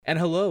And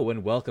hello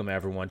and welcome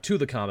everyone to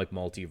the comic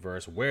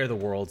multiverse, where the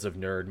worlds of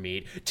nerd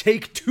meet.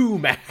 Take two,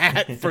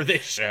 Matt, for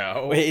this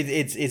show.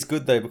 It's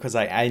good though because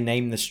I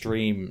named the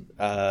stream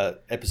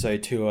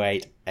episode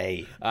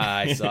 208A.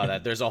 I saw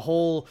that. There's a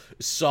whole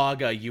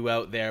saga you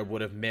out there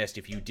would have missed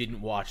if you didn't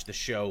watch the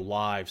show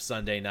live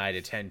Sunday night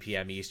at 10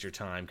 p.m. Eastern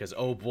time. Because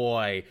oh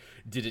boy,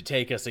 did it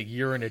take us a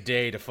year and a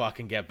day to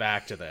fucking get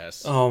back to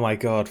this. Oh my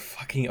god,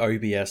 fucking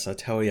OBS! I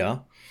tell ya.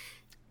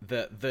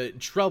 The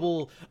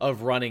trouble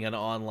of running an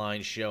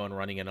online show and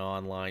running an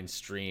online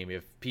stream,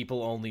 if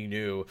people only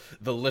knew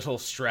the little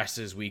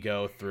stresses we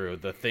go through,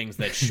 the things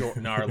that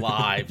shorten our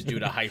lives due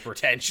to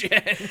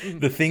hypertension.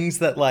 The things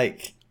that,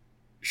 like,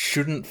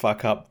 shouldn't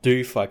fuck up,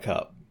 do fuck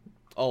up.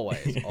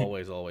 Always,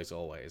 always, always,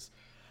 always.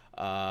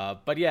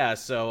 But yeah,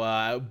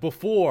 so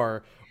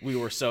before we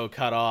were so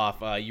cut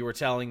off, you were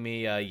telling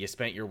me you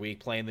spent your week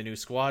playing the new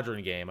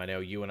Squadron game. I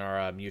know you and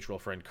our mutual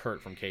friend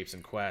Kurt from Capes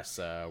and Quests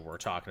were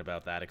talking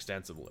about that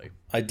extensively.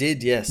 I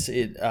did, yes.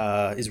 It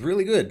is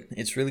really good.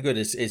 It's really good.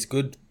 It's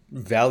good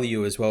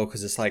value as well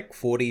because it's like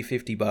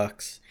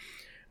 $40-$50.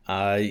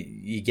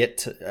 You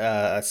get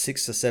a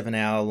 6 or 7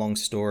 hour long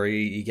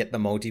story. You get the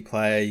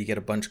multiplayer. You get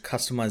a bunch of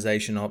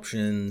customization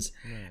options,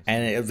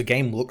 and the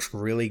game looks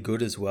really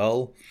good as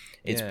well.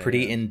 It's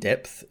pretty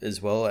in-depth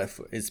as well.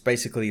 It's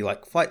basically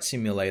like Flight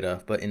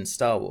Simulator, but in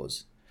Star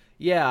Wars.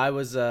 Yeah, I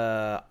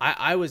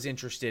was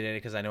interested in it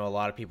because I know a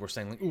lot of people were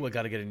saying, like, ooh, I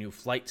got to get a new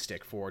flight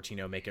stick for it,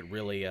 make it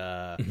really,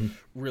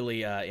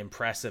 really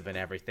impressive and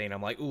everything.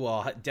 I'm like, ooh,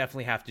 I'll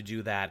definitely have to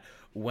do that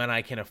when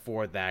I can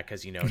afford that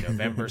because,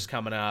 November's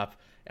coming up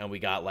and we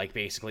got, like,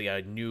 basically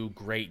a new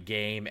great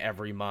game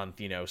every month,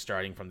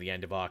 starting from the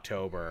end of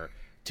October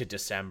to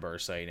December.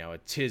 So,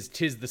 tis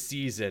the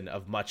season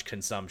of much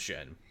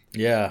consumption.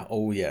 Yeah,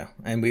 oh yeah.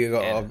 And we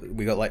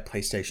got like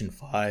PlayStation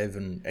 5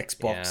 and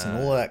Xbox and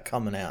all of that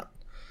coming out.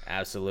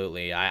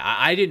 Absolutely.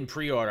 I didn't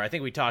pre-order. I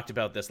think we talked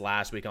about this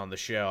last week on the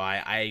show.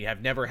 I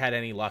have never had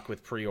any luck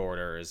with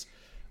pre-orders.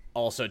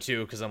 Also,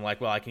 too, because I'm like,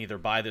 well, I can either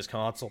buy this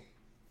console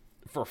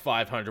for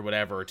 $500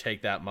 whatever or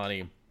take that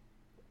money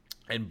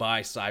and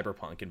buy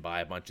Cyberpunk and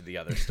buy a bunch of the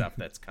other stuff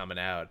that's coming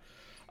out.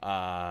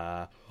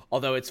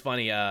 Although it's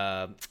funny,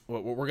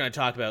 what we're going to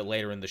talk about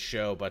later in the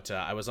show, but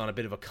I was on a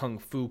bit of a kung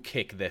fu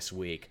kick this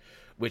week,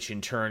 which in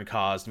turn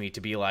caused me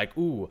to be like,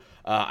 ooh,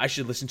 I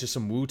should listen to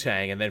some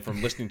Wu-Tang, and then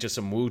from listening to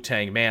some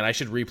Wu-Tang, man, I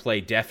should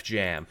replay Def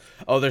Jam.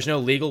 Oh, there's no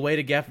legal way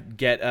to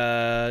get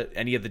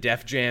any of the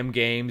Def Jam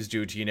games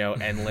due to,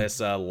 endless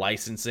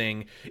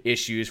licensing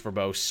issues for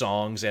both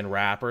songs and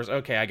rappers.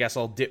 Okay, I guess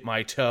I'll dip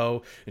my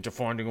toe into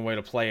finding a way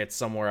to play it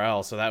somewhere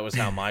else, so that was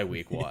how my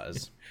week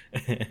was.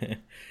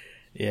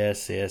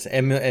 Yes.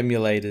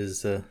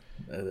 Emulators,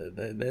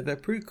 they're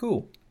pretty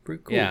cool.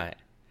 Pretty cool. Yeah.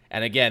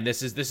 And again,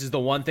 this is the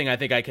one thing I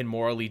think I can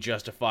morally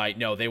justify.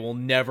 No, they will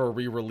never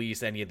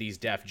re-release any of these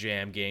Def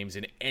Jam games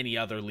in any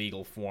other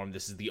legal form.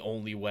 This is the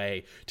only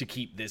way to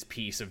keep this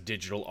piece of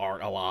digital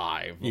art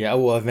alive. Yeah,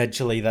 well,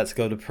 eventually that's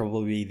got to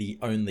probably be the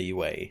only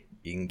way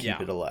you can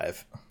keep it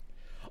alive.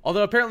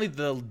 Although apparently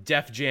the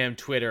Def Jam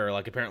Twitter,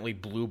 apparently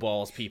blue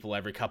balls people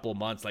every couple of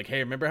months. Like, hey,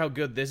 remember how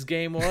good this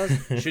game was?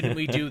 Shouldn't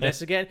we do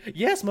this again?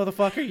 Yes,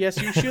 motherfucker.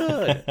 Yes, you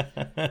should.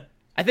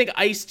 I think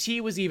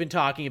Ice-T was even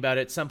talking about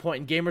it at some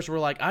point, and gamers were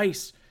like,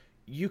 Ice,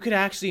 you could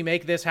actually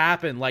make this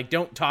happen. Like,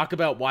 don't talk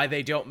about why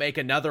they don't make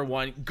another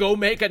one. Go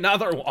make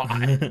another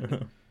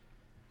one.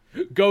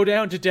 Go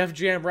down to Def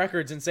Jam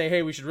Records and say,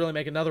 hey, we should really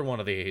make another one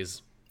of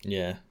these.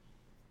 Yeah.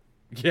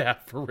 Yeah,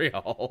 for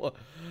real.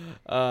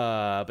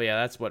 But yeah,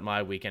 that's what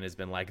my weekend has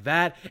been like.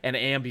 That and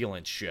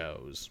ambulance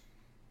shows.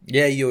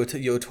 Yeah, you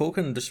were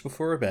talking just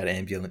before about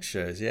ambulance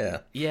shows, yeah.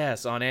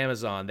 Yes, on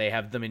Amazon. They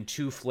have them in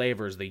two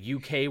flavors, the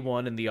UK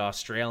one and the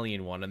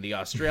Australian one. And the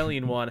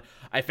Australian one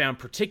I found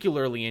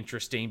particularly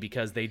interesting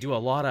because they do a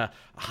lot of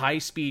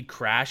high-speed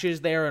crashes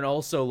there, and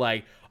also,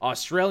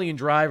 Australian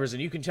drivers,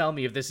 and you can tell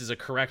me if this is a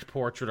correct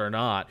portrait or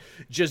not,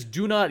 just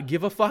do not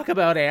give a fuck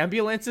about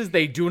ambulances.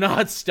 They do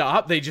not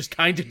stop. They just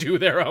kind of do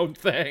their own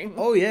thing.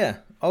 Oh, yeah.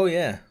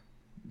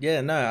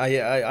 Yeah, no,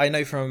 I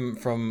know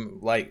from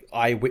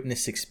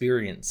eyewitness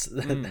experience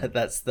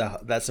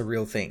that's a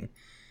real thing.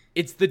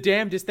 It's the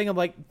damnedest thing. I'm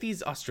like,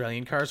 these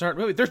Australian cars aren't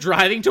moving. They're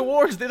driving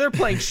towards. They're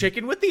playing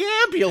chicken with the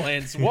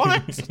ambulance.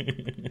 What?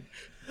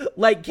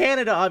 Like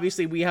Canada,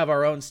 obviously, we have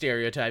our own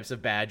stereotypes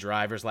of bad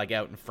drivers, like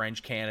out in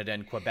French Canada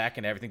and Quebec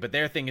and everything. But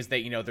their thing is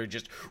that, they're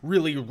just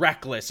really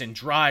reckless and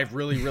drive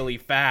really, really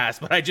fast.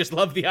 But I just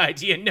love the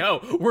idea.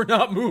 No, we're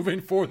not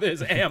moving for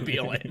this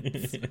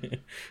ambulance.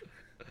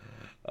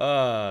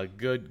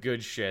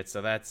 Good shit.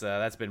 So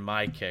that's been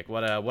my kick.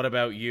 What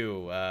about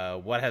you?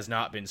 What has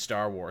not been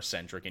Star Wars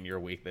centric in your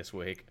week this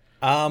week?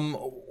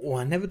 Well,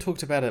 I never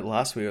talked about it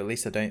last week, or at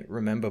least I don't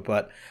remember,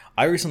 but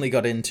I recently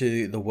got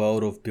into the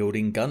world of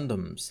building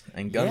Gundams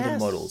and Gundam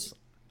models.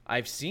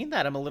 I've seen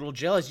that. I'm a little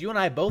jealous. You and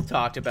I both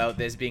talked about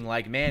this being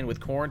like, man, with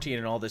quarantine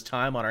and all this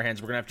time on our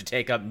hands, we're going to have to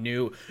take up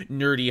new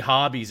nerdy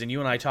hobbies. And you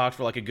and I talked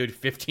for like a good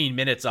 15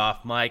 minutes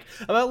off mic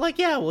about like,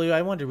 yeah, well,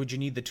 I wonder, would you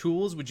need the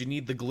tools? Would you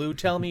need the glue?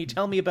 Tell me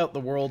about the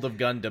world of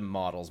Gundam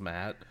models,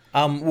 Matt.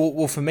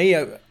 Well, for me,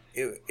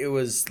 it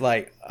was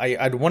like,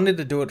 I'd wanted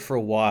to do it for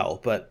a while,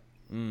 but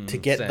to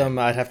get them,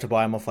 I'd have to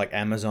buy them off like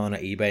Amazon or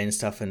eBay and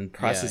stuff, and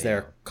prices there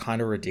are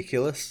kind of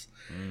ridiculous.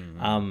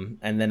 And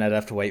then I'd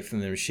have to wait for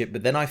them to ship.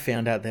 But then I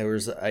found out there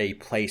was a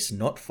place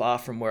not far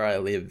from where I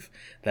live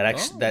that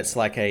actually it's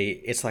like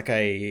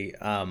a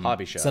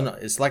hobby shop.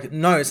 It's like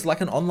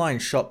an online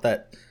shop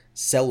that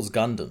sells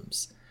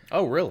Gundams.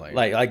 Oh, really?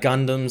 Like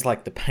Gundams,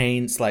 like the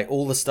paints, like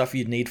all the stuff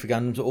you'd need for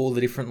Gundams, all the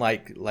different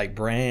like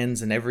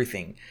brands and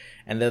everything.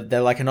 And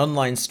they're like an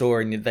online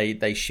store, and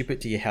they ship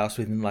it to your house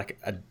within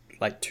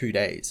like 2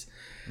 days.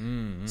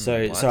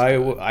 So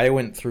I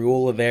went through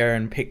all of there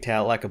and picked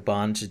out like a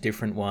bunch of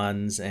different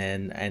ones,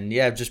 and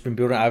yeah, I've just been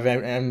building. I've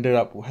ended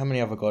up, how many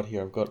have I got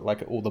here? I've got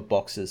like all the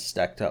boxes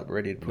stacked up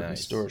ready to put in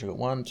storage. I've got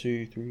 1,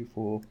 2, 3,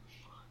 4,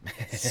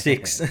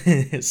 6.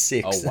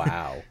 6.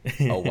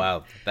 Oh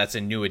wow, that's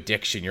a new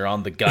addiction. You're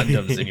on the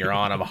Gundams and you're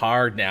on them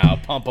hard now.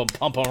 Pump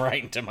them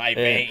right into my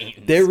veins.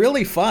 They're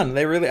really fun.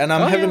 And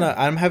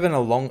I'm having a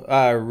long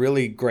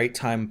really great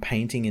time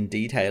painting and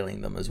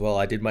detailing them as well.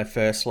 I did my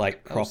first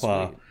like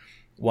proper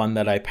one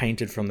that I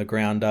painted from the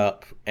ground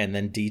up and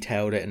then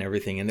detailed it and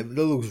everything, and it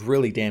looks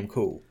really damn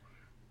cool.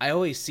 I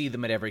always see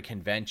them at every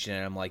convention,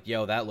 and I'm like,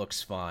 yo, that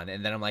looks fun.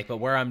 And then I'm like, but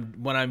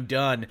when I'm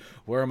done,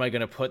 where am I going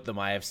to put them?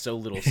 I have so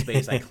little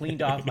space. I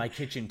cleaned off my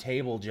kitchen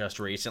table just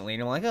recently,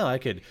 and I'm like, oh, I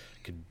could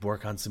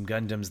work on some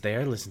Gundams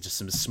there, listen to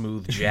some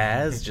smooth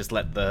jazz, just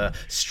let the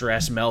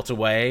stress melt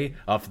away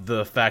of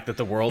the fact that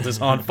the world is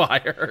on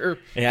fire.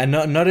 Yeah,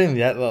 not only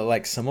that,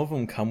 like some of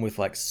them come with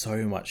like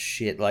so much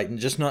shit. Like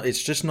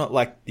it's just not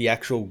like the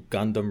actual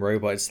Gundam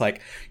robot. It's like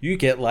you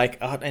get like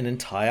an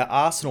entire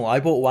arsenal. I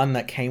bought one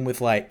that came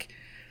with like,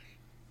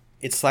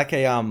 it's like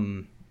a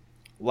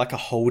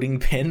holding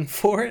pen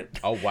for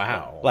it. Oh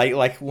wow!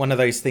 Like one of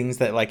those things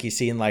that like you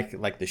see in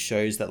like the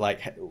shows that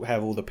like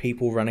have all the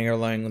people running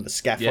along with the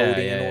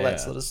scaffolding and all that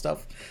sort of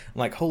stuff. I'm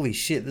like, holy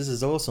shit, this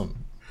is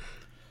awesome.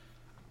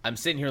 I'm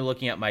sitting here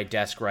looking at my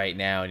desk right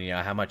now, and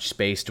how much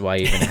space do I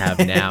even have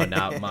now?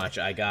 Not much.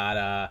 I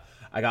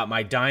got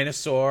my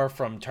dinosaur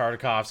from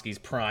Tartakovsky's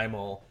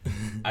Primal.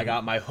 I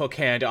got my hook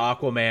hand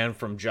Aquaman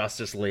from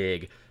Justice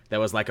League. That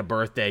was like a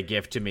birthday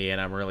gift to me,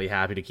 and I'm really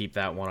happy to keep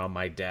that one on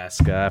my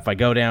desk. If I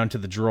go down to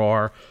the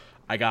drawer,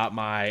 I got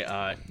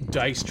my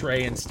dice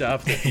tray and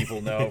stuff that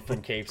people know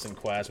from Capes and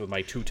Quests with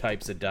my 2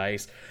 types of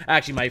dice.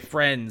 Actually, my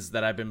friends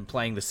that I've been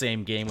playing the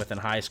same game with in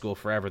high school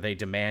forever, they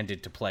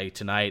demanded to play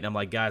tonight. And I'm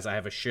like, guys, I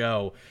have a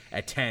show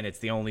at 10. It's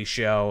the only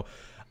show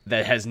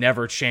that has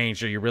never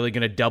changed. Are you really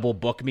going to double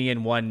book me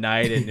in one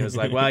night? And it was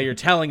like, well, you're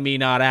telling me,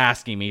 not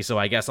asking me, so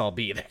I guess I'll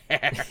be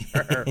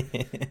there.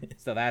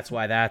 So that's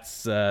why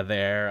that's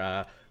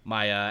there.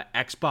 My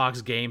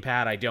Xbox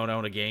gamepad, I don't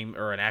own a game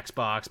or an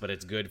Xbox, but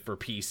it's good for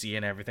PC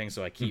and everything,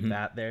 so I keep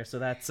that there. So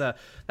that's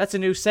a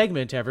new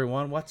segment,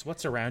 everyone.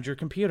 What's around your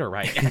computer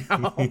right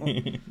now?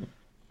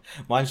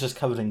 Mine's just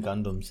covered in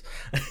Gundams.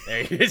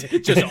 There it is.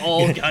 Just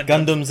all Gundams.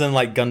 Gundams and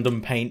like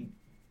Gundam paint.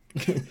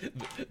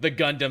 The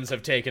Gundams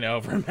have taken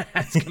over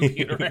Matt's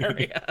computer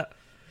area.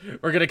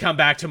 We're gonna come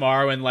back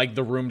tomorrow, and like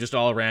the room just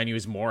all around you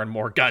is more and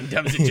more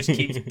Gundams. It just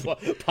keeps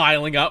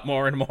piling up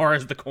more and more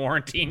as the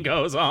quarantine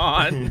goes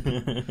on.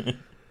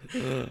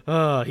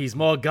 He's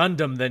more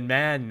Gundam than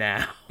man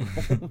now.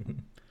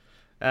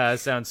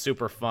 Sounds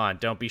super fun.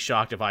 Don't be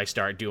shocked if I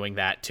start doing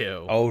that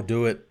too. Oh,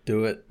 do it.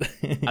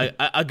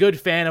 A good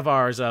fan of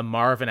ours,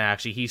 Marvin,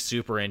 actually, he's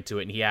super into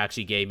it, and he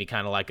actually gave me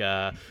kind of like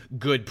a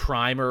good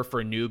primer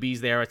for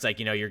newbies there. It's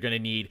like, you're going to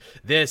need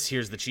this.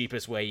 Here's the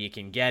cheapest way you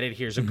can get it.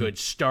 Here's a good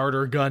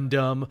starter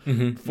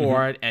Gundam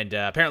for it. And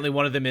apparently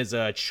one of them is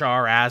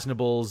Char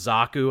Aznable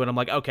Zaku, and I'm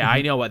like, okay,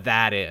 I know what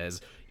that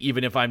is.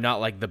 Even if I'm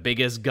not like the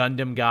biggest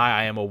Gundam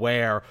guy, I am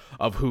aware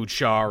of who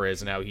Char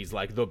is and how he's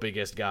like the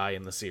biggest guy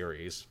in the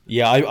series.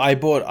 Yeah, I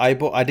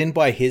didn't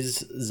buy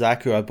his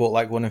Zaku. I bought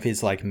like one of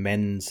his like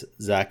men's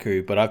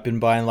Zaku, but I've been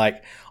buying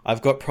like,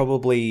 I've got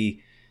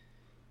probably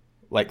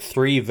like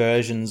 3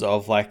 versions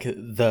of like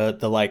the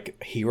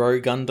like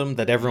hero Gundam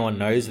that everyone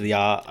knows, the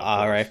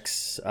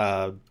RX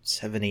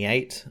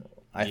 78.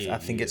 I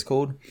think it's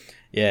called.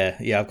 Yeah,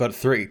 I've got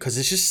 3 because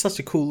it's just such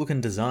a cool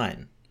looking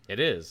design. It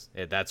is.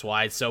 That's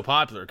why it's so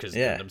popular, because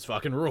Gundams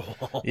fucking rule.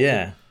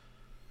 Yeah.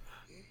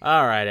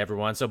 All right,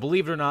 everyone. So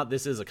believe it or not,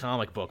 this is a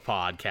comic book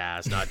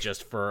podcast, not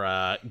just for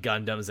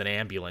Gundams and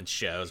ambulance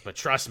shows. But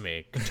trust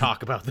me, could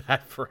talk about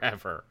that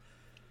forever.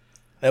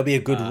 That'll be a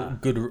good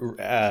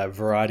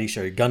variety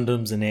show,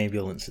 Gundams and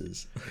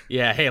ambulances.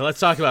 Yeah, hey,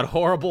 let's talk about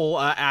horrible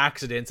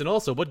accidents and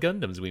also what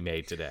Gundams we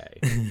made today.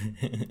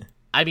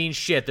 I mean,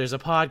 shit, there's a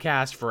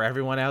podcast for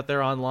everyone out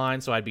there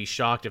online, so I'd be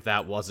shocked if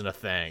that wasn't a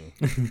thing.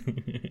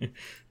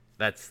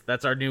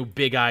 That's our new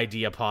big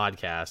idea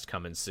podcast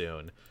coming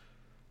soon.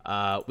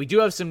 We do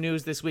have some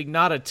news this week.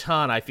 Not a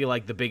ton. I feel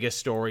like the biggest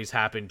stories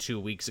happened 2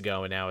 weeks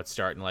ago, and now it's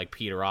starting to like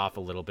peter off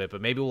a little bit.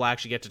 But maybe we'll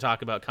actually get to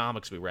talk about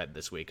comics we read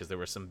this week, because there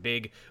were some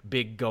big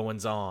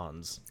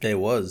goings-ons. There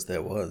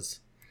was.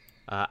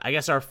 I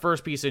guess our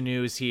first piece of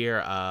news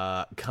here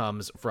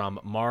comes from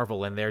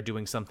Marvel, and they're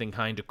doing something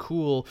kind of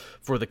cool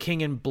for the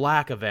King in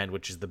Black event,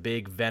 which is the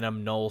big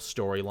Venom Null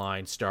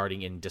storyline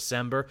starting in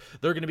December.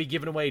 They're going to be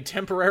giving away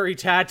temporary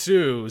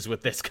tattoos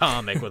with this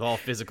comic with all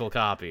physical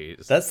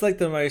copies. That's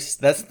like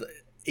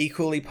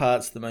equally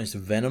parts the most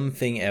Venom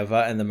thing ever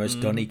and the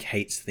most Donny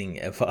Cates thing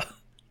ever.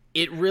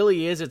 It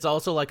really is. It's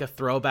also like a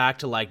throwback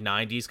to like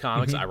 90s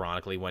comics,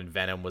 ironically, when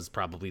Venom was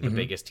probably the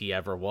biggest he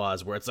ever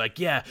was, where it's like,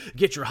 yeah,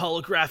 get your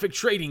holographic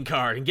trading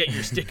card and get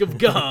your stick of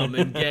gum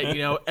and get,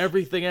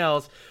 everything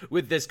else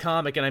with this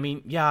comic. And I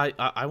mean, yeah,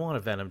 I want a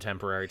Venom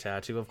temporary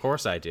tattoo. Of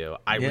course I do.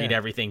 I read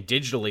everything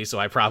digitally, so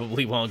I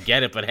probably won't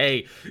get it. But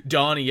hey,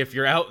 Donnie, if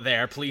you're out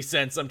there, please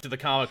send some to the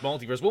comic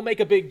multiverse. We'll make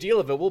a big deal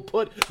of it. We'll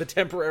put the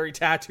temporary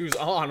tattoos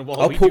on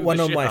while we do the show. I'll put one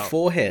on my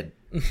forehead.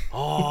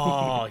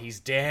 Oh, he's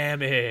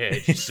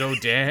damaged. So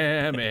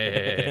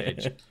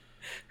damaged.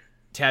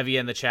 Tevye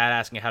in the chat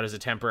asking, how does a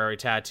temporary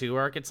tattoo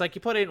work? It's like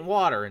you put it in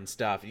water and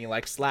stuff, and you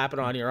like slap it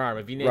on your arm.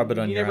 Have you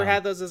never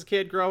had those as a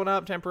kid growing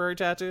up, temporary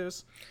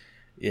tattoos?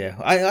 Yeah,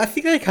 I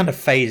think they kind of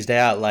phased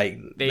out. Like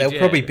they were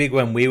probably big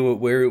when we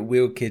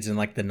were kids in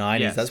like the 90s.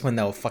 Yes. That's when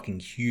they were fucking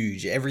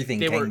huge.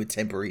 Everything came with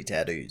temporary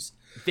tattoos.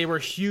 They were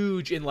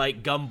huge in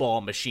like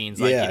gumball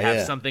machines. Like you'd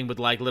have something with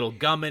like little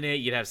gum in it.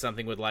 You'd have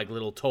something with like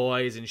little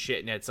toys and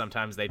shit in it.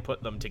 Sometimes they'd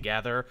put them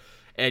together.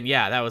 And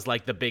yeah, that was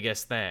like the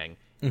biggest thing.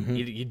 Mm-hmm.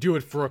 You do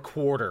it for a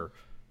quarter.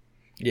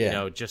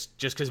 Yeah. Just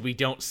because we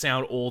don't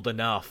sound old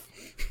enough.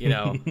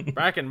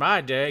 Back in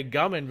my day,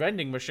 gum and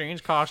vending machines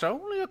cost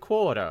only a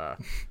quarter.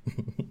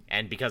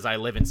 And because I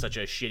live in such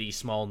a shitty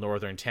small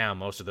northern town,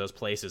 most of those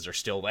places are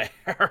still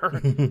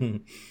there.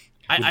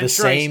 I'm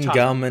same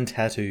gum and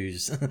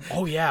tattoos.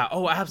 Oh, yeah.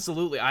 Oh,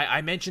 absolutely.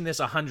 I mentioned this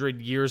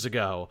 100 years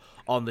ago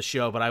on the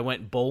show, but I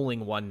went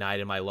bowling one night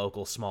in my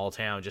local small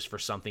town just for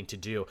something to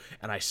do.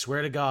 And I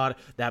swear to God,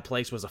 that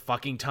place was a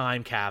fucking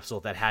time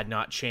capsule that had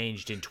not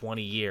changed in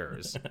 20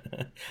 years.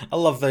 I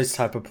love those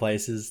type of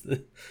places.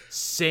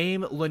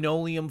 Same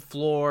linoleum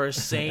floor,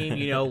 same,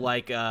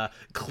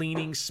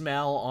 cleaning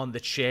smell on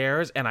the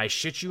chairs. And I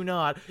shit you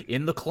not,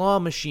 in the claw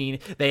machine,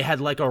 they had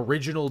like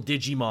original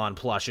Digimon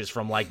plushes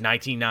from like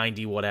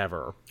 1990,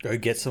 whatever. Go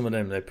get some of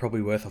them. They're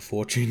probably worth a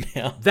fortune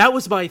now. That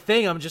was my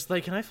thing. I'm just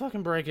like, can I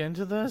fucking break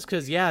into this?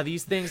 Because, yeah,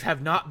 these things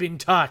have not been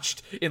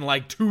touched in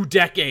like 2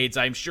 decades.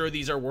 I'm sure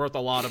these are worth a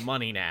lot of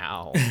money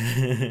now.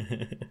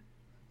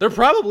 They're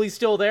probably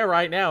still there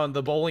right now, and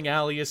the bowling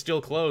alley is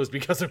still closed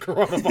because of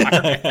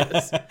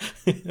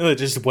coronavirus. They're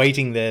just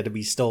waiting there to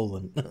be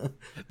stolen.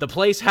 The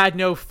place had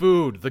no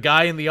food. The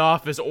guy in the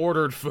office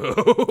ordered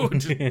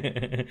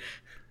food.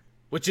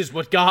 Which is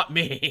what got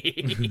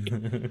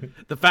me.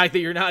 The fact that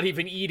you're not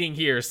even eating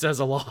here says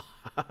a lot.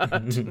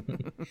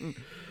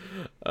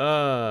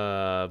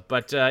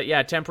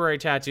 Yeah, temporary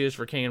tattoos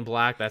for King in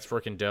Black. That's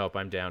freaking dope.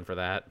 I'm down for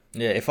that.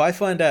 Yeah, if I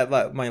find out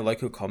like my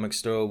local comic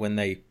store, when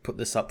they put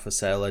this up for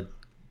sale, are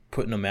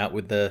putting them out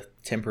with the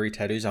temporary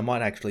tattoos, I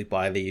might actually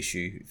buy the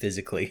issue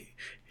physically.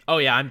 Oh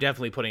yeah, I'm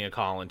definitely putting a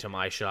call into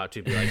my shop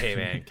to be like, hey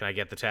man, can I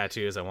get the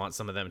tattoos? I want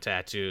some of them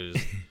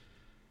tattoos.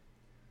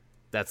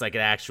 That's like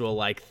an actual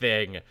like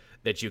thing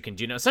that you can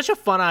do. Now, such a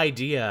fun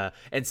idea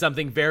and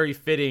something very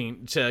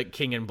fitting to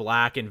King in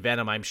Black and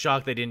Venom. I'm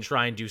shocked they didn't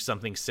try and do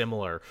something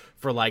similar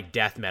for like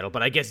death metal,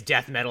 but I guess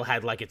death metal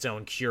had like its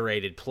own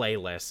curated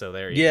playlist. So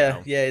there you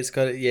go. Yeah, it's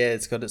got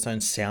its own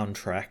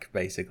soundtrack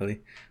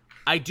basically.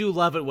 I do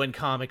love it when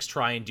comics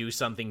try and do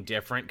something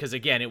different, because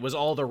again, it was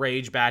all the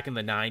rage back in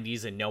the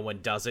 90s and no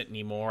one does it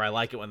anymore. I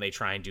like it when they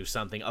try and do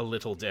something a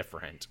little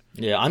different.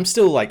 Yeah, I'm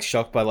still like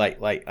shocked by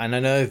like and I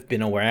know I've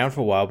been around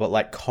for a while, but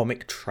like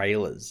comic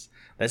trailers.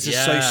 That's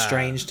just so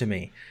strange to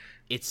me.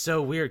 It's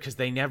so weird because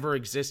they never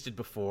existed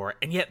before,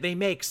 and yet they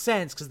make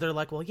sense because they're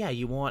like, well, yeah,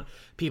 you want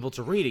people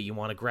to read it. You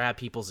want to grab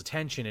people's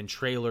attention, and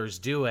trailers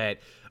do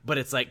it. But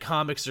it's like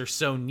comics are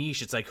so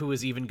niche. It's like, who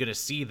is even going to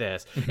see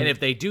this? And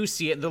if they do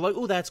see it, and they're like,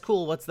 oh, that's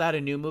cool. What's that,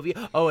 a new movie?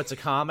 Oh, it's a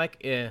comic?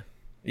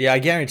 Yeah, I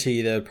guarantee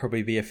you there'll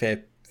probably be a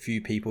fair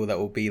few people that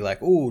will be like,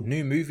 oh,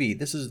 new movie.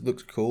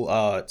 Looks cool.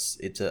 Oh,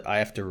 I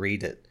have to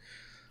read it.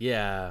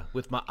 Yeah,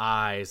 with my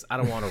eyes. I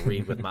don't want to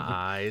read with my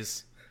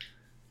eyes.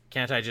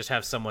 Can't I just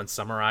have someone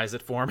summarize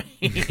it for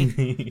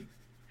me?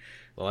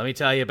 Well, let me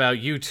tell you about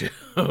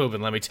YouTube,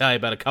 and let me tell you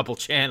about a couple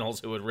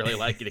channels who would really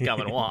like you to come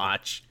and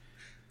watch.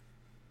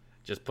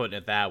 Just putting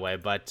it that way.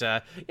 But,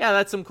 yeah,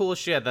 that's some cool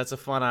shit. That's a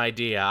fun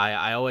idea.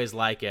 I always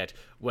like it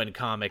when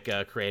comic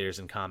creators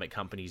and comic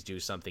companies do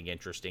something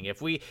interesting. If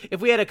we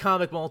had a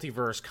comic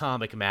multiverse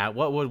comic, Matt,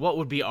 what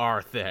would be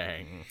our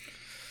thing?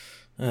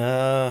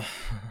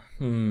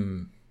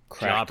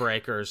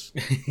 Jawbreakers.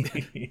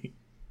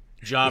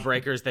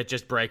 Jawbreakers that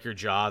just break your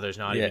jaw. There's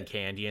not even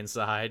candy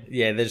inside.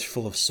 Yeah, they're just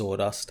full of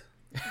sawdust.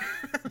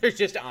 There's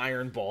just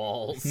iron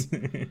balls.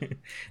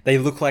 They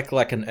look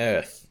like an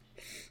earth.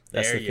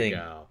 That's there the thing. You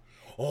go.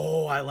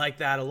 Oh, I like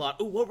that a lot.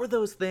 Ooh, what were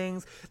those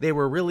things? They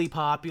were really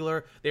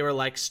popular. They were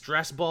like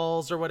stress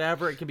balls or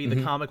whatever. It could be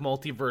the comic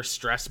multiverse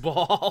stress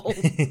ball.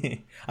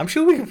 I'm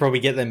sure we could probably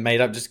get them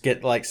made up. Just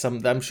get like some.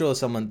 I'm sure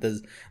someone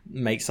does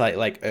makes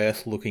like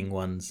Earth looking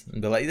ones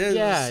and be like,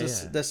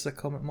 that's the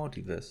comic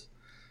multiverse.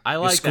 I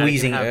like You're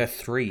squeezing Earth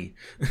 3.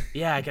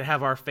 Yeah, I can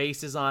have our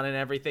faces on and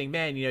everything.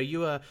 Man,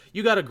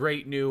 you got a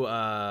great new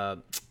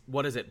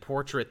what is it,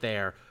 portrait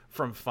there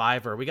from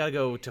Fiverr. We got to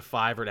go to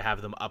Fiverr to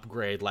have them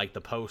upgrade like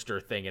the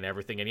poster thing and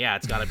everything. And yeah,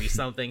 it's got to be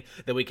something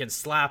that we can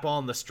slap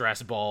on the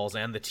stress balls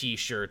and the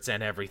t-shirts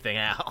and everything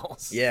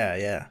else.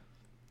 Yeah.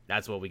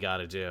 That's what we got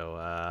to do.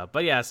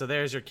 But yeah, so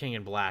there's your King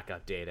in Black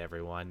update,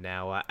 everyone.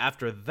 Now,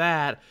 after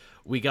that,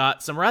 we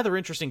got some rather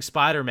interesting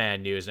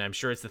Spider-Man news, and I'm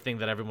sure it's the thing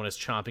that everyone is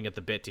chomping at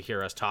the bit to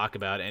hear us talk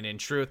about. And in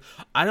truth,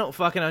 I don't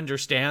fucking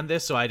understand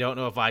this, so I don't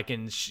know if I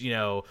can,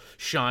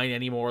 shine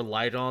any more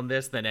light on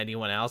this than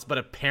anyone else. But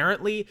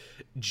apparently,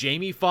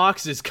 Jamie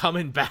Foxx is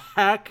coming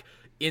back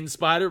in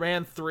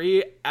Spider-Man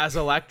 3 as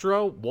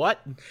Electro. What?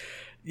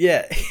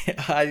 Yeah,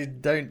 I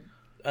don't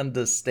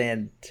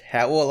understand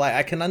how. Well, like,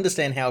 I can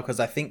understand how, because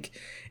I think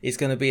it's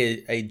going to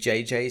be a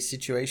JJ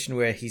situation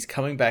where he's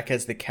coming back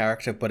as the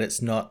character, but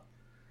it's not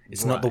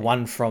the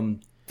one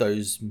from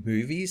those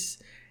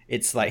movies.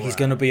 It's like he's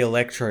going to be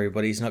Electro,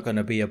 but he's not going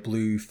to be a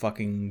blue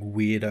fucking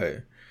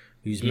weirdo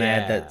who's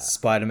mad that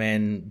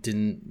Spider-Man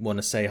didn't want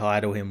to say hi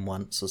to him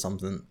once or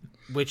something.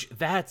 Which,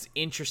 that's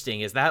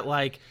interesting. Is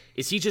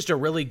he just a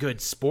really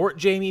good sport,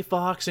 Jamie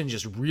Foxx, and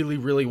just really,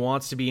 really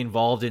wants to be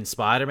involved in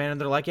Spider-Man?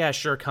 And they're like, yeah,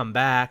 sure, come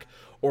back.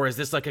 Or is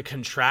this like a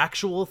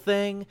contractual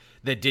thing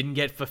that didn't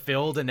get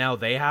fulfilled and now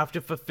they have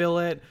to fulfill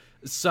it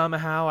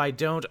somehow? I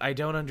don't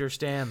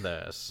understand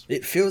this.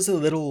 It feels a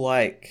little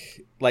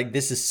like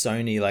this is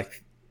Sony,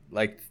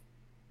 like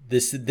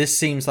this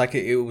seems like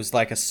it was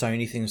like a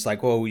Sony thing. It's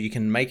like, well, you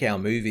can make our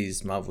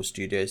movies, Marvel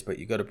Studios, but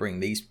you got to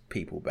bring these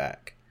people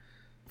back.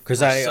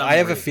 Because I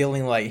have a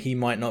feeling like he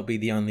might not be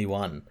the only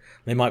one.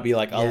 There might be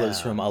like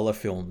others from other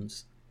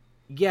films.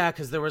 Yeah,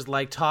 because there was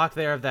like talk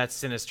there of that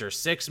Sinister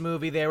Six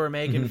movie they were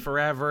making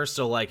forever.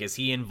 So like, is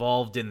he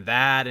involved in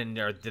that,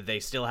 or did they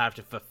still have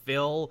to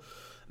fulfill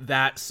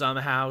that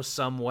somehow,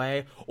 some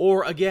way?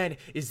 Or again,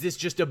 is this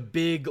just a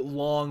big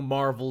long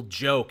Marvel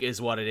joke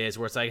is what it is,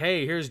 where it's like,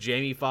 hey, here's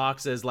Jamie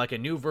Foxx as like a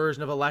new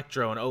version of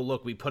Electro, and oh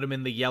look, we put him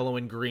in the yellow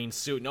and green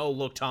suit, and oh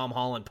look, Tom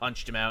Holland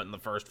punched him out in the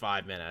first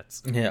 5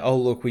 minutes. Yeah, oh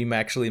look, we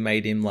actually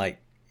made him like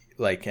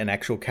an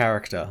actual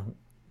character.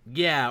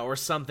 Yeah, or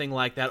something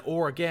like that.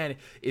 Or again,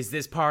 is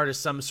this part of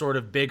some sort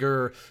of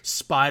bigger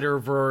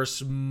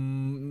Spider-Verse,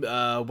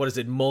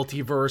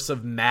 multiverse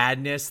of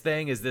madness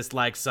thing? Is this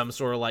like some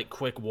sort of like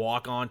quick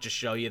walk-on to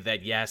show you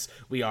that, yes,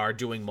 we are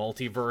doing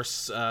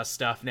multiverse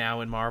stuff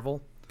now in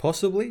Marvel?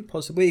 Possibly.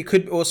 It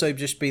could also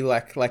just be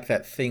like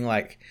that thing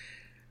like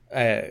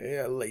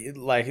the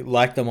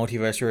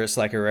multiverse, where it's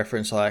like a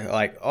reference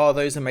like oh,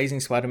 those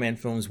Amazing Spider-Man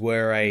films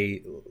were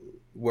a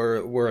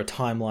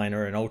timeline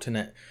or an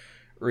alternate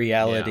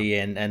reality,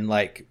 and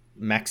like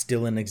Max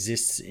Dillon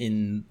exists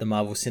in the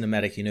Marvel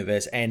Cinematic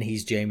Universe, and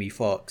he's Jamie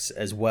Foxx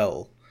as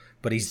well,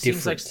 but he's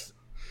different.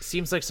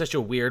 Seems like such a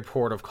weird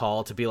port of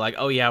call to be like,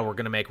 oh yeah, we're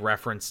gonna make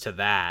reference to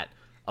that.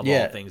 Of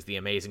all things, the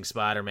Amazing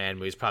Spider-Man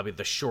movie is probably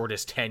the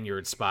shortest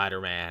tenured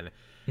Spider-Man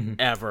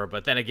ever.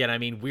 But then again, I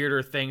mean,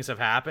 weirder things have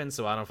happened,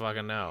 so I don't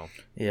fucking know.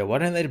 Yeah, why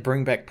don't they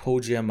bring back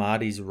Paul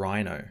Giamatti's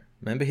Rhino?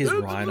 Remember his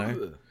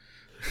Rhino?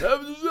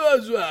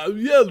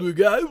 Yellow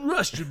guy,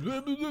 Russian,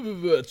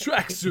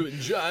 tracksuit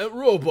and giant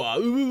robot.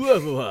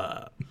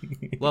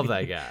 Love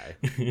that guy.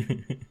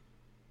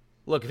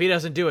 Look, if he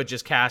doesn't do it,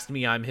 just cast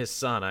me. I'm his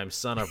son. I'm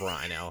son of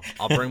Rhino.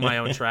 I'll bring my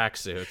own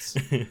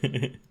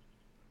tracksuits.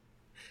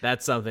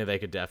 That's something they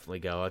could definitely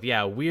go with.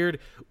 Yeah,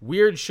 weird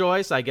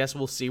choice. I guess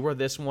we'll see where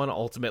this one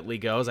ultimately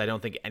goes. I don't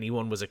think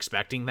anyone was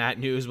expecting that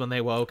news when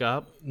they woke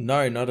up.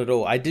 No, not at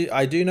all. I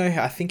do know.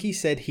 I think he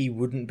said he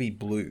wouldn't be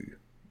blue.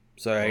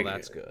 So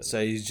that's good.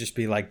 So he'd just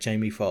be like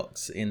Jamie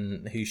Foxx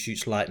who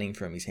shoots lightning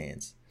from his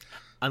hands.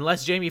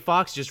 Unless Jamie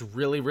Foxx just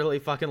really, really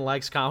fucking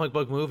likes comic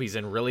book movies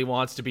and really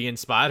wants to be in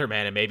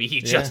Spider-Man, and maybe he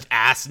just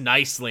asked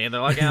nicely, and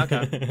they're like, yeah,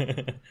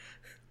 okay.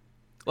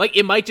 Like,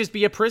 it might just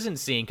be a prison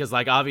scene, because,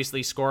 like,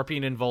 obviously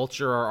Scorpion and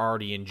Vulture are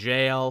already in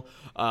jail.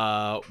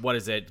 What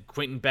is it?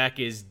 Quentin Beck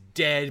is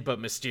dead, but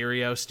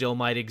Mysterio still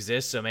might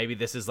exist, so maybe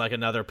this is, like,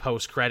 another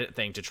post-credit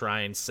thing to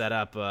try and set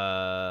up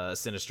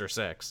Sinister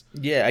Six.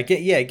 Yeah,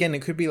 again,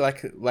 it could be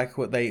like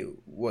what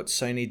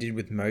Sony did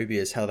with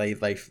Mobius, how they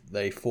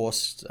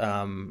forced,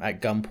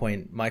 at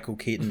gunpoint, Michael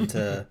Keaton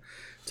to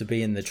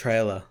be in the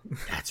trailer.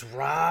 That's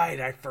right.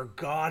 I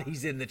forgot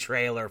he's in the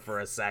trailer for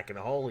a second.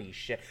 Holy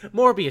shit.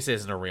 Morbius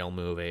isn't a real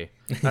movie.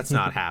 That's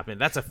not happening.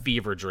 That's a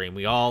fever dream.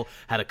 We all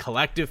had a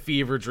collective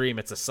fever dream.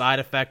 It's a side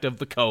effect of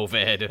the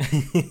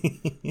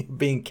COVID.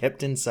 Being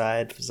kept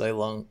inside for so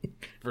long.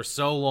 For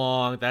so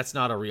long. That's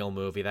not a real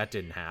movie. That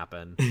didn't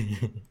happen.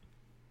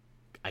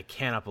 I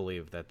cannot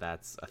believe that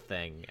that's a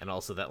thing, and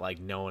also that like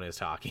no one is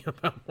talking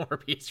about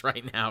Morbius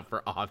right now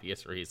for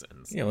obvious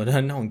reasons. Yeah,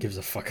 well, no one gives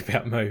a fuck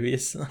about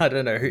Mobius. I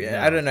don't know.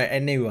 I don't know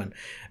anyone.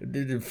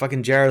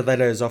 Fucking Jared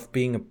Leto is off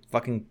being a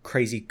fucking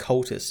crazy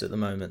cultist at the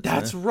moment.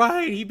 That's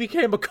right. He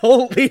became a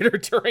cult leader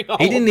during all.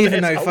 He didn't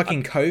even know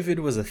fucking COVID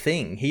was a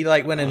thing. He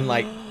like went and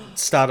like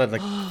started a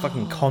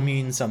fucking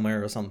commune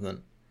somewhere or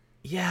something.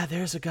 Yeah,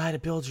 there's a guy to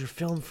build your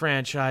film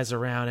franchise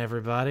around,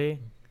 everybody.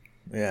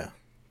 Yeah.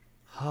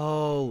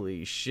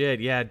 Holy shit.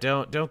 Yeah,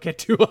 don't get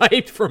too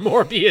hyped for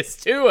Morbius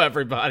 2,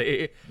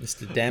 everybody.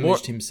 Mr.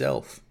 Damaged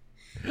himself.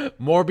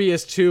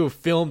 Morbius 2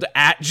 filmed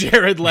at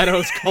Jared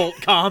Leto's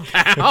cult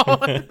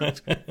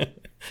compound.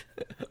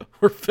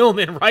 We're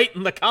filming right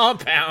in the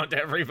compound,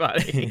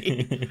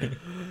 everybody.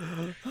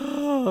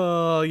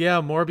 Oh,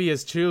 yeah,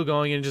 Morbius 2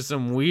 going into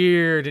some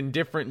weird and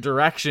different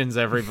directions,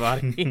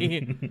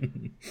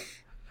 everybody.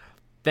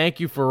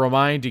 Thank you for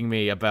reminding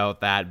me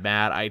about that,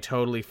 Matt. I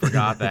totally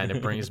forgot that, and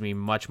it brings me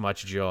much,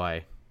 much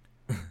joy.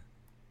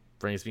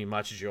 Brings me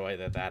much joy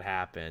that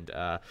happened.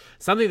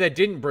 Something that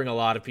didn't bring a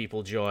lot of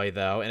people joy,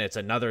 though, and it's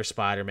another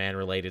Spider-Man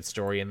related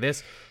story, and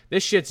this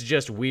shit's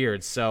just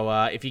weird. So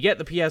if you get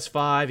the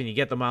PS5 and you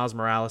get the Miles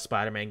Morales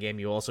Spider-Man game,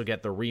 you also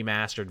get the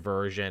remastered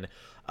version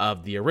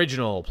of the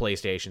original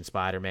PlayStation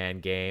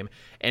Spider-Man game.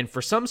 And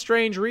for some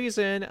strange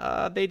reason,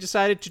 they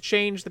decided to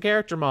change the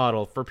character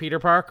model for Peter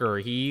Parker.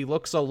 He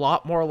looks a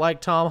lot more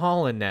like Tom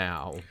Holland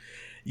now.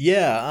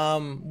 Yeah,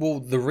 well,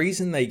 the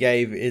reason they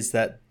gave is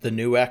that the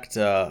new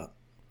actor,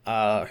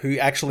 who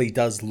actually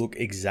does look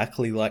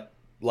exactly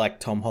like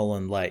Tom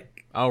Holland,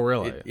 like... Oh,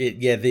 really?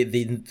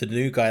 The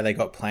new guy they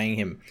got playing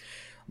him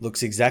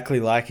looks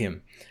exactly like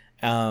him.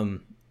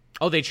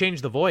 Oh, they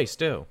changed the voice,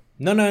 too.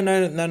 No.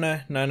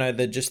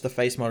 They're just the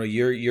face model.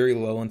 Yuri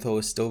Lowenthal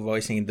is still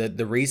voicing.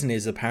 The reason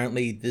is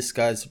apparently this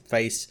guy's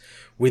face,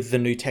 with the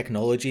new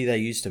technology they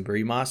used to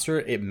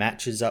remaster it, it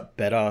matches up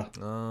better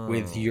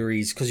with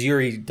Yuri's, because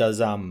Yuri does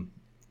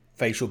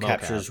facial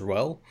capture as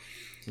well.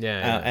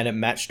 Yeah. And it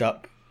matched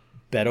up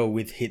better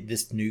with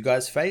this new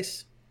guy's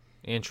face.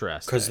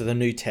 Interesting. Because the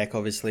new tech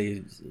obviously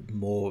is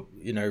more,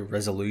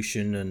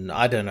 resolution, and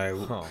I don't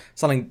know,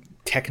 something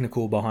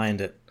technical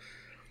behind it.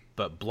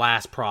 But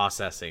blast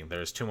processing.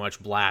 There's too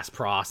much blast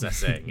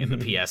processing in the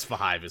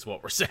PS5 is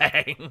what we're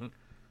saying.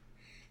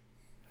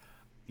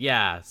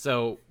 Yeah,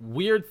 so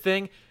weird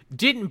thing.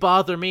 Didn't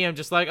bother me. I'm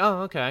just like,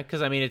 oh, okay.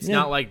 Because, I mean, it's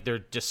not like they're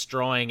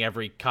destroying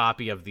every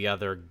copy of the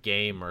other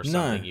game or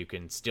something. No. You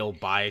can still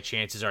buy it.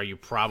 Chances are you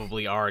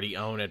probably already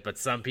own it. But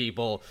some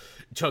people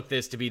took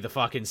this to be the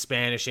fucking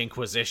Spanish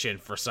Inquisition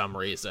for some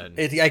reason.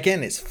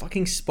 It's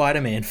fucking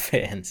Spider-Man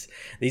fans.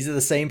 These are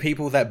the same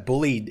people that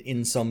bullied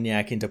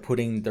Insomniac into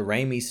putting the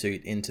Raimi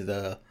suit into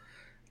the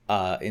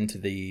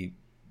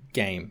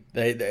game.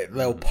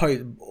 They'll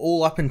post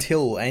all up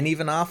until and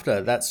even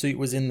after that suit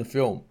was in the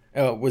film.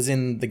 Was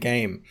in the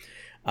game.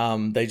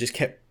 They just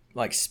kept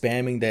like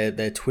spamming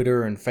their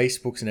Twitter and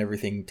Facebooks and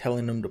everything,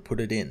 telling them to put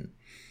it in.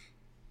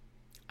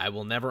 I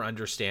will never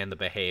understand the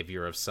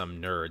behavior of some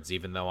nerds,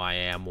 even though I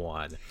am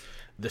one.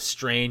 The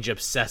strange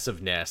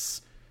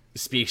obsessiveness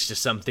speaks to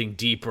something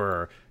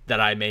deeper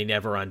that I may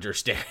never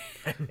understand.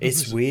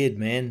 It's weird,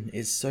 man.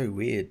 It's so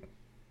weird.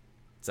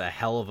 It's a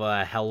hell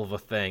of a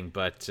thing.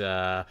 But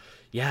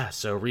yeah,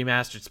 so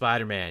remastered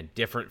Spider-Man,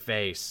 different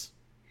face.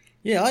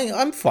 Yeah,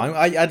 I'm fine.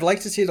 I'd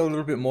like to see it a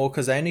little bit more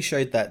because they only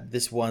showed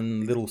this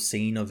one little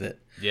scene of it.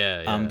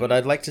 Yeah. But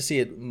I'd like to see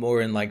it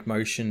more in like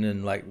motion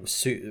and like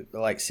suit,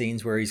 like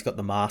scenes where he's got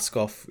the mask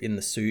off in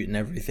the suit and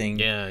everything.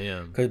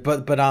 Yeah.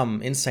 But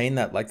in saying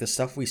that, like the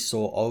stuff we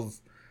saw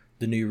of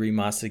the new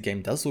remastered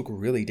game does look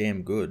really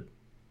damn good.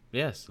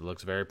 Yes, it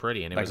looks very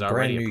pretty, and it like was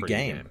already brand new a pretty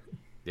game.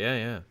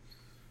 Yeah.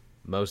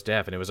 Most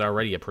def, and it was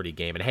already a pretty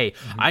game. And hey,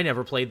 I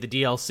never played the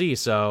DLC,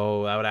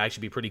 so that would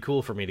actually be pretty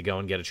cool for me to go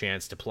and get a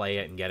chance to play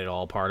it and get it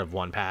all part of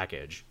one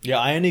package. Yeah,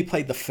 I only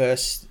played the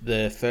first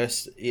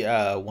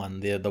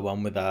one, the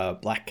one with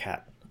Black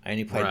Cat. I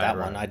only played that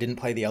one. I didn't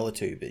play the other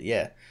two, but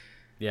yeah.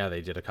 Yeah, they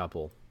did a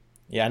couple.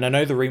 Yeah, and I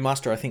know the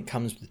remaster I think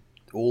comes with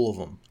all of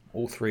them,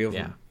 all three of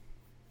them.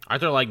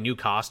 Aren't there like new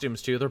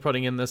costumes too they're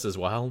putting in this as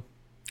well?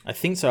 I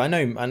think so. I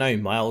know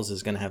Miles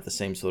is going to have the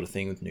same sort of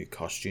thing with new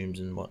costumes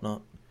and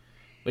whatnot.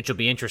 Which will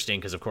be interesting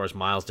because, of course,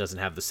 Miles doesn't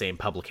have the same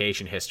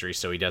publication history,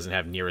 so he doesn't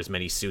have near as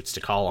many suits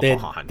to call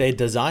upon. They're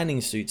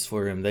designing suits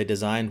for him. They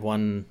designed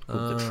one with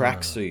the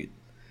tracksuit.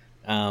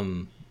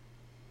 A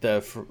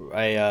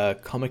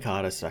comic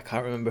artist, I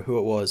can't remember who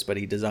it was, but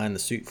he designed the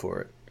suit for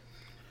it.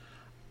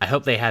 I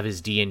hope they have his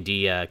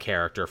D&D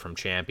character from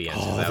Champions.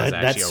 Oh,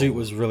 that suit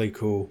was really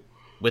cool.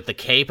 With the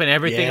cape and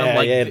everything. Yeah, I'm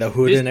like, the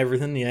hood and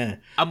everything, yeah.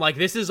 I'm like,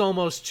 this is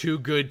almost too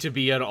good to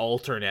be an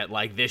alternate.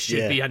 Like, this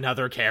should be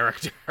another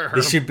character.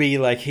 This should be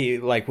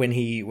when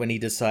he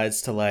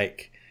decides to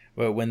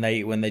when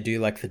they do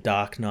like the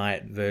Dark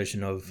Knight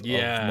version of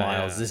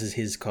Miles. This is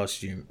his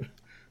costume.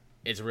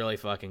 It's really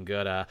fucking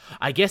good.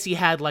 I guess he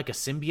had like a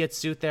symbiote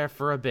suit there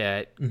for a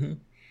bit.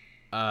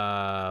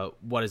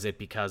 Mm-hmm. What is it?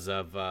 Because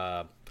of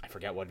I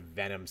forget what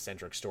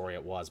Venom-centric story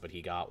it was, but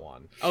he got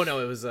one. Oh, no,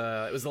 it was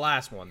the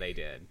last one they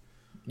did.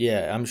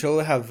 Yeah, I'm sure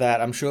he'll have that.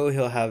 I'm sure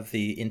he'll have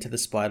the Into the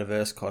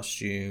Spider-Verse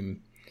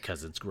costume.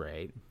 Because it's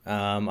great.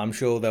 I'm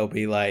sure there'll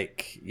be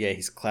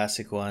his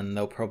classic one.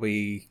 They'll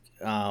probably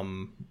a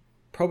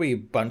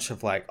bunch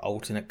of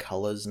alternate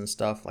colors and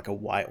stuff, like a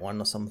white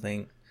one or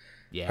something.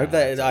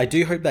 Yeah, I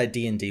do hope that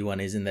D&D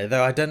one is in there,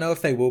 though I don't know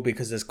if they will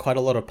because there's quite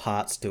a lot of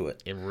parts to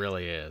it. It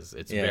really is.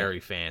 It's very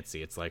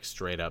fancy. It's like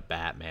straight up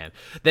Batman.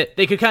 That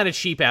they could kind of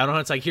cheap out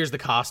on. It's like, here's the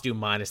costume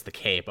minus the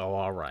cape. Oh,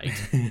 all right.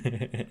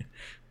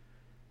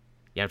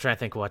 Yeah, I'm trying to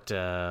think what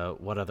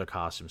other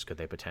costumes could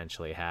they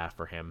potentially have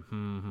for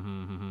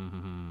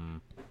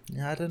him.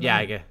 I don't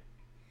know.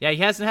 Yeah,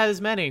 he hasn't had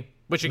as many.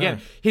 Which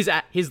again, his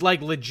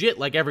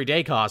legit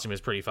everyday costume is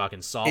pretty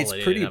fucking solid.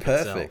 It's pretty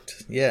perfect.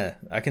 Itself. Yeah,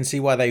 I can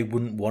see why they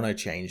wouldn't want to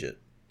change it.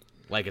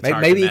 It's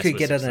hard maybe to you could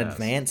get success. an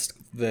advanced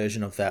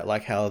version of that,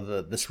 like how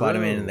the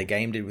Spider-Man in the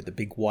game did with the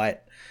big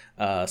white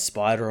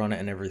spider on it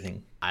and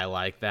everything. I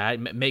like that.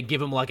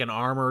 Give him an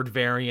armored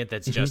variant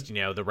that's just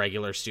the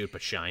regular suit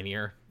but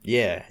shinier.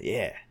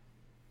 Yeah.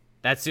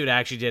 That suit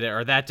actually did it,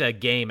 or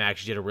that game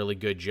actually did a really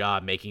good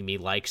job making me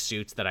like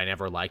suits that I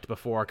never liked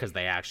before because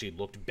they actually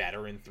looked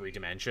better in 3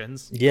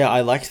 dimensions. Yeah,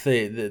 I liked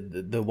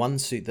the one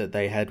suit that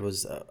they had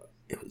was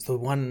it was the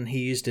one he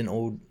used in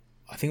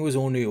I think it was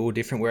All New, All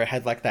Different, where it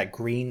had that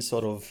green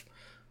sort of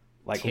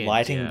tint,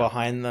 lighting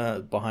behind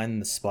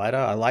the spider.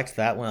 I liked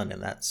that one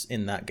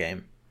in that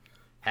game.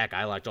 Heck,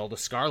 I liked all the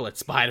Scarlet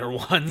Spider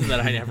ones that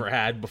I never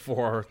had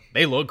before.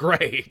 They look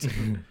great.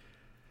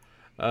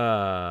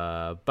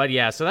 But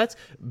yeah, so that's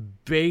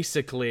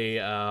basically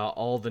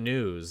all the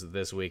news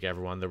this week,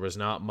 everyone. There was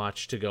not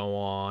much to go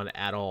on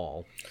at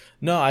all.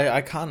 No,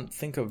 I can't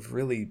think of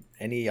really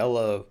any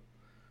other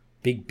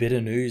big bit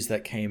of news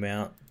that came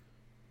out.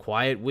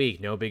 Quiet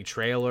week. No big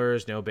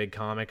trailers, no big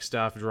comic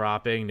stuff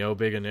dropping, no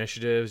big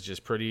initiatives,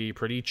 just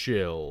pretty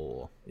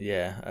chill.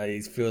 Yeah,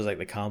 it feels like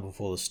the calm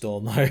before the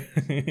storm, though.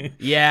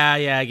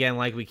 Yeah, again,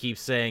 like we keep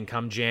saying,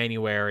 come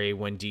January,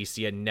 when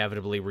DC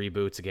inevitably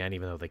reboots again,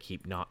 even though they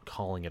keep not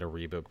calling it a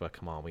reboot, but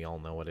come on, we all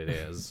know what it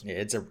is. Yeah,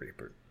 it's a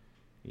reboot.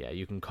 Yeah,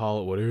 you can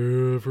call it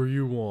whatever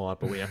you want,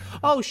 but we know.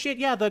 Oh, shit,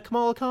 yeah, the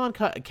Kamala Khan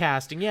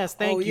casting. Yes,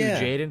 thank you,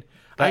 Jaden.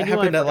 That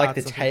happened at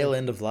the tail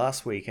end of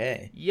last week,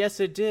 eh? Yes,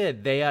 it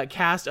did. They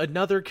cast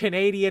another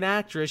Canadian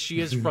actress.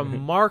 She is from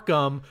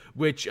Markham,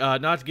 which,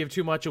 not to give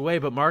too much away,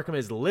 but Markham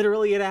is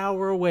literally an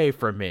hour away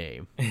from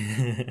me.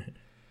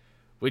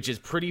 Which is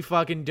pretty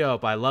fucking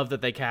dope. I love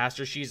that they cast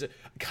her. She's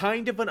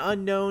kind of an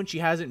unknown. She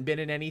hasn't been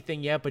in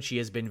anything yet, but she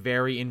has been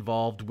very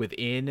involved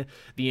within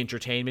the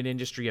entertainment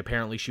industry.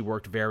 Apparently, she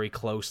worked very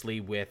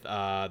closely with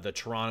the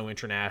Toronto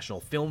International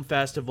Film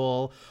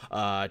Festival,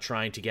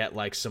 trying to get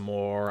some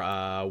more,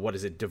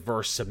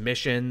 diverse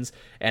submissions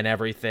and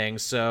everything.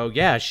 So,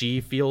 yeah,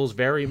 she feels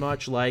very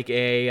much like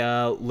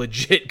a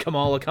legit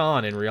Kamala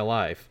Khan in real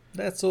life.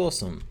 That's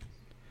awesome.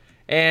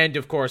 And,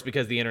 of course,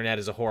 because the internet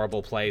is a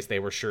horrible place, they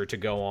were sure to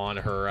go on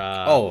her,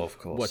 of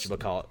course,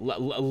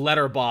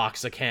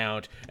 Letterbox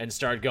account and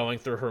start going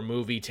through her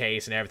movie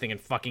taste and everything, and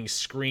fucking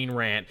Screen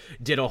Rant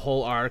did a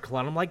whole article,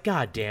 and I'm like,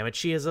 God damn it,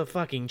 she is a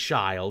fucking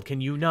child.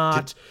 Can you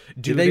not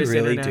do this, Did they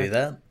really internet? do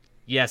that?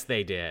 Yes,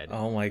 they did.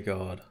 Oh my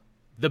god.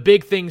 The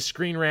big thing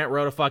Screen Rant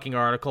wrote a fucking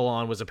article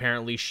on was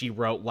apparently she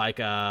wrote,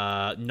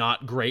 a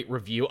not great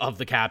review of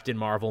the Captain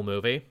Marvel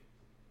movie.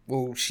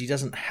 Well, she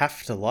doesn't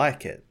have to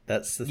like it.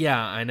 That's the Yeah,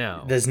 I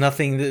know. There's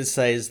nothing that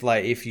says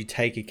if you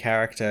take a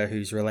character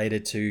who's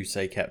related to,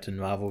 say, Captain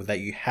Marvel, that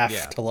you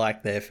have to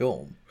like their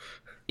film.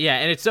 Yeah,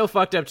 and it's so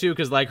fucked up too,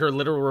 because her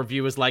literal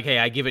review is hey,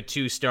 I give it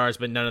 2 stars,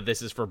 but none of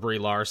this is for Brie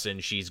Larson.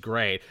 She's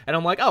great. And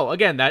I'm like, oh,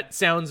 again, that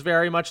sounds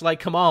very much like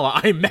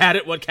Kamala. I'm mad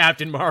at what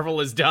Captain Marvel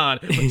has done,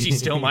 but she's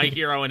still my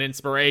hero and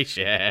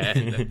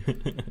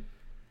inspiration.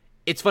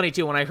 It's funny,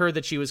 too, when I heard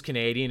that she was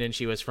Canadian and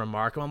she was from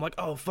Markham, I'm like,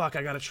 oh, fuck,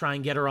 I gotta try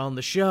and get her on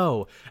the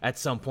show at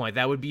some point.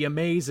 That would be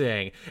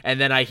amazing.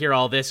 And then I hear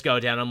all this go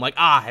down, I'm like,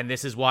 and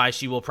this is why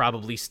she will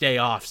probably stay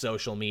off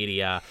social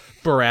media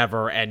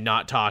forever and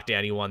not talk to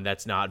anyone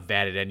that's not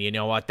vetted. And you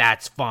know what?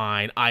 That's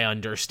fine. I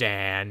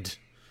understand.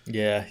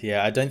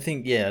 Yeah, I don't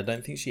think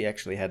she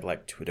actually had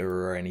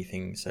Twitter or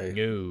anything. So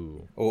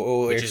no,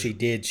 or if she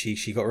did,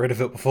 she got rid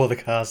of it before the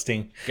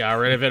casting. Got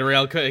rid of it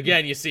real quick.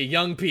 Again, you see,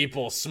 young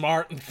people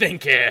smart and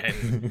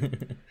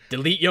thinking.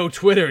 Delete your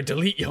Twitter,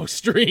 delete your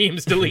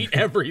streams, delete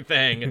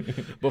everything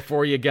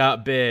before you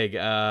got big.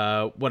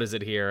 What is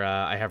it here?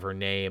 I have her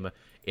name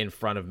in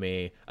front of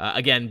me.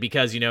 Again,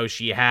 because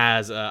she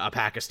has a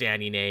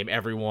Pakistani name.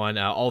 Everyone,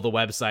 all the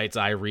websites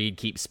I read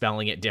keep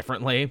spelling it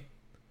differently.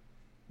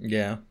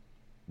 Yeah.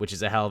 Which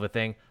is a hell of a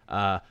thing.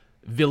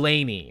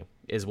 Villainy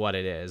is what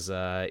it is.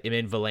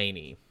 Imin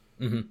Villainy.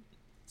 Mm-hmm.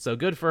 So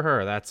good for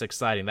her. That's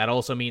exciting. That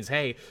also means,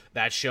 hey,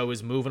 that show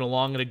is moving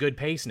along at a good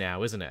pace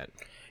now, isn't it?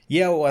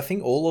 Yeah, well, I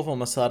think all of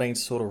them are starting to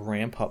sort of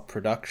ramp up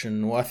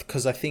production.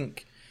 Because I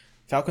think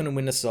Falcon and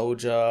Winter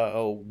Soldier,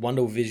 or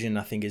Wonder Vision,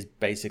 I think is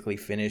basically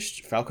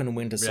finished. Falcon and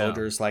Winter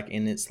Soldier is like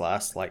in its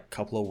last like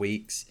couple of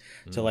weeks,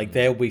 so like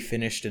they'll be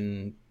finished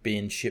and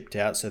being shipped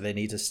out. So they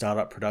need to start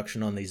up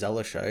production on these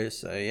other shows.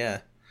 So yeah.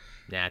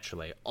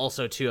 Naturally.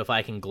 Also, too, if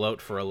I can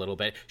gloat for a little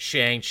bit,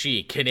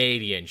 Shang-Chi,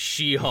 Canadian.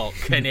 She-Hulk,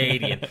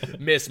 Canadian.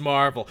 Miss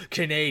Marvel,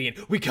 Canadian.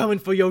 We coming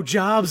for your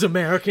jobs,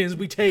 Americans.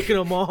 We taking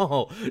them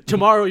all.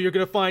 Tomorrow you're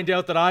going to find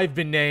out that I've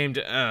been named,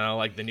 I don't know,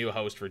 like the new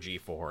host for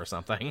G4 or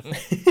something.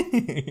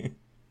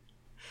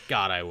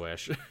 God, I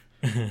wish.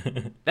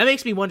 That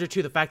makes me wonder,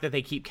 too, the fact that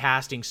they keep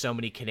casting so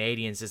many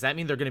Canadians. Does that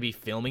mean they're going to be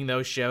filming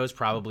those shows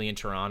probably in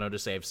Toronto to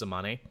save some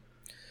money?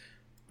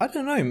 I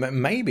don't know,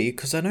 maybe,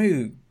 because I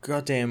know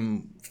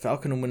goddamn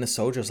Falcon and Winter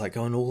Soldier is like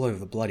going all over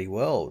the bloody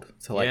world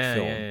to like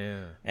film.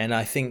 Yeah. And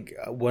I think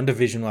Wonder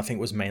Vision, I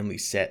think, was mainly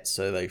set,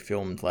 so they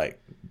filmed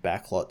like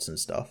backlots and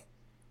stuff.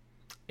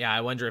 Yeah,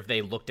 I wonder if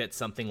they looked at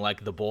something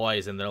like The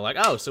Boys and they're like,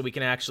 oh, so we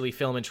can actually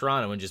film in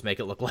Toronto and just make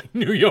it look like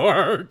New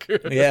York.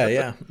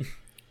 Yeah.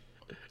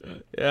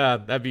 Yeah,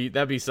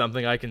 that'd be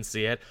something. I can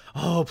see it.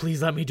 Oh,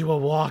 please let me do a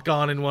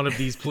walk-on in one of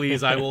these,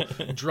 please. I will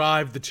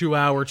drive the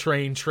 2-hour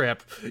train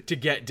trip to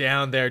get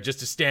down there just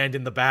to stand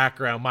in the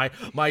background.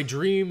 My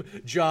dream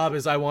job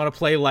is I want to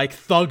play like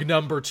Thug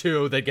Number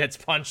 2 that gets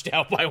punched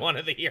out by one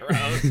of the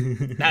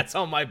heroes. That's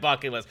on my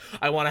bucket list.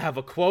 I want to have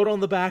a quote on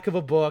the back of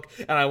a book,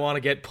 and I want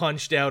to get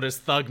punched out as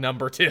Thug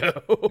Number 2.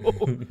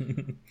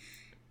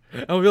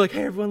 And we'll be like,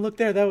 hey, everyone, look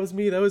there. That was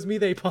me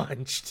they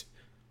punched.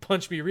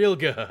 Punch me real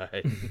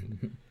good.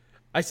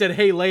 I said,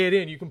 hey, lay it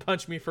in. You can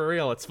punch me for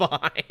real. It's fine.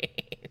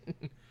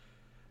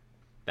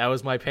 That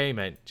was my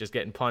payment. Just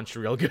getting punched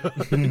real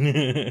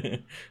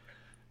good.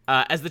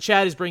 As the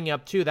chat is bringing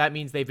up, too, that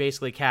means they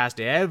basically cast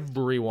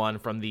everyone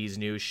from these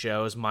new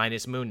shows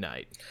minus Moon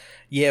Knight.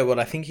 Yeah, well,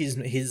 I think his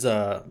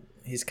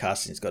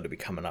casting's got to be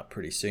coming up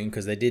pretty soon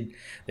because they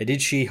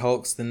did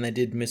She-Hulk's, then they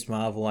did Miss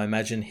Marvel. I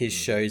imagine his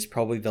show's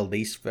probably the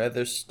least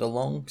furthest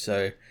along,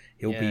 so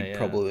he'll be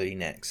probably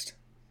next.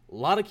 A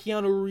lot of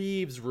Keanu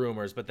Reeves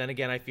rumors, but then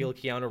again, I feel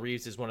Keanu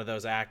Reeves is one of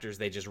those actors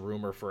they just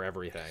rumor for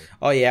everything.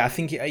 Oh yeah, I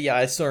think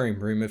I saw him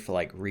rumored for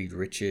like Reed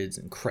Richards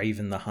and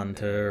Kraven the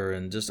Hunter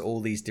and just all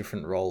these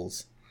different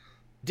roles.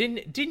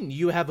 Didn't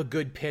you have a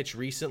good pitch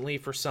recently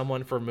for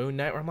someone for Moon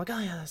Knight? Where I'm like, oh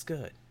yeah, that's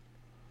good.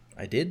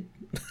 I did.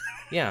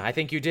 Yeah, I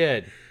think you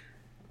did.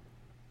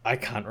 I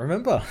can't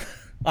remember.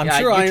 I'm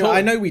sure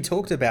I know we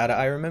talked about it.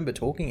 I remember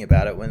talking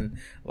about it when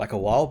like a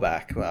while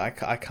back, but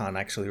I can't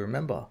actually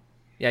remember.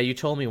 Yeah, you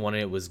told me one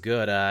and it was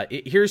good.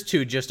 Here's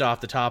two just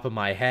off the top of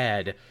my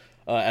head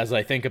as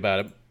I think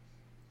about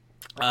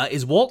it.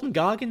 Is Walton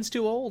Goggins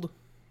too old?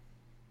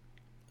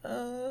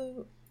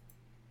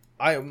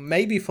 I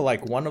maybe for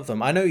like one of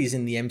them. I know he's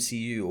in the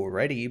MCU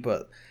already,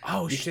 but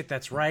shit,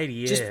 that's right,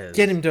 he just is.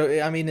 Get him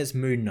to. I mean, it's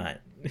Moon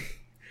Knight.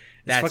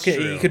 That's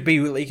true.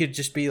 He could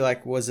just be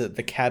like, was it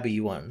the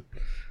cabbie one?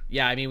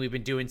 Yeah, I mean, we've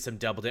been doing some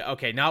double day.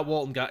 Okay, not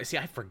Walton Goggins. See,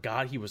 I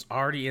forgot he was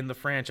already in the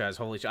franchise.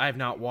 Holy shit. I have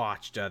not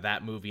watched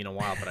that movie in a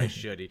while, but I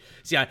should.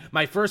 See,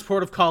 my first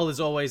port of call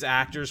is always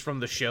actors from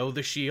the show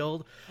The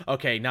Shield.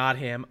 Okay, not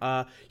him.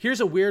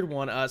 Here's a weird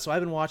one. So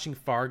I've been watching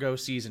Fargo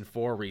Season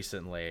 4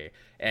 recently,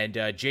 and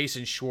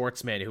Jason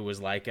Schwartzman, who was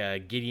like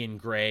Gideon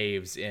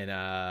Graves in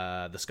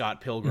the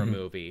Scott Pilgrim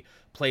movie,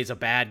 plays a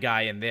bad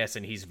guy in this,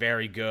 and he's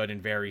very good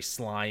and very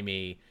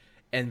slimy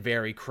and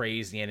very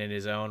crazy and in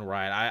his own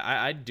right.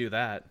 I'd do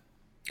that.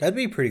 That'd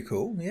be pretty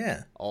cool,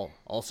 yeah.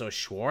 Also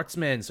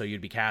Schwartzman, so you'd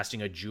be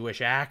casting a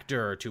Jewish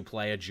actor to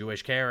play a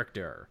Jewish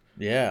character.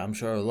 Yeah, I'm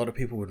sure a lot of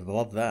people would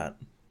love that.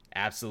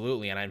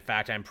 Absolutely, and in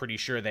fact, I'm pretty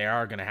sure they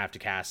are going to have to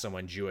cast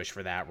someone Jewish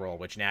for that role,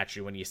 which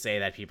naturally, when you say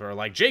that, people are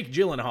like, Jake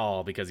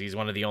Gyllenhaal, because he's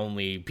one of the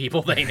only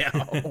people they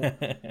know.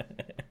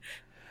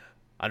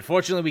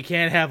 Unfortunately, we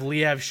can't have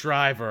Liev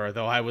Schreiber,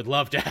 though I would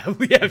love to have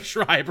Liev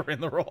Schreiber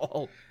in the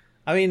role.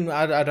 I mean,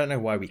 I don't know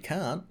why we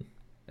can't.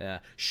 Yeah.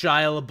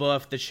 Shia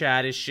LaBeouf, the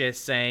chat is shit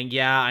saying,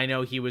 yeah, I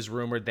know he was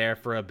rumored there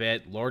for a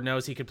bit. Lord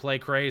knows he could play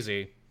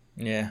crazy.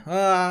 Yeah.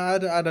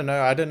 I don't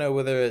know. I don't know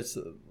whether it's...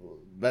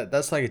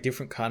 That's like a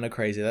different kind of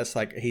crazy. That's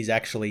like he's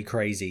actually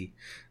crazy.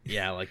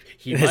 Yeah, like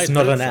it's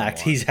not an act.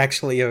 He's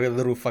actually a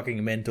little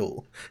fucking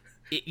mental.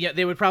 Yeah,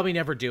 they would probably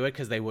never do it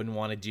because they wouldn't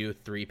want to do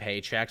 3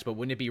 paychecks, but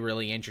wouldn't it be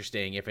really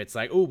interesting if it's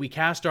like, oh, we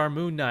cast our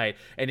Moon Knight,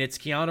 and it's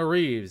Keanu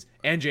Reeves,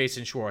 and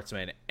Jason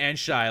Schwartzman, and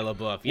Shia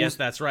LaBeouf. Yes,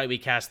 that's right, we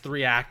cast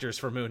 3 actors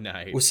for Moon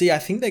Knight. Well, see, I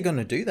think they're going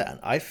to do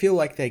that. I feel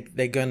like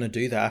they're going to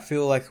do that. I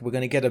feel like we're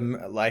going to get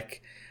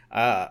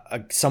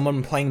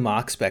someone playing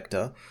Mark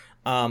Spector,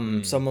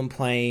 someone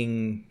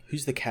playing...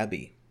 Who's the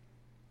cabbie?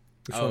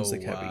 Which one's the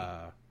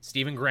cabbie?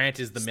 Stephen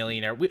Grant is the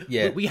millionaire.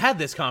 We had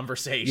this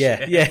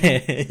conversation.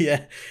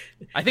 Yeah.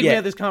 I think we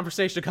had this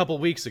conversation a couple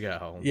weeks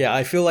ago. Yeah,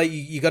 I feel like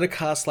you got to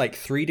cast like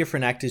 3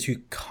 different actors who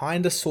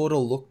kind of sort of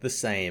look the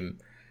same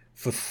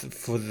for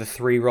the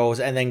 3 roles,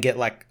 and then get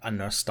like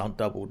a stunt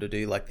double to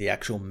do like the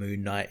actual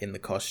Moon Knight in the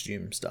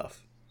costume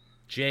stuff.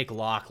 Jake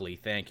Lockley,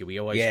 thank you. We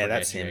always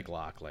forget Jake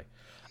Lockley.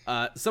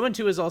 Someone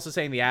too is also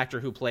saying the actor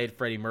who played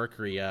Freddie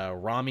Mercury,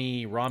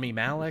 Rami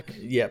Malek.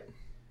 Yep.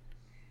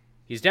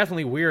 He's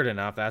definitely weird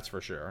enough, that's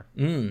for sure.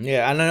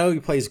 Yeah, and I know he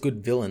plays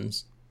good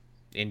villains.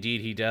 Indeed,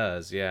 he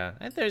does. Yeah,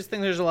 I think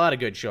there's a lot of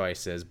good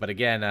choices. But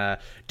again,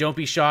 don't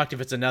be shocked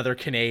if it's another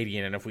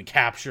Canadian, and if we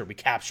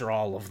capture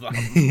all of them.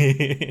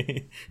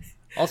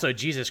 Also,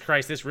 Jesus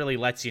Christ, this really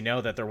lets you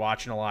know that they're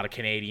watching a lot of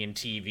Canadian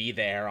TV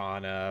there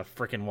on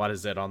frickin' what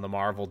is it, on the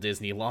Marvel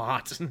Disney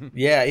lot.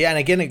 Yeah, and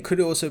again, it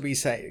could also be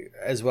say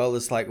as well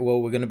as like,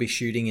 well, we're going to be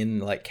shooting in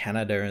like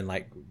Canada and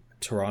like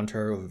Toronto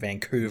or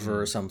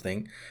Vancouver or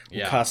something.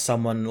 We'll cast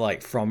someone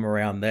like from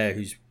around there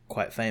who's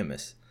quite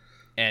famous.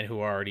 And who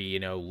already,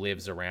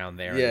 lives around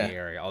there in the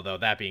area. Although,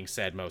 that being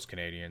said, most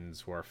Canadians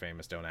who are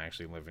famous don't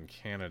actually live in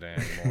Canada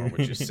anymore,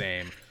 which is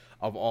same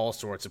of all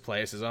sorts of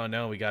places. Oh,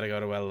 no, we got to go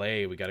to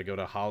LA. We got to go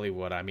to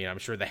Hollywood. I mean, I'm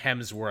sure the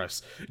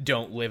Hemsworths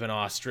don't live in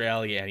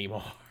Australia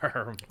anymore.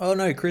 Oh,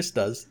 no, Chris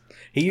does.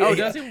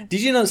 Does he?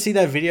 Did you not see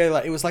that video?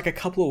 Like, it was like a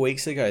couple of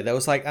weeks ago. There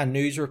was like a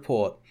news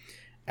report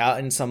out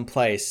in some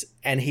place,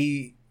 and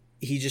he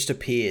just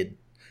appeared.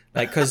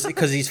 Like,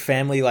 because his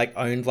family like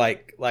owned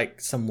like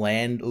some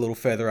land a little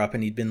further up,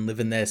 and he'd been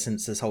living there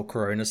since this whole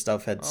Corona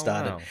stuff had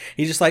started. Wow.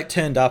 He just like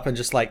turned up and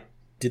just like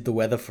did the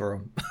weather for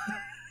him.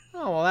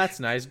 Oh, well,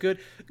 that's nice. Good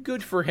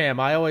for him.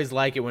 I always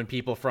like it when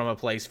people from a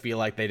place feel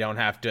like they don't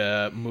have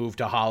to move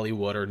to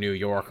Hollywood or New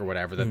York or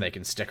whatever, that they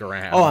can stick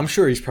around. Oh, I'm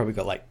sure he's probably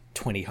got like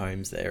 20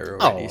 homes there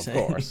already. Oh,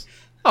 of course.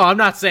 Oh, I'm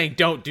not saying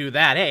don't do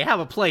that. Hey, have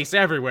a place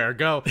everywhere.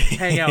 Go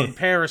hang out in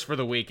Paris for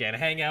the weekend.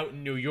 Hang out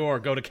in New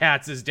York. Go to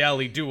Katz's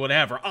Deli. Do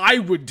whatever. I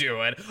would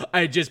do it.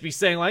 I'd just be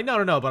saying like,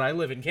 no, but I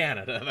live in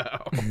Canada,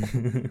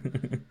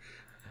 though.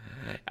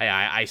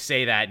 I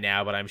say that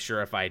now, but I'm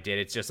sure if I did,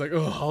 it's just like,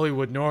 oh,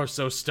 Hollywood North,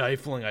 so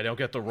stifling. I don't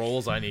get the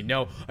roles I need.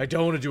 No, I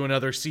don't want to do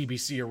another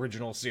CBC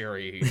original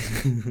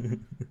series.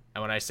 And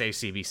when I say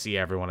CBC,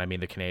 everyone, I mean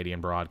the Canadian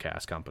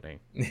Broadcast Company.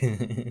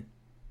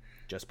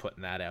 Just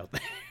putting that out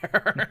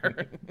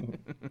there.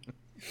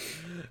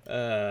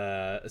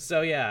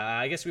 So yeah,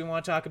 I guess we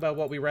want to talk about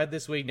what we read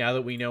this week now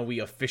that we know we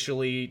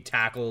officially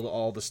tackled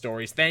all the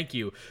stories. Thank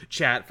you,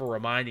 chat, for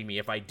reminding me.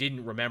 If I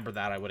didn't remember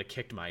that, I would have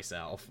kicked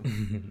myself.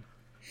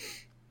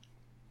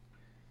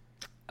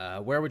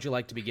 Where would you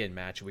like to begin,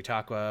 Matt? Should we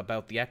talk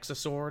about the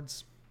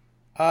Exoswords?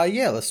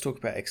 Yeah, let's talk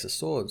about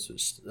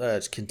Exoswords.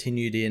 It's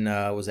continued in,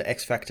 was it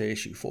X Factor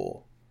issue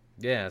 4?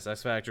 Yes,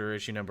 X Factor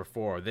issue number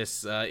 4.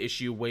 This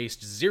issue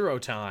wastes zero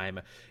time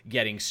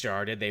getting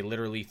started. They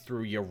literally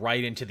threw you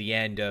right into the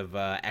end of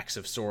X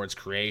of Swords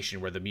creation,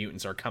 where the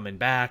mutants are coming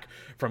back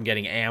from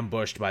getting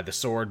ambushed by the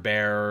Sword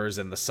Bearers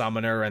and the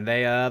Summoner, and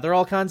they're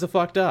all kinds of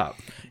fucked up.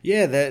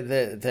 Yeah,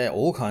 they're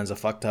all kinds of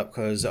fucked up,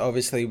 because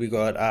obviously we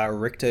got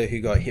Richter, who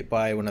got hit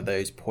by one of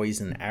those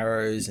poison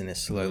arrows and is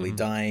slowly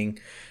dying.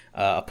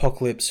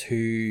 Apocalypse,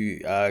 who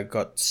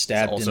got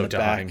stabbed in the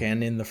back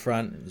and in the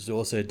front, is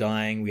also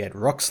dying. We had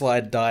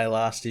Rockslide die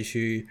last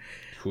issue,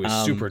 who is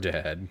super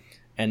dead.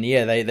 And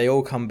yeah, they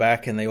all come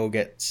back and they all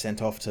get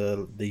sent off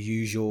to the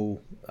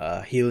usual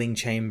healing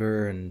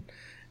chamber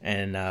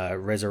and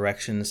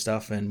resurrection and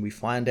stuff. And we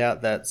find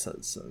out that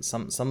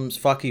something's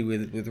fucky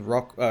with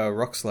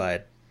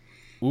Rockslide.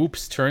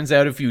 Oops, turns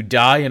out if you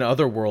die in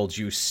other worlds,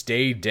 you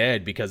stay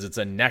dead because it's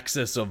a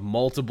nexus of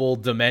multiple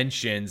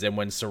dimensions, and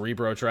when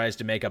Cerebro tries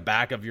to make a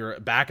backup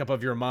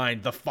of your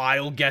mind, the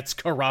file gets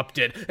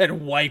corrupted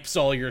and wipes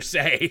all your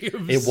saves.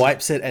 It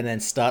wipes it and then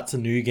starts a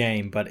new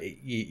game, but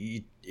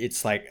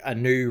it's like a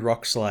new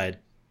Rockslide,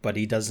 but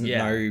he doesn't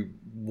know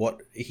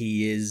what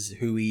he is,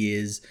 who he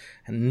is,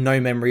 and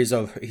no memories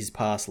of his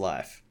past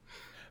life.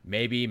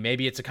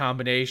 Maybe it's a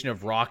combination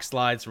of rock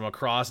slides from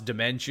across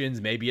dimensions.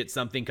 Maybe it's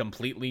something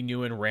completely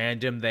new and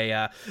random.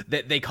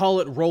 They call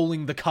it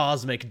rolling the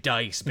cosmic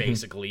dice,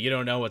 basically. You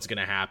don't know what's going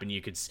to happen.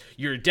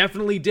 You're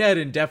definitely dead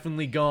and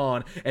definitely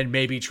gone and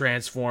maybe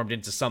transformed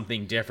into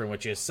something different,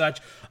 which is such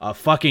a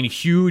fucking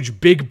huge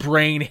big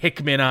brain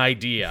Hickman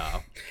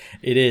idea.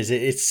 It is.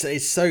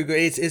 It's so good.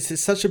 It's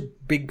such a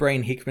big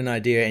brain Hickman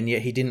idea, and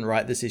yet he didn't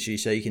write this issue,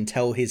 so you can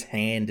tell his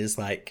hand is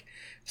like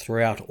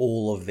throughout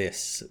all of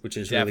this, which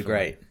is really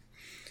great.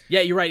 Yeah,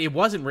 you're right. It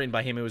wasn't written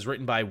by him. It was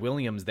written by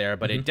Williams there,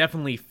 but it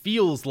definitely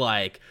feels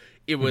like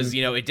it was,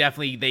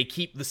 they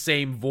keep the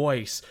same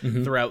voice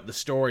throughout the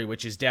story,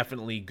 which is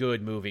definitely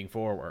good moving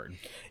forward.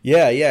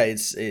 Yeah,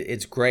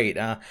 it's great.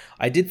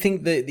 I did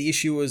think that the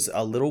issue was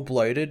a little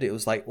bloated. It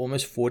was like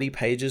almost 40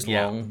 pages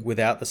long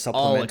without the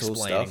supplemental all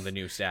explaining stuff. The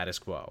new status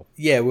quo.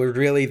 Yeah,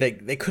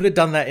 they could have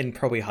done that in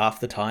probably half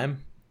the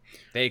time.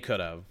 They could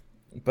have.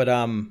 But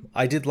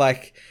I did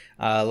like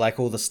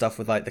all the stuff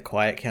with like the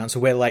Quiet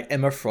Council, where like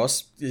Emma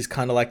Frost is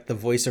kind of like the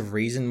voice of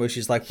reason, where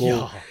she's like,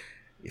 well,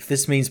 if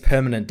this means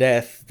permanent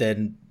death,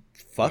 then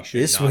fuck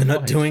this. We're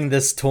not doing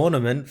this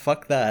tournament.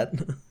 Fuck that.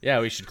 Yeah,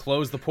 we should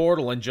close the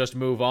portal and just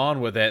move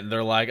on with it. And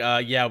they're like,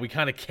 yeah, we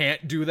kind of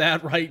can't do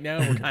that right now.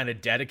 We're kind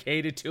of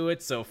dedicated to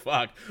it. So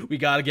fuck, we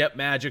got to get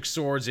magic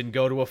swords and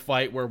go to a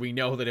fight where we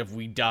know that if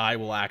we die,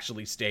 we'll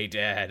actually stay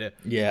dead.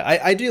 Yeah,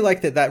 I do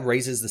like that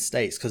raises the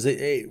stakes, because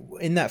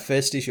in that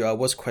first issue, I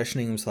was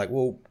questioning, it was like,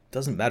 well,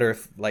 doesn't matter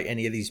if like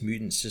any of these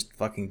mutants just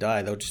fucking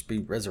die. They'll just be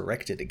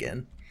resurrected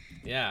again.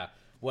 Yeah.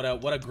 What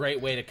a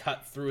great way to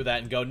cut through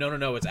that and go,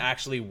 no, it's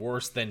actually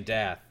worse than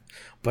death.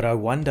 But I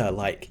wonder,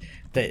 like,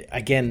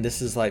 again,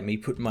 this is like me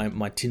putting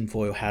my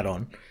tinfoil hat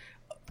on.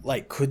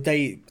 Like, could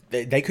they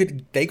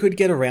could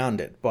get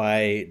around it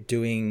by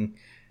doing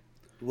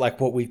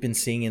like what we've been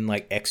seeing in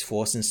like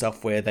X-Force and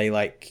stuff, where they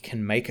like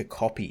can make a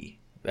copy.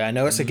 I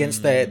know it's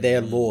against their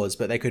laws,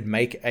 but they could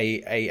make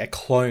a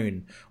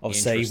clone of,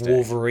 say,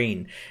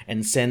 Wolverine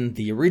and send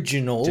the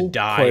original,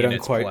 quote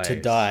unquote, to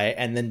die,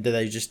 and then do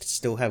they just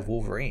still have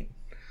Wolverine?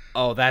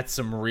 Oh, that's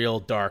some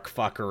real dark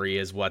fuckery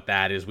is what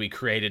that is. We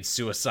created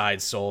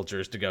suicide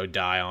soldiers to go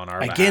die on our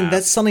behalf.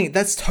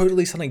 That's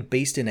totally something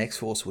Beast in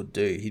X-Force would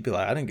do. He'd be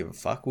like, I don't give a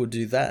fuck, we'll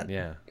do that.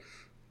 Yeah.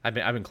 I've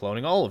been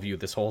cloning all of you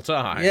this whole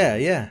time.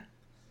 Yeah.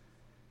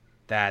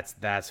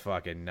 That's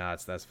fucking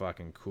nuts. That's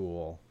fucking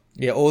cool.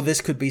 Yeah, or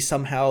this could be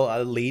somehow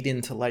a lead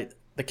into like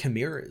the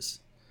Chimeras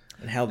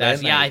and how they're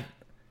made.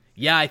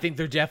 Yeah, I think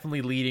they're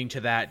definitely leading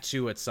to that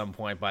too at some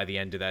point. By the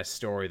end of that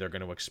story, they're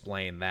going to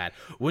explain that.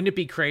 Wouldn't it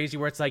be crazy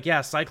where it's like, yeah,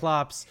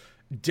 Cyclops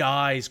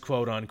dies,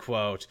 quote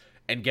unquote,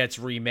 and gets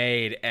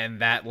remade,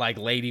 and that like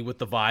lady with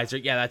the visor,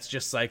 yeah, that's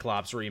just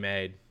Cyclops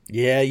remade.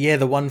 Yeah,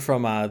 the one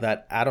from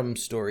that Atom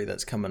story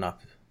that's coming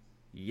up.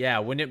 Yeah,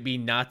 wouldn't it be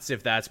nuts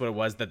if that's what it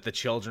was, that the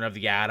children of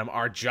the Atom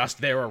are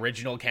just their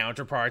original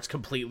counterparts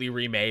completely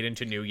remade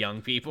into new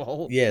young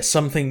people? Yeah,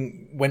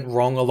 something went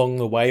wrong along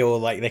the way, or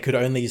like they could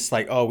only just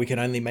like, we can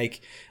only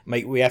make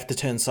we have to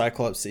turn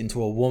Cyclops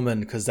into a woman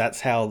because that's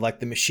how like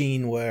the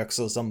machine works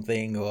or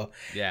something, or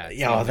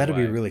that'd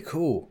be really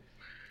cool.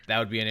 That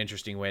would be an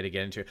interesting way to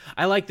get into it.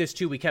 I like this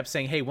too. We kept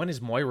saying, hey, when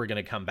is Moira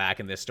going to come back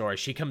in this story?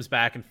 She comes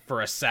back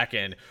for a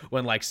second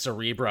when like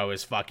Cerebro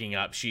is fucking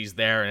up. She's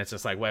there and it's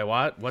just like, wait,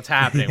 what? What's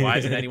happening? Why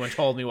hasn't anyone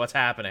told me what's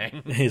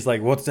happening? He's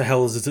like, what the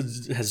hell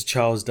has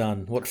Charles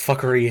done? What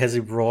fuckery has he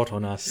brought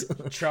on us?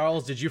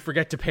 Charles, did you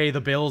forget to pay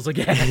the bills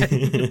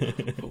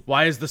again?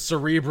 Why is the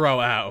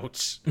Cerebro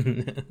out?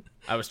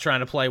 I was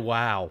trying to play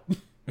WoW.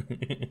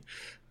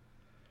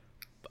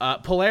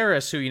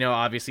 Polaris, who,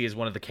 obviously is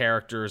one of the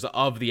characters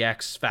of the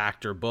X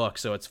Factor book,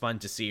 so it's fun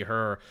to see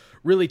her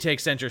really take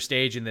center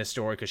stage in this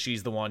story because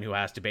she's the one who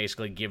has to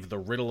basically give the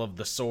riddle of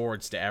the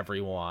swords to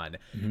everyone.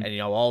 Mm-hmm.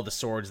 And, all the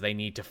swords they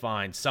need to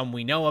find. Some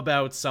we know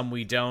about, some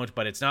we don't,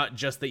 but it's not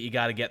just that you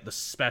got to get the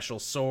special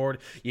sword,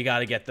 you got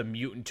to get the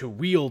mutant to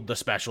wield the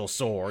special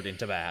sword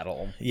into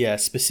battle. Yeah,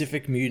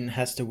 specific mutant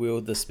has to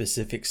wield the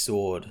specific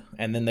sword,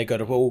 and then they got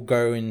to all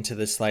go into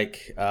this,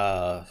 like,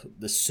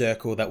 the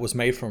circle that was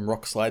made from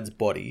Rockslide's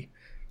body.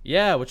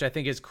 Yeah, which I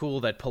think is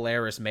cool that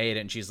Polaris made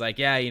it, and she's like,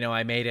 yeah,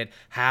 I made it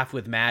half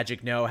with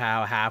magic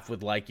know-how, half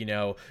with, like,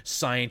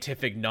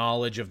 scientific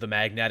knowledge of the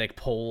magnetic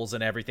poles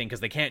and everything, because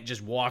they can't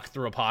just walk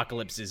through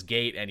Apocalypse's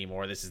gate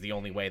anymore. This is the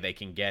only way they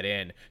can get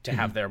in to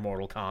have their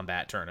Mortal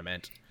Kombat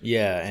tournament.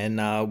 Yeah, and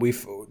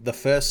the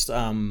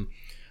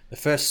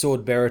first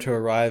sword bearer to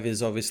arrive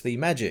is obviously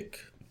Magic.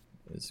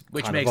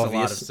 Which makes a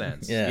lot of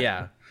sense.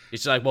 Yeah.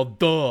 It's like, well,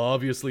 duh,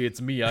 obviously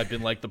it's me. I've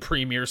been, like, the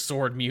premier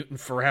sword mutant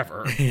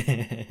forever.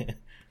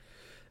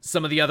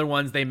 Some of the other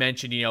ones they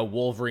mentioned,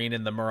 Wolverine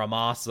and the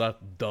Muramasa,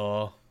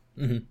 duh.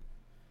 Mm-hmm.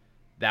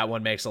 That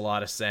one makes a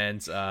lot of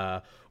sense.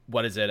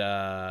 What is it?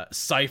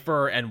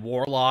 Cypher and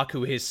Warlock,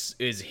 who is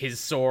his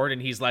sword,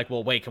 and he's like,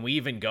 well, wait, can we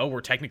even go?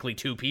 We're technically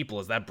two people.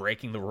 Is that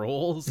breaking the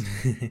rules?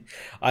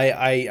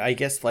 I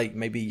guess, like,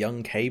 maybe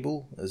Young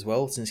Cable as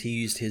well, since he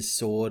used his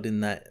sword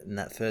in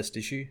that first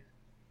issue.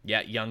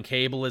 Yeah, Young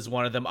Cable is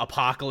one of them.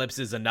 Apocalypse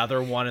is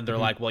another one, and they're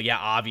like, well, yeah,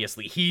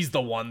 obviously he's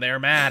the one they're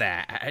mad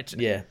at.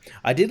 Yeah,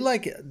 I did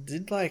like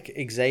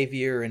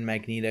Xavier and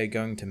Magneto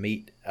going to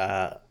meet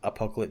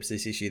Apocalypse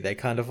this issue. They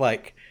kind of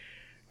did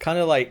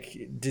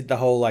the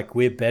whole like,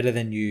 we're better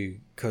than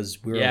you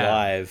because we're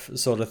alive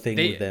sort of thing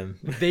with them.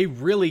 They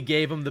really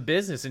gave him the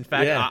business. In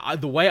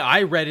fact, the way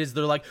I read is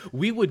they're like,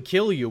 we would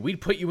kill you. We'd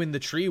put you in the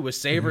tree with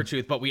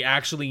Sabretooth, but we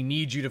actually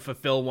need you to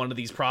fulfill one of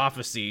these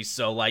prophecies.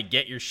 So like,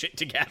 get your shit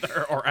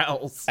together or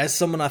else. As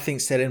someone I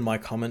think said in my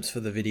comments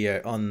for the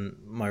video on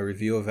my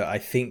review of it, I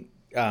think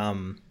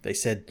they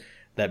said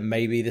that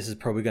maybe this is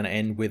probably going to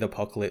end with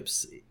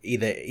Apocalypse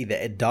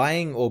either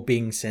dying or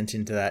being sent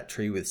into that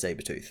tree with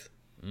Sabretooth.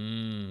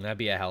 That'd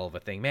be a hell of a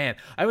thing. Man,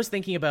 I was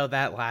thinking about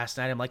that last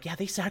night. I'm like, yeah,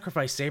 they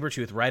sacrificed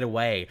Sabretooth right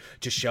away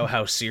to show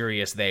how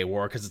serious they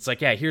were. Because it's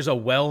like, yeah, here's a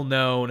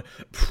well-known,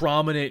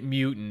 prominent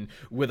mutant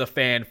with a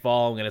fan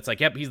following. And it's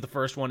like, yep, he's the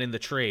first one in the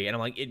tree. And I'm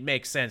like, it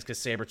makes sense because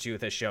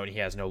Sabretooth has shown he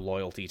has no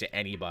loyalty to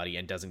anybody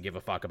and doesn't give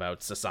a fuck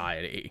about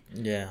society.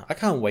 Yeah, I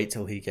can't wait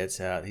till he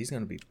gets out. He's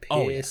going to be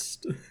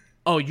pissed.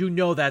 Oh,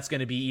 that's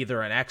going to be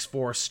either an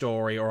X-Force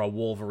story or a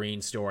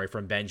Wolverine story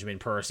from Benjamin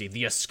Percy,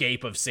 the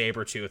escape of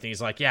Sabretooth. And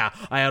he's like, yeah,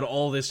 I had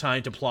all this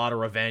time to plot a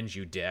revenge,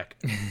 you dick.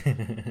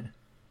 I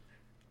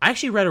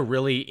actually read a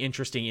really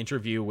interesting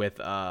interview with,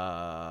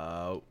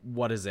 not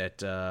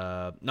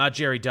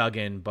Jerry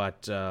Duggan,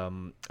 but,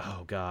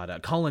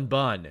 Cullen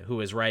Bunn, who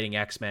was writing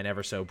X-Men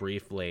ever so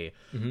briefly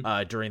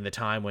during the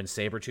time when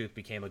Sabretooth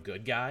became a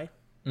good guy.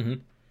 Mm-hmm.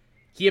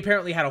 he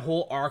apparently had a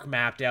whole arc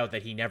mapped out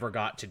that he never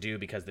got to do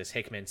because this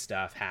Hickman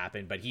stuff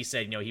happened. But he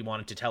said, he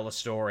wanted to tell a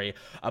story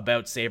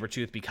about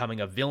Sabretooth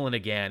becoming a villain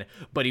again,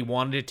 but he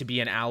wanted it to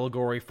be an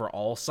allegory for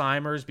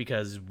Alzheimer's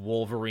because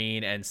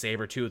Wolverine and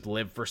Sabretooth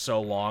live for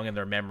so long and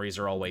their memories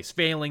are always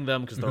failing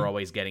them because they're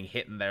always getting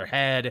hit in their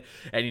head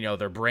and,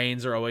 their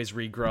brains are always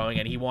regrowing.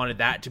 And he wanted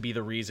that to be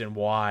the reason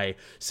why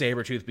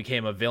Sabretooth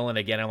became a villain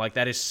again. I'm like,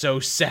 that is so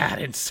sad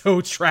and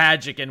so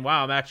tragic. And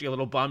wow, I'm actually a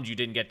little bummed you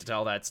didn't get to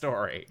tell that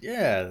story.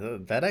 Yeah,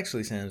 that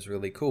actually sounds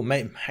really cool.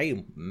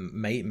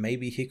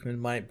 Maybe Hickman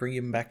might bring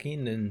him back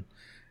in and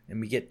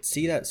we get to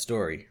see that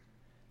story.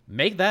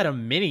 Make that a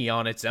mini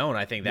on its own.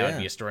 I think that would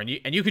be a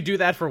story. And you could do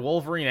that for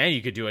Wolverine and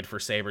you could do it for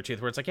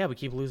Sabretooth, where it's like, we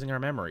keep losing our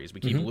memories. We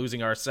keep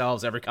losing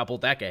ourselves every couple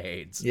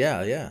decades.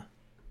 Yeah.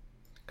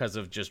 Because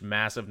of just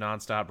massive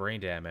nonstop brain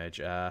damage.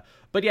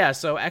 But yeah,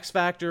 so X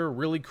Factor,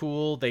 really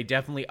cool. They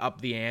definitely up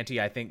the ante.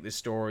 I think this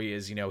story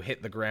is,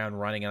 hit the ground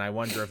running, and I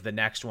wonder if the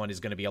next one is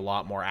going to be a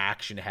lot more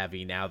action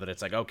heavy now that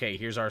it's like, okay,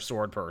 here's our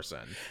sword person.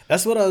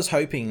 That's what I was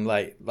hoping.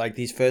 Like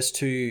these first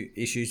 2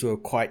 issues were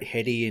quite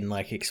heady in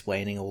like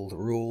explaining all the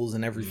rules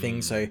and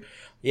everything. So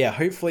yeah,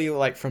 hopefully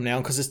like from now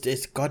on, because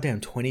it's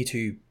goddamn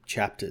 22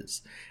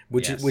 chapters,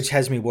 which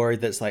has me worried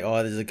that's like,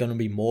 there's going to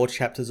be more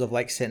chapters of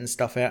like setting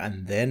stuff out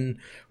and then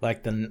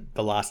like the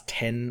last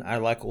 10 are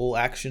like all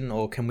action,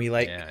 or can we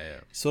like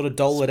sort of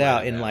dole it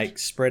out and like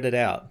spread it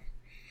out?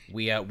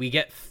 We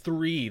get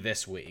 3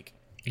 this week.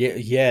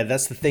 Yeah,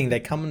 that's the thing. They're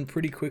coming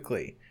pretty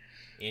quickly.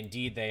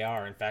 Indeed they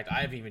are. In fact,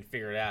 I haven't even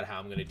figured out how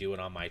I'm going to do it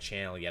on my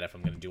channel yet, if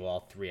I'm going to do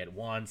all 3 at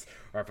once,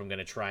 or if I'm going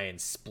to try and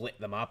split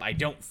them up. I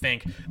don't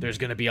think there's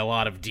going to be a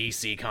lot of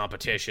DC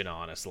competition,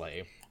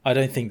 honestly. I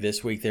don't think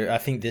this week I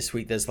think this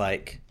week there's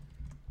like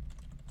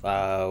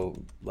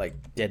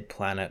Dead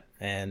Planet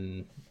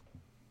and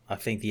I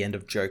think the end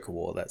of Joker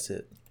War. That's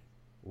it.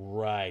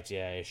 Right,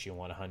 yeah, issue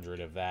 100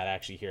 of that.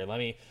 Actually, here, let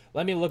me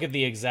look at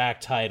the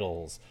exact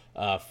titles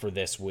for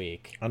this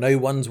week. I know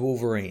one's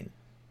Wolverine.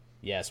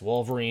 Yes,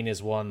 Wolverine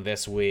is one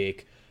this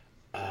week.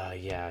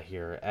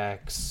 Here,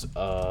 X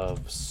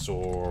of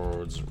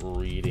Swords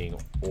reading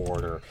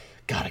order.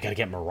 God, I gotta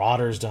get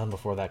Marauders done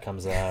before that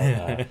comes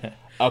out.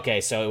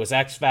 Okay, so it was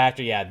X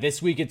Factor. Yeah,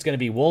 this week it's gonna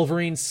be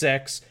Wolverine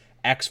 6,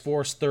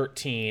 X-Force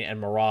 13, and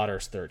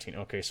Marauders 13.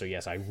 Okay, so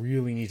yes, I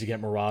really need to get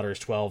Marauders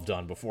 12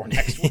 done before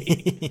next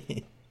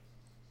week.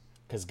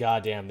 Because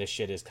goddamn, this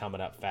shit is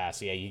coming up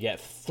fast. Yeah, you get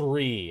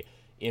 3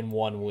 in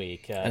 1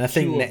 week. And I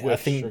think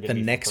the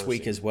next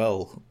week as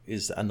well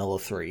is another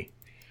 3.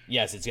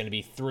 Yes, it's going to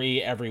be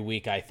 3 every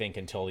week, I think,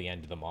 until the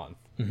end of the month.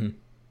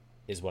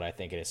 Is what I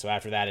think it is. So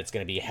after that, it's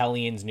going to be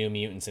Hellions, New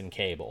Mutants, and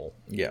Cable.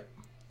 Yeah.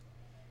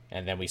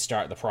 And then we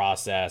start the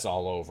process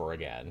all over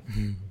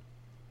again.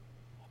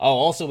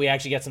 Also, we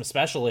actually get some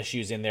special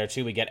issues in there,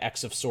 too. We get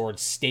X of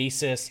Swords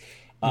Stasis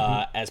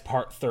as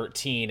part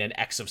 13, and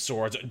X of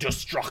Swords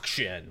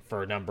Destruction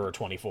for number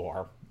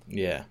 24.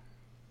 Yeah.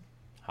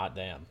 Hot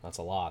damn. That's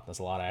a lot. That's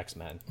a lot of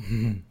X-Men.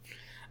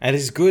 And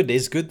it's good.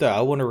 It's good, though.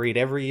 I want to read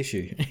every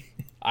issue.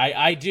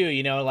 I do,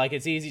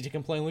 it's easy to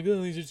complain, like,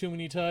 these are too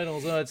many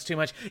titles, it's too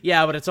much.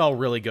 Yeah, but it's all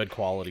really good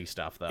quality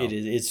stuff, though. It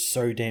is. It's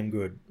so damn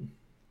good.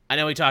 I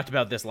know we talked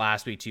about this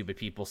last week, too, but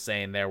people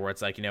saying there where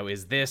it's like,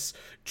 is this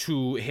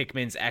to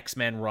Hickman's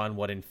X-Men run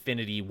what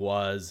Infinity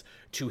was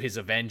to his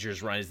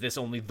Avengers run? Is this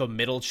only the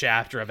middle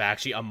chapter of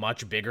actually a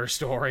much bigger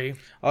story?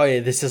 Oh,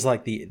 yeah, this is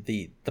like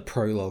the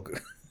prologue.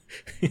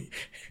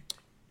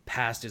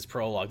 Past his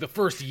prologue. The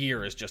first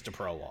year is just a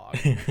prologue.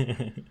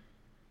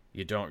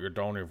 You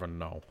don't even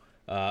know.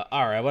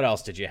 All right, what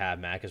else did you have,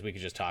 Matt? Because we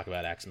could just talk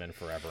about X-Men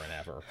forever and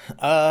ever.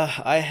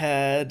 I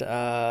had,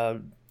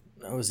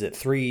 what was it,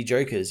 3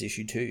 Jokers,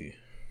 issue 2.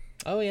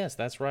 Oh, yes,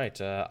 that's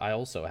right. I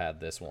also had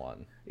this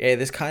one. Yeah,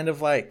 this kind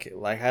of like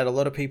had a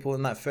lot of people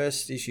in that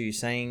first issue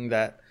saying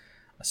that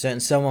a certain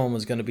someone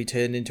was going to be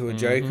turned into a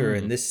Joker,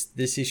 and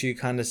this issue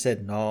kind of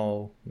said,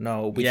 no,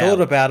 we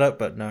thought about it,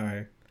 but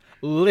no.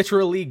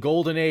 Literally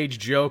Golden Age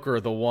Joker,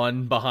 the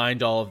one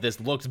behind all of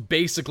this, looks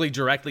basically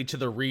directly to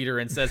the reader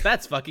and says,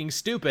 that's fucking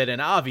stupid and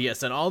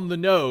obvious and on the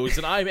nose,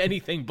 and I'm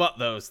anything but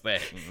those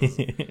things.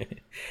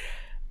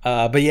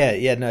 But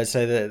no,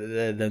 so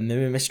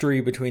the mystery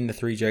between the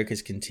 3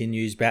 Jokers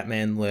continues.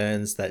 Batman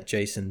learns that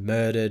Jason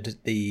murdered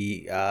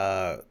the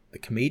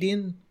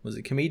comedian. Was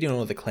it comedian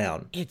or the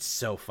clown? It's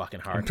so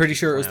fucking hard. I'm pretty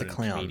sure it was the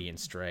clown. Comedian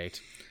straight.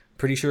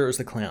 Pretty sure it was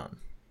the clown.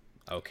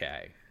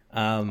 Okay.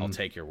 I'll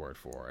take your word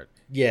for it.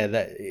 Yeah,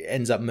 that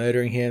ends up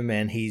murdering him,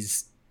 and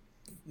he's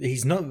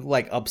not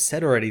like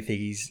upset or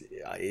anything.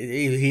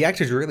 He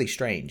acted really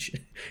strange.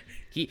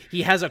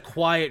 He has a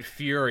quiet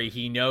fury.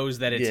 He knows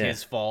that it's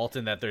his fault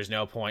and that there's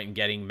no point in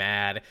getting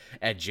mad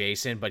at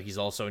Jason, but he's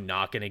also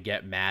not going to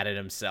get mad at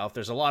himself.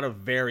 There's a lot of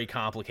very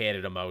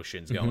complicated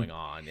emotions going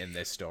on in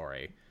this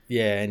story.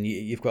 Yeah, and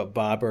you've got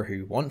Barbara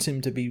who wants him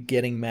to be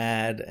getting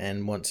mad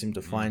and wants him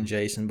to find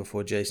Jason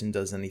before Jason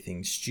does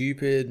anything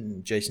stupid.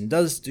 And Jason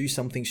does do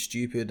something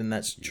stupid, and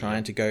that's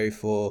trying to go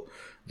for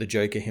the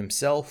Joker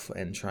himself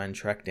and try and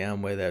track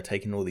down where they're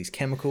taking all these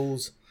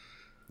chemicals.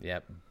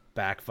 Yep.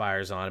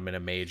 backfires on him in a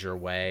major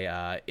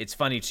way. It's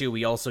funny too,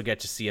 we also get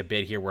to see a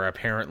bit here where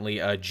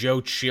apparently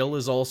Joe Chill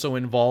is also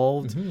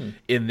involved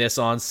in this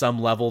on some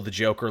level. The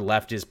Joker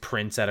left his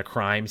prints at a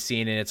crime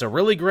scene, and it's a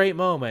really great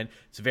moment.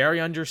 It's very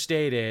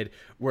understated,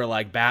 where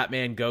like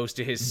Batman goes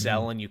to his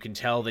cell and you can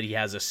tell that he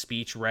has a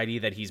speech ready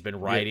that he's been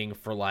writing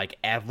for like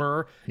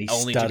ever,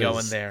 only to go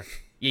in there.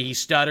 Yeah, he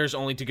stutters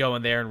only to go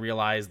in there and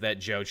realize that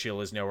Joe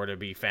Chill is nowhere to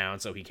be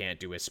found, so he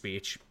can't do his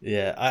speech.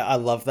 Yeah, I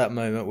love that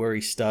moment where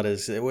he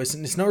stutters.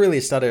 It's not really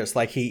a stutter. It's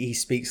like he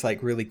speaks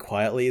like really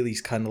quietly.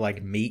 He's kind of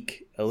like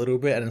meek a little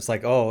bit, and it's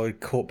like, oh, it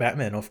caught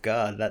Batman off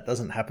guard. That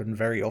doesn't happen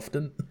very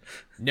often.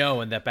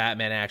 No, and that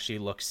Batman actually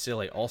looks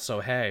silly.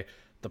 Also, hey,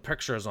 the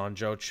pictures on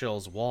Joe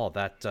Chill's wall,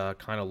 that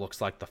kind of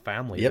looks like the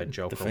family that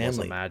Joker was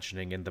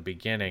imagining in the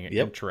beginning.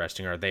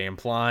 Interesting. Are they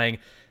implying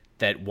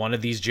that one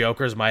of these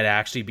Jokers might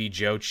actually be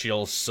Joe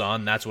Chill's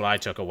son? That's what I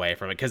took away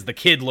from it, because the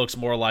kid looks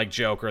more like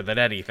Joker than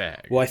anything.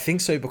 Well, I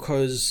think so,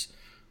 because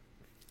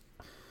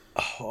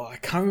I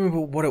can't remember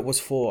what it was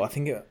for. I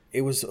think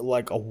it was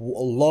like a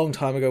long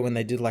time ago when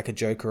they did like a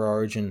Joker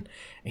origin.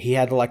 He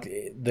had like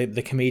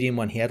the comedian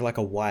one. He had like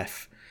a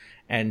wife,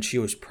 and she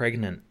was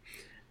pregnant,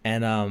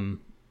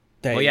 and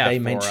they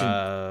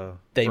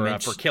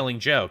mentioned for killing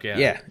Joke.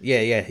 Yeah.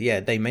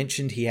 They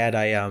mentioned he had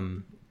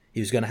he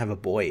was going to have a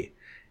boy.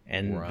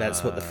 And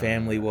that's what the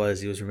family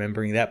was. He was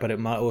remembering that, but it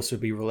might also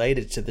be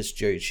related to this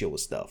Joe Chill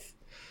stuff.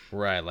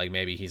 Right, like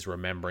maybe he's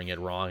remembering it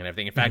wrong and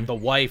everything. In fact, the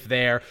wife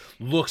there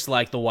looks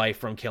like the wife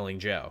from Killing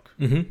Joke.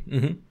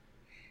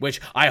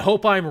 Which, I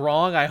hope I'm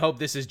wrong. I hope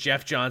this is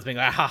Jeff Johns being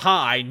like,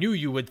 haha, I knew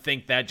you would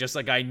think that, just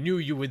like I knew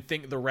you would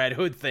think the Red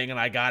Hood thing, and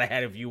I got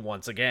ahead of you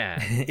once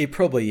again. It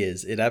probably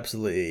is. It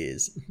absolutely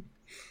is.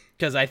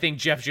 Because I think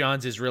Jeff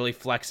Johns is really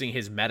flexing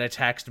his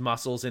metatext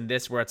muscles in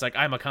this, where it's like,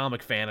 I'm a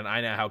comic fan, and I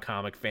know how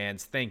comic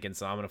fans think, and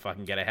so I'm going to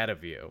fucking get ahead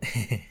of you.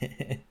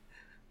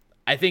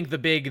 I think the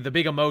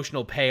big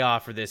emotional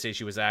payoff for this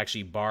issue was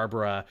actually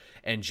Barbara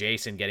and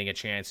Jason getting a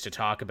chance to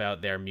talk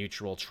about their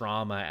mutual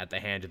trauma at the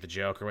hand of the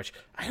Joker, which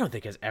I don't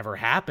think has ever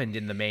happened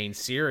in the main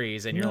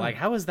series, and you're like,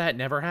 how has that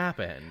never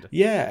happened?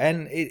 Yeah,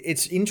 and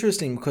it's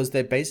interesting because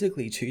they're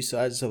basically two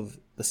sides of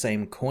the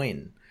same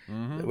coin.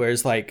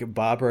 Whereas, like,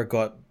 Barbara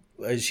got...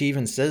 She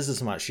even says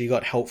as much. She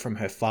got help from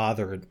her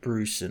father and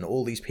Bruce and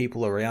all these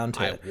people around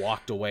her. I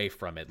walked away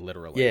from it,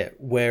 literally. Yeah,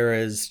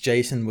 whereas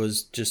Jason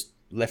was just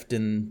left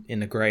in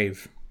a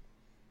grave.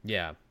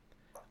 Yeah.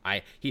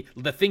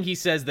 The thing he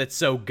says that's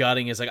so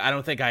gutting is like, I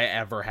don't think I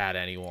ever had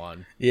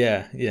anyone.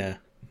 Yeah.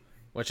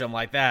 Which I'm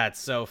like, that's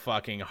so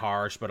fucking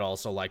harsh, but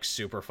also like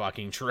super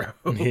fucking true.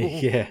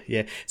 Yeah.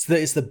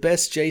 It's the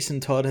best Jason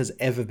Todd has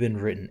ever been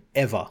written,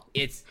 ever.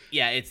 It's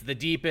the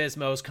deepest,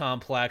 most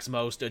complex,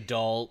 most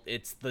adult.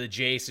 It's the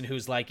Jason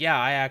who's like, yeah,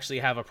 I actually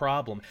have a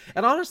problem.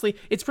 And honestly,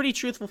 it's pretty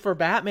truthful for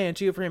Batman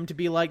too, for him to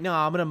be like, no,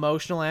 I'm an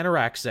emotional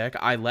anorexic.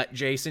 I let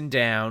Jason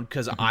down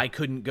because I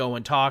couldn't go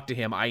and talk to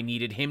him. I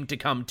needed him to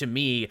come to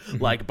me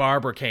like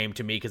Barbara came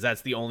to me, because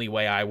that's the only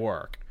way I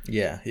work.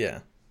 Yeah.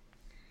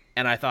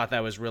 And I thought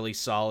that was really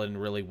solid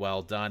and really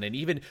well done. And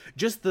even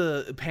just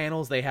the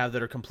panels they have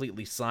that are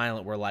completely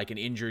silent, where like an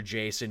injured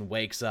Jason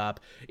wakes up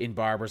in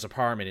Barbara's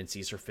apartment and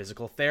sees her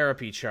physical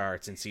therapy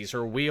charts and sees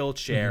her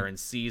wheelchair and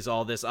sees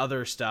all this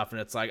other stuff.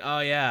 And it's like, oh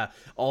yeah,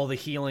 all the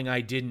healing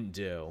I didn't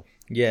do.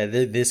 Yeah,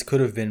 this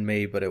could have been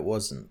me, but it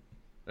wasn't.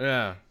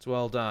 Yeah, it's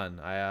well done.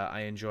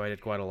 I enjoyed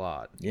it quite a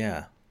lot.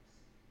 Yeah.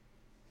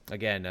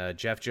 Again,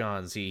 Jeff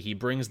Johns, he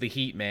brings the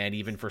heat, man,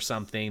 even for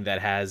something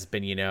that has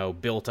been,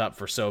 built up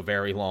for so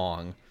very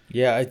long.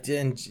 Yeah,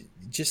 and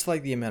just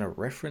like the amount of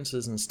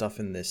references and stuff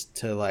in this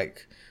to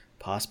like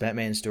past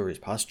Batman stories,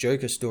 past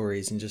Joker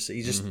stories, and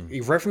he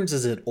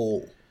references it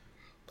all.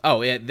 Oh,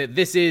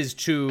 this is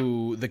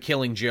to The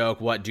Killing Joke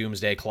what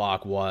Doomsday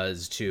Clock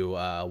was to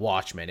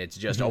Watchmen. It's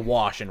just a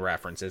wash in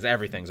references.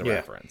 Everything's a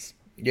reference.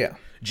 Yeah.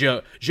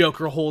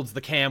 Joker holds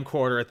the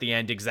camcorder at the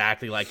end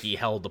exactly like he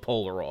held the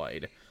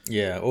Polaroid.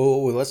 Yeah,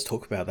 well, let's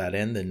talk about that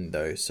ending,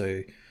 though.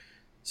 So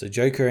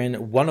Joker,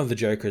 and one of the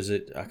Jokers,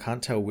 I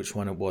can't tell which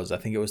one it was. I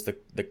think it was the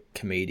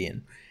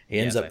comedian. He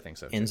ends up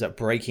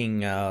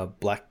breaking into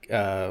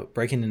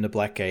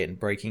Blackgate and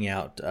breaking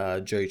out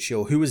Joe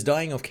Chill, who was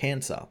dying of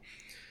cancer.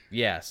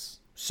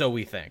 Yes, so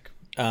we think.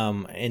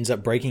 Ends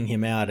up breaking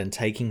him out and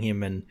taking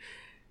him, and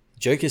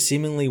Joker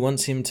seemingly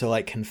wants him to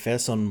like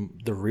confess on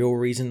the real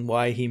reason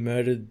why he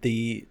murdered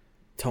the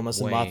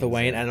Thomas and Martha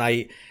Wayne,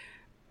 and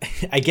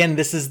Again,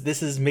 this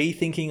is me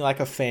thinking like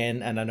a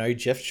fan, and I know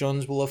Jeff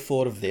Johns will have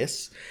thought of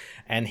this,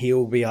 and he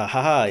will be like,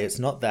 haha, it's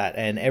not that.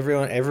 And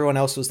everyone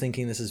else was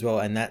thinking this as well,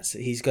 and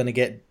he's going to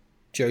get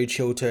Joe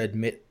Chill to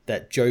admit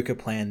that Joker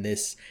planned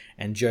this,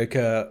 and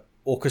Joker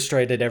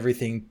orchestrated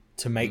everything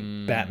to make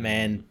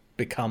Batman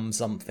become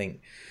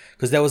something.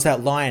 Because there was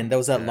that line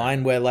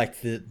where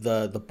like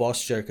the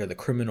boss Joker, the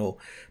criminal,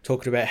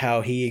 talked about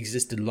how he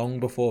existed long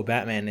before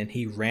Batman, and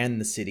he ran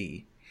the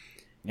city.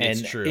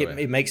 And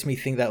it makes me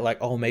think that like,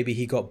 oh, maybe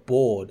he got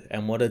bored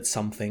and wanted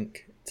something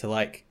to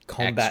like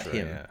combat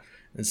him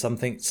and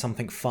something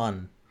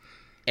fun.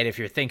 And if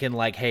you're thinking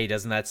like, hey,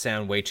 doesn't that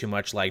sound way too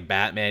much like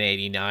Batman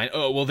 89?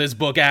 Oh, well, this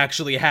book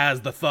actually has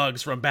the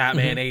thugs from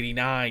Batman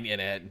 89 in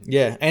it.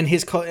 Yeah, and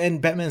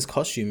and Batman's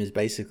costume is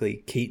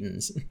basically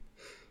Keaton's.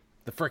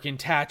 The freaking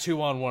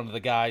tattoo on one of the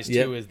guys,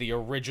 too, is the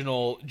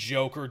original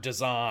Joker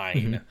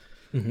design,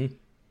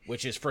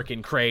 which is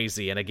freaking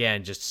crazy. And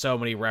again, just so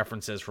many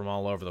references from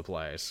all over the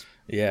place.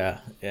 Yeah.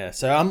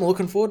 So I'm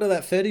looking forward to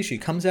that third issue.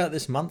 Comes out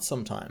this month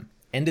sometime.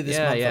 End of this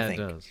month, I think.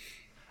 It does.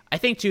 I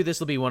think, too, this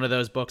will be one of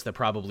those books that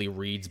probably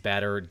reads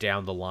better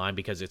down the line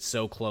because it's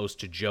so close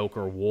to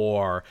Joker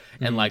War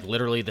and, like,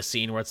 literally the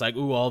scene where it's like,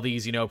 ooh, all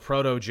these,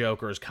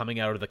 proto-Jokers coming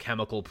out of the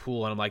chemical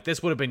pool. And I'm like,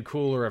 this would have been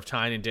cooler if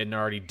Tynion didn't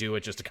already do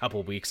it just a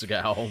couple weeks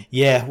ago.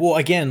 Yeah, well,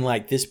 again,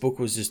 like, this book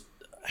was just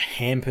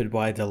hampered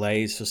by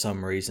delays for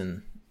some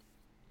reason.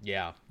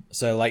 Yeah.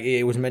 So, like,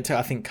 it was meant to,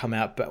 I think, come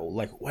out, but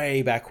like,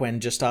 way back when,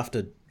 just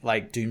after,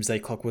 like, Doomsday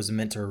Clock was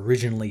meant to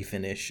originally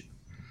finish.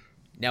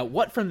 Now,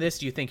 what from this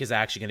do you think is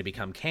actually going to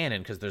become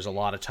canon? Because there's a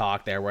lot of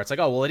talk there where it's like,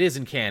 oh, well, it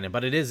isn't canon,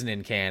 but it isn't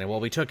in canon. Well,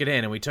 we took it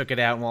in and we took it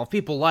out, and well, if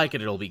people like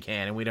it, it'll be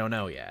canon. We don't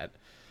know yet.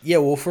 Yeah,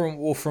 well,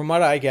 from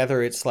what I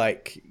gather, it's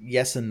like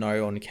yes and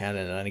no on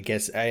canon, and I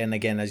guess, and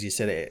again, as you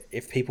said,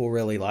 if people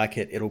really like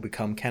it, it'll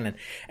become canon,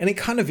 and it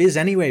kind of is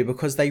anyway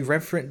because they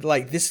reference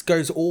like this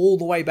goes all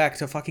the way back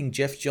to fucking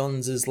Jeff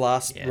Johns'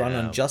 last run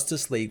on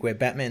Justice League, where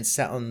Batman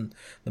sat on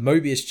the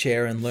Mobius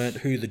chair and learnt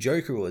who the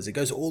Joker was. It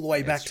goes all the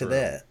way back to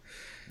there.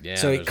 Yeah,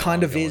 so it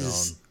kind of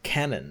is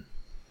canon.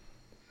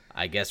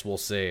 I guess we'll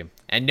see.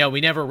 And no,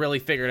 we never really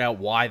figured out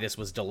why this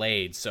was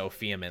delayed so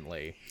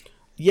vehemently.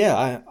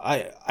 Yeah,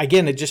 I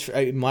again,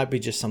 it might be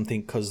just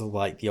something because of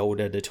like the old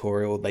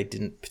editorial. They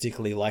didn't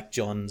particularly like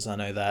Johns, I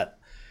know that,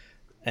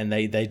 and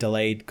they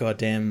delayed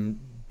goddamn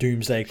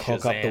Doomsday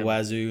Clock up the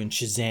wazoo and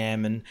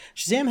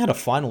Shazam had a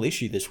final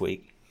issue this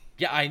week.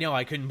 Yeah, I know.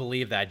 I couldn't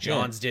believe that.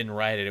 Johns didn't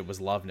write it. It was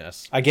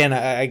Loveness. Again,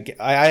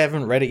 I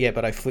haven't read it yet,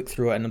 but I flicked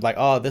through it and I'm like,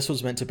 oh, this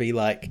was meant to be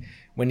like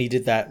when he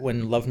did that,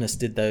 when Loveness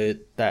did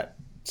that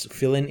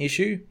fill-in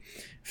issue.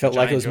 Felt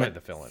like it was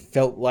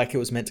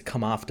meant to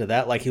come after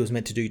that. Like he was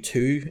meant to do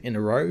 2 in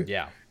a row.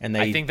 Yeah. And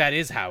I think that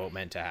is how it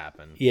meant to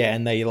happen. Yeah,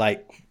 and they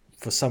like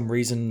for some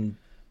reason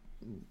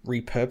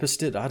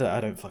repurposed it. I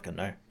don't fucking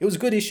know. It was a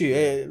good issue.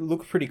 It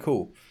looked pretty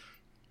cool.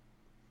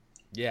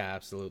 Yeah,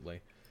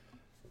 absolutely.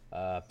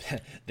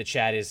 The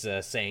chat is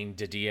saying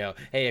Didio,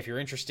 hey, if you're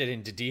interested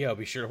in Didio,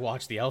 be sure to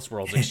watch the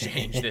Elseworlds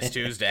Exchange this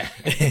Tuesday.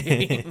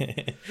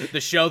 The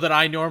show that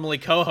I normally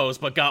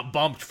co-host but got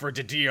bumped for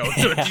Didio.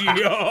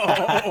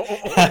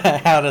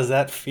 How does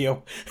that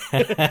feel?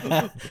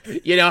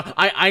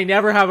 I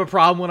never have a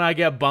problem when I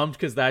get bumped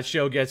because that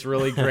show gets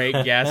really great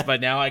guests, but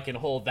now I can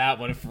hold that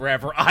one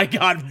forever. I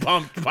got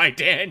bumped by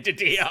Dan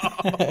Didio.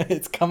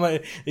 It's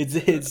coming.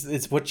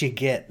 It's what you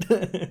get.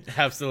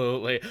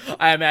 Absolutely.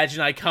 I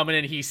imagine I come in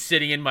and he's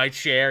sitting in my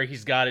chair,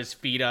 he's got his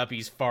feet up,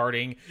 he's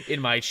farting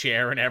in my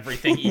chair and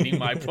everything, eating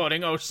my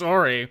pudding. Oh,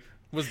 sorry,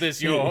 was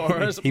this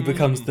yours? He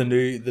becomes the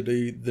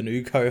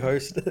new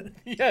co-host.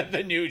 Yeah,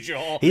 the new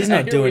Joel. He's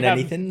not doing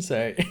anything,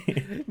 so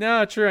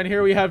no, true. And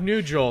here we have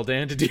new Joel,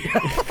 Dan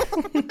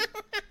Didio.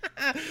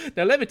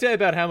 Now let me tell you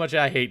about how much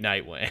I hate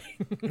Nightwing.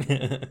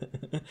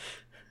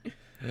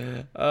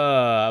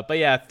 But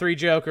yeah, 3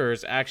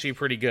 Jokers, actually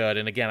pretty good,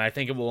 and again, I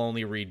think it will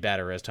only read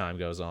better as time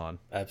goes on.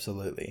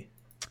 Absolutely.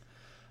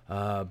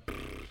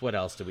 What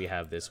else do we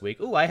have this week?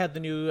 Oh, I had the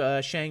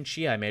new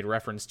Shang-Chi. I made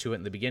reference to it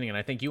in the beginning, and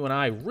I think you and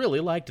I really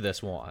liked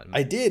this one.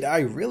 I did. I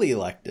really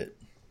liked it.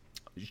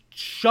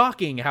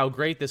 Shocking how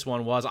great this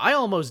one was. I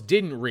almost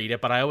didn't read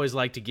it, but I always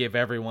like to give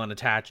everyone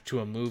attached to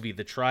a movie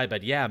the try.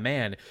 But yeah,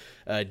 man,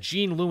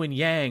 Gene Luen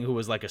Yang, who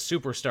was like a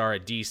superstar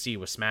at DC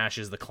with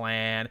Smashes the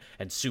Klan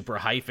and Super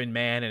Hyphen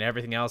Man and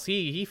everything else,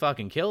 he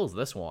fucking kills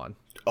this one.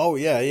 Oh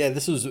yeah.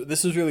 This was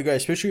really great,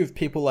 especially with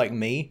people like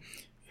me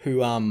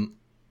who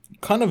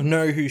kind of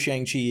know who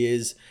Shang-Chi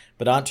is,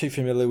 but aren't too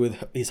familiar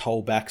with his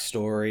whole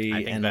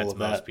backstory and all of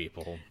that. Most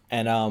people.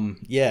 And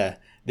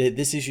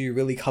this issue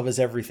really covers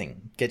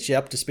everything. Gets you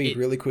up to speed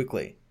really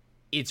quickly.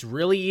 It's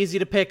really easy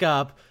to pick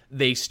up.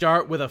 They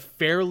start with a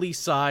fairly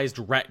sized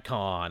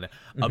retcon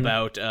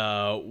about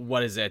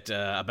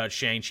about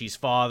Shang-Chi's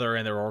father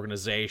and their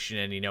organization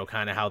and,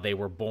 kind of how they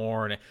were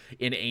born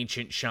in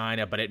ancient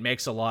China, but it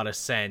makes a lot of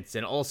sense.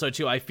 And also,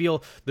 too, I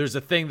feel there's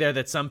a thing there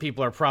that some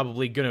people are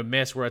probably going to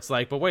miss where it's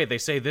like, but wait, they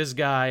say this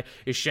guy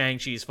is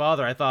Shang-Chi's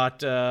father. I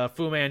thought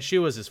Fu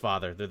Manchu was his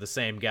father. They're the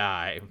same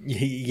guy.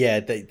 Yeah,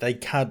 they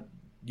can't,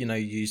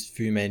 use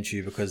Fu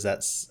Manchu because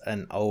that's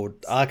an old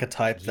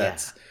archetype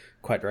that's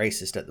quite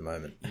racist at the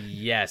moment.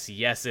 Yes,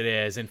 it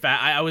is. In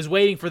fact, I was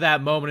waiting for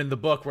that moment in the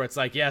book where it's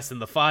like, yes,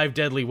 and the 5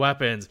 deadly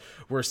weapons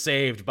were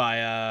saved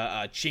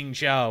by Ching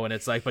Chao, and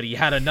it's like, but he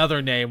had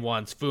another name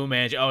once, Fu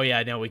Manchu. Oh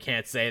yeah, no, we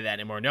can't say that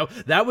anymore. No,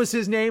 that was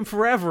his name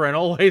forever and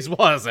always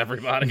was,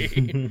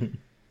 everybody.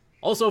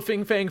 Also,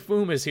 Fing Fang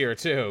Foom is here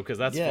too, because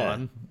that's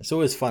fun. It's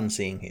always fun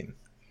seeing him.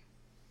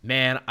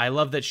 Man, I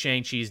love that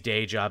Shang-Chi's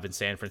day job in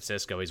San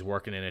Francisco. He's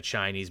working in a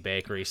Chinese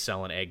bakery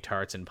selling egg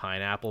tarts and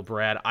pineapple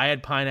bread. I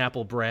had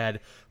pineapple bread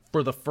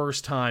for the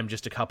first time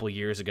just a couple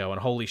years ago, and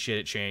holy shit,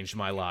 it changed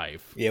my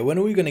life. Yeah, when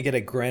are we going to get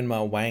a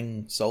Grandma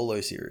Wang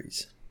solo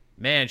series?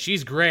 Man,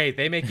 she's great.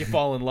 They make you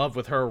fall in love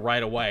with her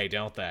right away,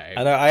 don't they?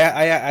 I know.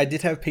 I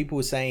did have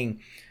people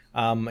saying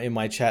in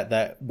my chat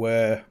that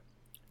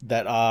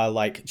are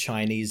like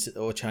Chinese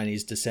or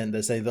Chinese descent.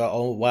 They say that,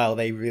 oh wow,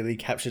 they really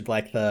captured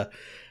like the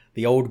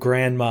old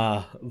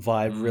grandma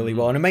vibe really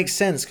well, and it makes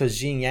sense because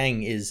Jin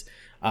Yang is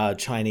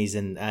Chinese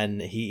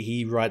and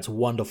he writes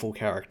wonderful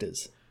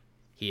characters.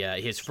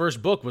 His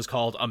first book was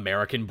called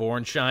American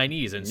Born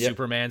Chinese, and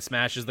Superman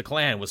Smashes the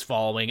Klan was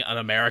following an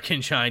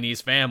American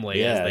Chinese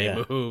family as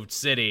they moved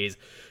cities.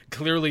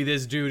 Clearly,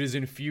 this dude is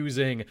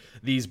infusing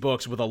these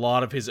books with a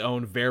lot of his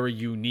own very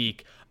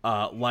unique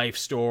life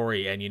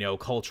story and,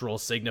 cultural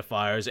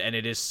signifiers, and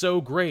it is so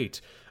great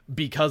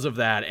because of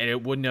that, and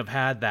it wouldn't have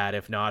had that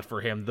if not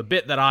for him. The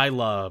bit that I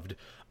loved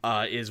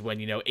is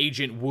when,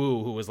 Agent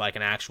Wu, who was like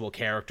an actual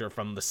character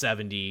from the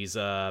 70s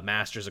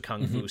Masters of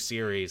Kung Fu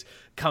series,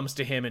 comes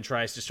to him and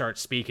tries to start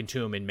speaking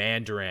to him in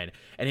Mandarin.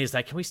 And he's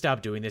like, can we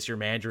stop doing this? Your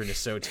Mandarin is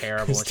so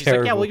terrible. And she's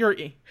like, yeah, well,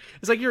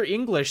 your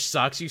English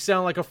sucks. You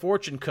sound like a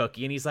fortune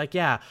cookie. And he's like,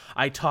 yeah,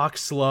 I talk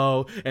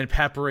slow and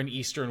pepper in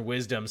Eastern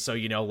wisdom so,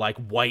 like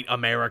white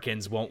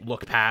Americans won't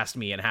look past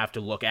me and have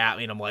to look at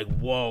me. And I'm like,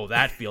 whoa,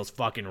 that feels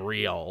fucking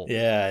real.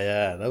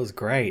 Yeah, that was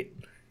great.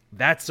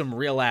 That's some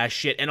real-ass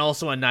shit, and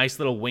also a nice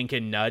little wink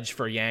and nudge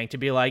for Yang to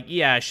be like,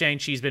 yeah,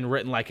 Shang-Chi's been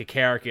written like a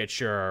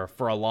caricature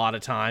for a lot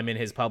of time in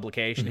his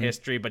publication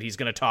history, but he's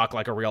going to talk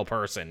like a real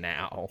person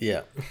now.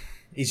 Yeah.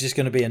 He's just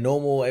going to be a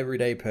normal,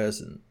 everyday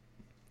person.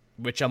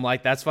 Which I'm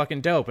like, that's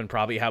fucking dope, and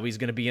probably how he's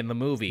going to be in the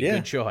movie. Yeah.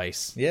 Good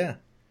choice. Yeah.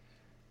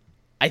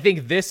 I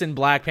think this and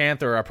Black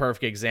Panther are a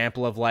perfect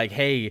example of, like,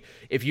 hey,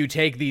 if you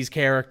take these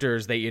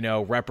characters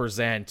that,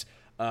 represent...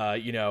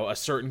 a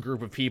certain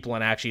group of people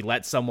and actually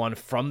let someone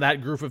from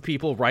that group of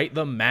people write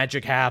them,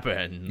 magic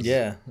happens.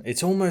 Yeah,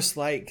 it's almost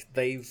like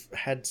they've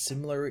had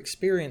similar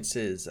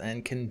experiences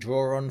and can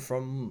draw on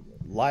from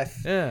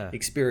life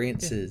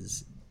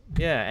experiences.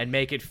 Yeah, and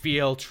make it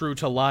feel true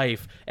to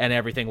life and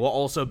everything, while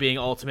also being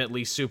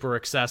ultimately super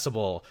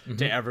accessible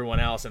to everyone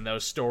else, and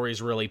those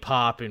stories really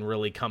pop and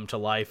really come to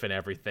life and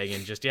everything,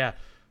 and just,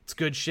 it's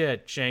good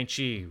shit.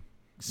 Shang-Chi.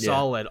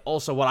 Solid.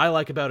 Also, what I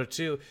like about it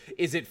too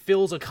is it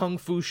fills a kung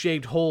fu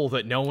shaped hole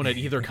that no one at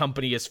either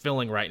company is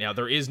filling right now.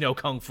 There is no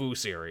kung fu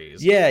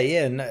series.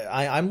 Yeah. No,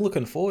 I'm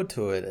looking forward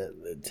to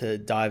it, to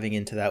diving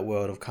into that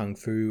world of kung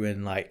fu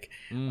and like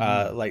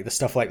the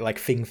stuff like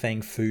Fing Fang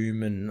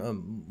Foom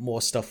and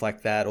more stuff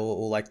like that,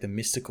 or like the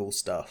mystical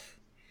stuff.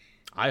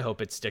 I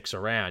hope it sticks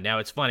around. Now,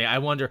 it's funny. I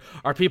wonder,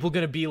 are people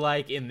going to be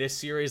like in this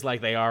series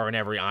like they are in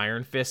every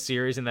Iron Fist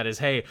series? And that is,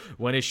 hey,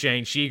 when is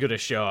Shang-Chi going to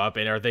show up?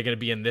 And are they going to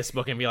be in this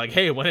book and be like,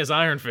 hey, when is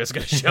Iron Fist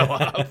going to show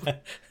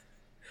up?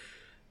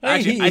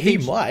 Actually,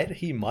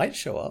 he might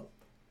show up.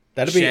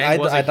 That'd be.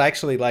 I'd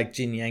actually like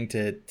Jin Yang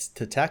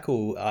to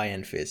tackle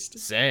Iron Fist.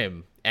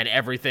 Same. And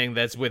everything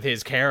that's with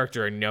his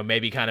character, and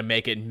maybe kind of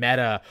make it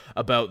meta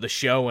about the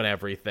show and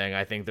everything.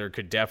 I think there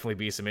could definitely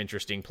be some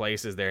interesting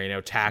places there.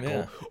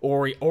 Tackle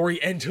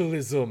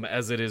Orientalism,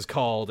 as it is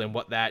called, and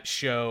what that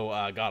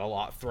show got a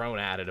lot thrown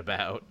at it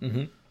about.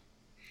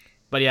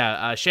 But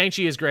yeah,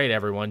 Shang-Chi is great.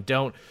 Everyone,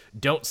 don't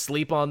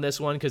sleep on this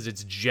one because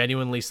it's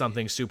genuinely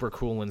something super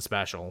cool and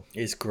special.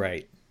 It's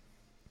great.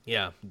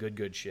 Yeah,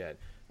 good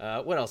shit.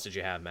 What else did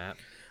you have, Matt?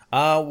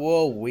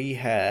 Well, we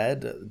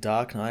had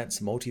Dark Knight's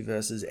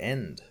Multiverse's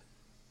End,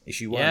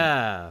 issue 1.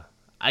 Yeah,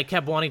 I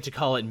kept wanting to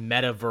call it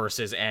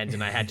Metaverse's End,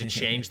 and I had to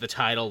change the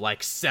title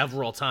like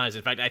several times.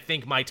 In fact, I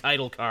think my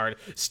title card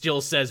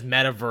still says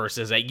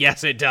Metaverse's.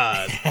 Yes, it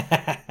does.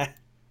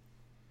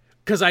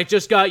 Because I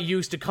just got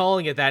used to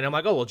calling it that, and I'm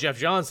like, oh, well, Jeff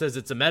Johns says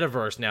it's a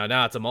metaverse now.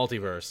 Now it's a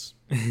multiverse.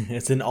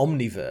 It's an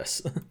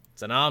omniverse.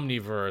 It's an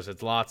omniverse.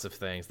 It's lots of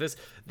things.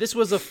 This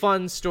was a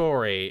fun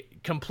story,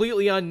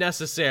 completely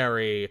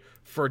unnecessary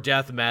for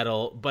death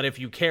metal, but if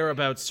you care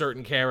about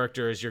certain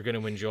characters, you're going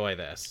to enjoy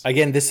this.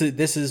 Again, this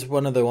is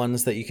one of the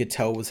ones that you could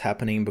tell was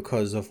happening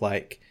because of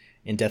like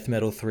in Death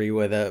Metal 3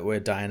 where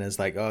Diana's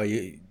like, oh,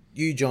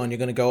 you John, you're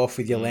going to go off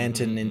with your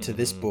lantern into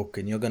this book,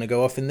 and you're going to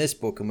go off in this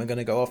book, and we're going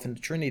to go off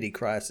into Trinity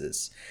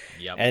Crisis.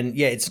 Yep. And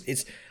yeah,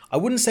 it's I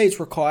wouldn't say it's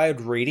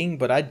required reading,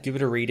 but I'd give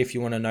it a read if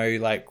you want to know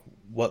like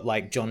what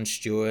like Jon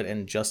Stewart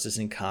and Justice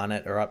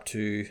Incarnate are up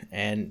to,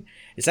 and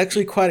it's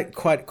actually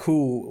quite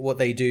cool what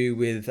they do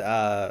with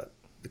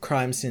the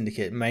Crime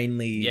Syndicate,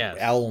 mainly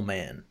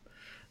Owlman.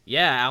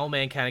 Yeah,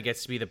 Owlman kind of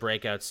gets to be the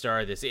breakout star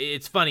of this.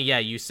 It's funny,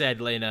 you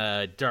said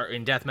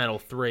in Death Metal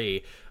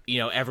 3,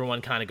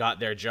 everyone kind of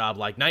got their job,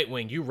 like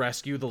Nightwing, you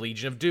rescue the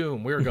Legion of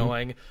Doom. We're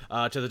going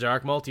to the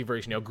Dark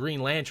Multiverse.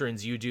 Green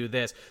Lanterns, you do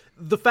this.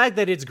 The fact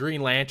that it's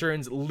Green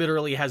Lanterns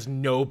literally has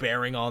no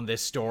bearing on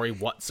this story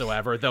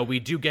whatsoever, though we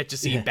do get to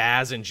see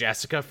Baz and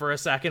Jessica for a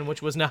second,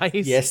 which was nice.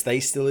 Yes, they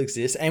still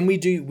exist. And we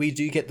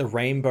do get the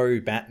Rainbow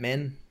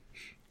Batman.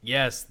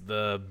 Yes,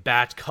 the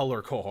Bat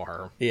Color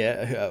Core.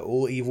 Yeah,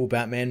 all evil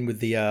Batman with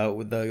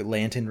the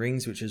lantern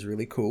rings, which is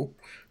really cool.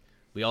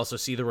 We also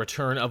see the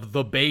return of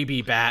the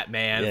baby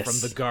Batman Yes.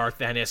 from the Garth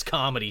Ennis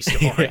comedy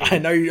story.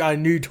 I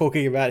knew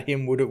talking about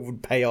him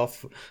would pay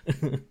off.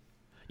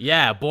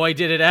 Yeah, boy,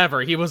 did it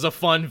ever. He was a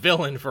fun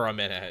villain for a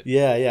minute.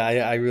 Yeah,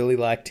 I really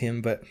liked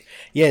him, but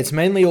yeah, it's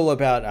mainly all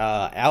about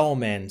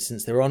Owlman,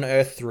 since they're on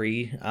Earth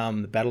 3,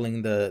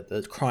 battling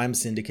the crime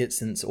syndicate,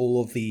 since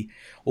all the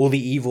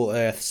evil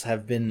Earths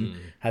have been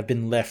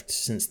left,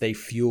 since they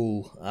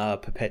fuel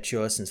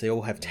Perpetua, since they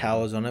all have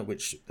towers on it,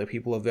 which the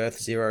people of Earth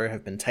Zero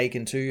have been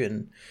taken to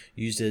and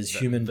used as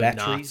human the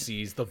batteries.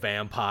 Nazis, the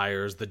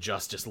vampires, the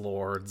Justice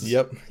Lords.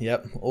 Yep.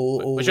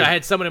 All Which I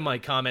had someone in my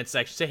comment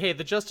section say, hey,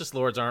 the Justice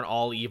Lords aren't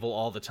all evil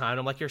all the time.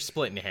 I'm like, you're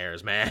splitting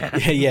hairs,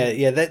 man.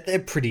 Yeah, they're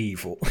pretty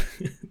evil.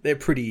 They're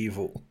pretty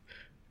evil.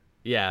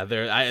 Yeah,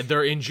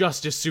 they're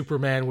Injustice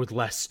Superman with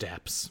less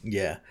steps.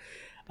 Yeah.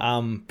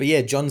 But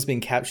yeah, John's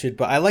been captured.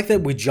 But I like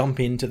that we jump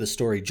into the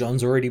story.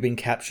 John's already been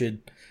captured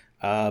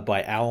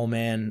by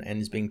Owlman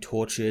and is being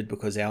tortured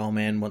because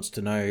Owlman wants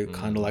to know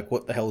kind of like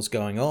what the hell's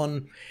going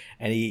on.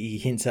 And he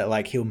hints at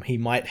like he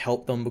might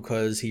help them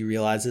because he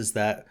realizes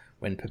that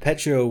when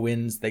Perpetua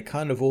wins, they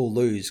kind of all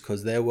lose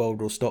because their world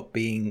will stop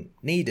being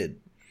needed.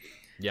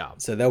 Yeah.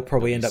 So they'll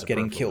probably end up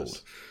getting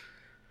killed.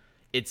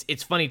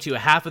 It's funny too.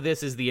 Half of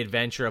this is the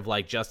adventure of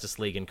like Justice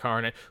League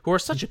Incarnate, who are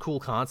such a cool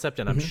concept,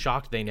 and I'm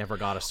shocked they never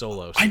got a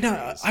solo series.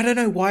 I don't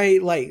know why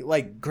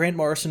like Grant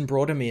Morrison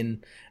brought him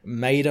in,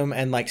 made him,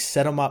 and like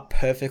set him up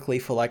perfectly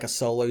for like a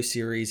solo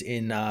series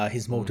in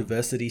his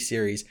Multiversity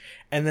series,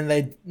 and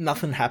then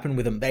nothing happened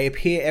with them. They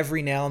appear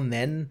every now and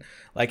then.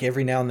 Like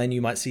every now and then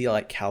you might see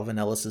like Calvin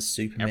Ellis's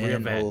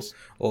Superman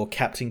or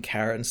Captain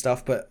Carrot and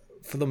stuff, but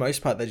for the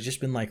most part they've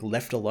just been like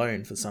left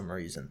alone for some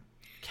reason.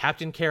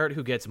 Captain Carrot,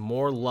 who gets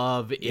more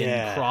love in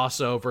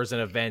crossovers and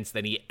events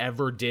than he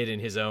ever did in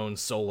his own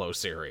solo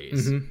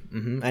series.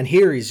 And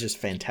here he's just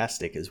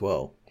fantastic as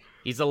well.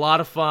 He's a lot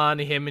of fun.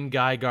 Him and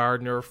Guy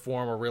Gardner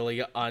form a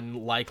really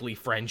unlikely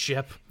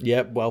friendship.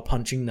 Yep, while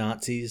punching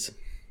Nazis.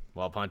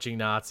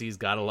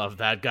 Gotta love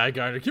that. Guy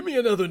Gardner, give me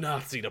another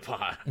Nazi to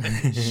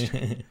punch.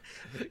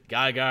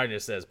 Guy Gardner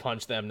says,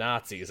 punch them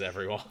Nazis,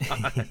 everyone.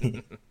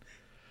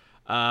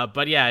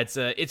 But yeah,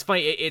 it's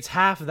funny. It's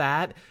half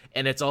that,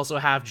 and it's also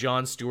half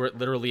Jon Stewart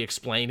literally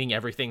explaining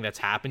everything that's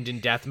happened in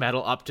death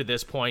metal up to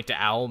this point to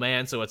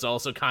Owlman. So it's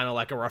also kind of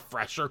like a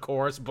refresher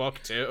course book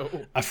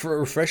too. A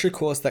refresher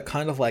course that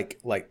kind of like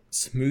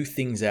smooth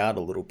things out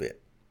a little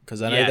bit,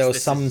 because I know there were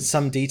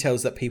some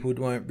details that people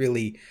weren't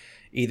really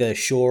either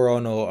sure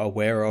on or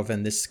aware of,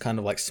 and this kind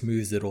of like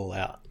smooths it all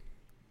out.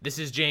 This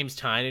is James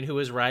Tynion who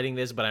is writing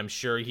this, but I'm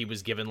sure he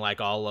was given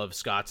like all of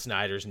Scott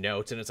Snyder's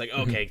notes, and it's like,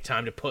 okay,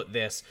 time to put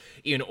this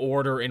in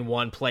order in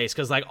one place,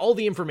 because like all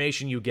the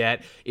information you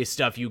get is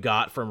stuff you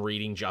got from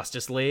reading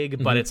Justice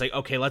League, but it's like,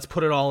 okay, let's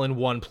put it all in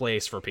one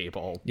place for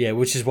people. Yeah,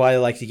 which is why I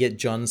like to get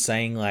John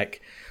saying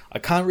like, I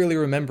can't really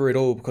remember it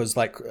all, because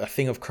like a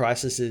thing of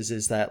Crisis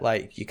is that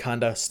like you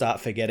kind of start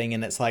forgetting,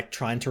 and it's like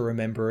trying to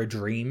remember a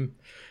dream.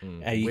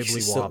 You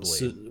Wibbly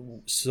wobbly.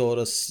 Sort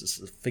of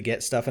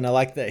forget stuff, and I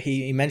like that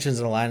he mentions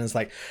in a line, it's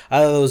like,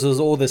 oh, there was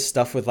all this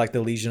stuff with like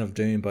the Legion of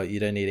Doom, but you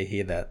don't need to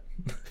hear that.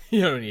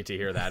 You don't need to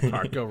hear that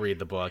part. Go read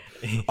the book.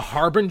 A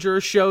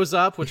Harbinger shows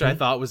up, which I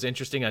thought was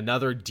interesting.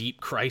 Another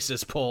deep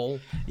Crisis pull.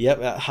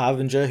 Yep,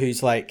 Harbinger,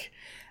 who's like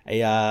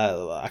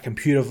a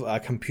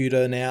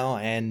computer now,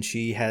 and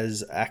she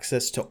has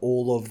access to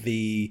all of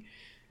the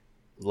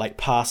like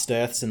past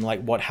Earths and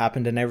like what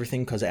happened and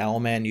everything, because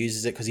Owlman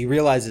uses it, because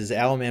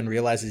Owlman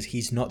realizes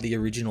he's not the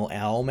original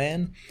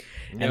Owlman,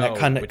 and that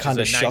kind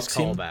of shocks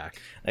him.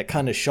 That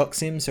kind of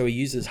shocks him, so he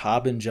uses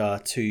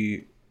Harbinger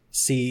to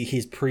see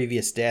his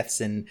previous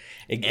deaths and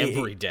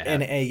every death,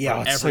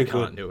 it's so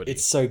good.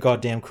 It's so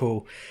goddamn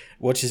cool.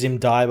 Watches him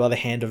die by the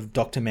hand of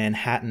Dr.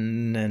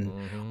 Manhattan and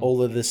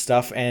all of this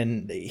stuff,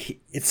 and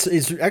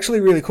it's actually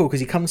really cool, because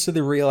he comes to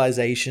the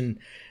realization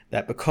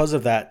that because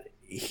of that,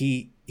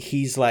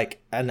 he's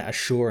like an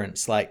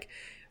assurance, like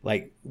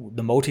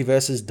the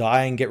multiverses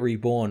die and get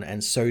reborn,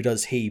 and so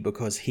does he,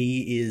 because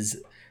he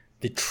is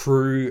the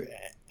true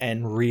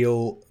and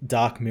real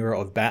Dark Mirror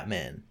of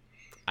Batman.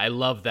 I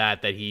love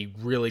that he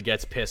really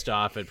gets pissed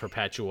off at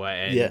Perpetua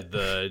and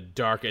the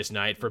Darkest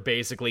Knight for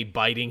basically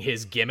biting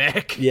his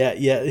gimmick. Yeah,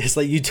 it's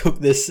like, you took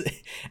this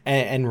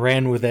and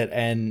ran with it,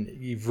 and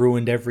you've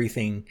ruined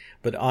everything,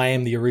 but I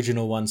am the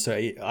original one, so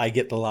I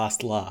get the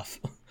last laugh.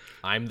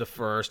 I'm the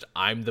first,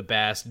 I'm the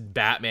best,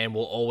 Batman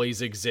will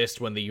always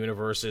exist when the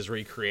universe is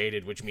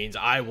recreated, which means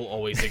I will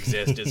always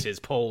exist as his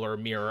polar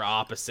mirror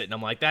opposite. And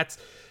I'm like, that's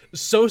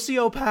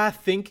sociopath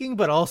thinking,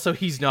 but also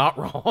he's not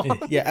wrong.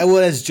 Yeah, well,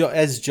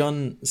 as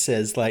John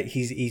says, like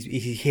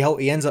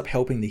he ends up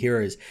helping the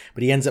heroes,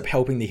 but he ends up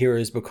helping the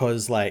heroes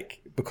because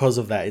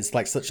of that. It's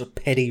like such a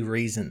petty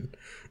reason.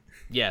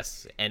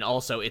 Yes, and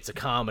also it's a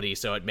comedy,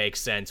 so it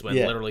makes sense when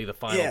literally the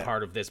final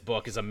part of this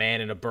book is a man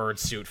in a bird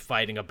suit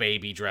fighting a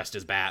baby dressed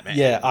as Batman.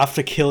 Yeah,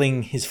 after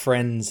killing his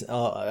friends,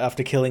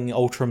 after killing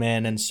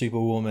Ultraman and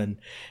Superwoman,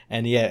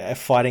 and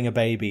fighting a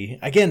baby.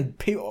 Again,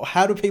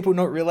 how do people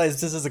not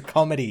realize this is a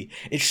comedy?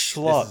 It's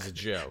schlock. This is a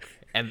joke.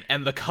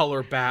 And the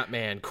color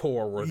Batman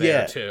core were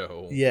there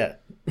too. Yeah.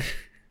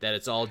 That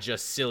it's all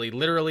just silly.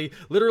 Literally,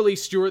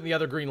 Stuart and the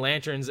other Green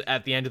Lanterns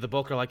at the end of the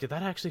book are like, did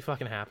that actually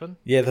fucking happen?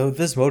 Yeah, though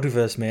this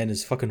multiverse, man,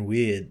 is fucking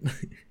weird.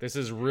 This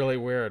is really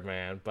weird,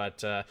 man.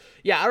 But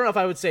yeah, I don't know if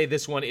I would say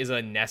this one is a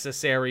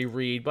necessary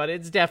read, but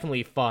it's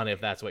definitely fun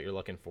if that's what you're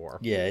looking for.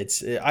 Yeah,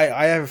 it's.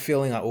 I have a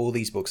feeling that all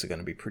these books are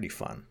going to be pretty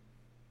fun.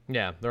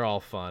 Yeah, they're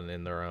all fun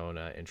in their own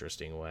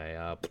interesting way.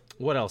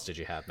 What else did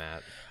you have,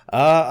 Matt?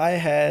 I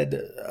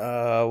had,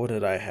 what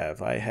did I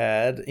have? I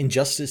had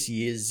Injustice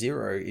Year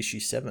Zero, issue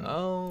 7.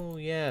 Oh,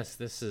 yes,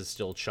 this is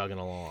still chugging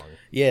along.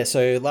 Yeah,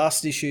 so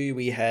last issue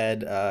we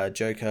had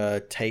Joker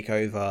take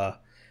over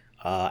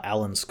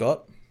Alan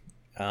Scott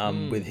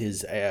with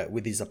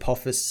his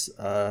Apophis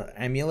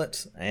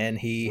amulet, and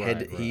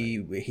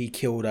he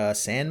killed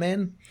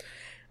Sandman.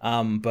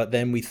 But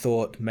then we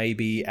thought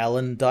maybe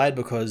Alan died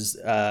because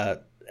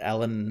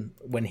Alan,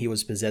 when he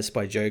was possessed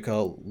by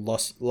Joker,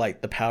 lost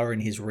the power in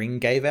his ring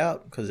gave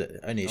out because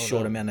only a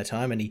short amount of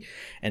time, and he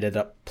ended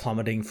up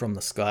plummeting from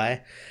the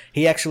sky.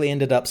 He actually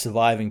ended up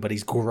surviving, but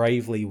he's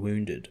gravely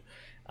wounded.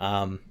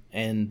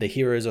 And the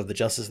heroes of the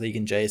Justice League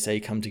and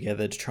JSA come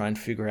together to try and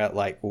figure out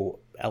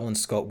Alan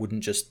Scott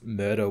wouldn't just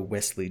murder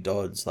Wesley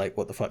Dodds.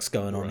 What the fuck's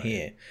going on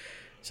here?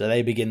 So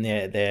they begin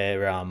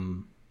their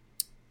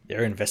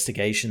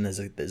investigation. There's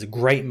a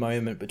great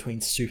moment between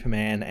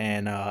Superman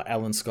and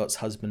Alan Scott's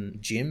husband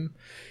Jim,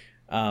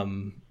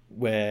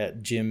 where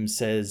Jim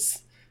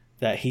says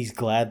that he's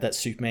glad that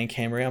Superman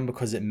came around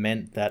because it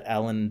meant that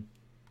Alan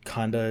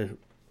kind of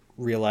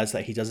realized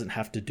that he doesn't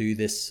have to do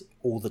this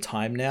all the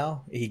time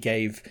now.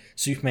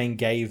 Superman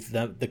gave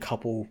the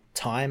couple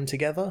time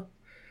together.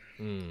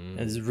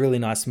 It's a really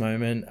nice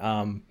moment.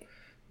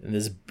 And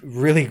there's a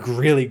really,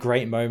 really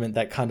great moment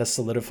that kind of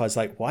solidifies,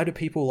 why do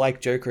people like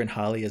Joker and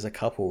Harley as a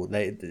couple?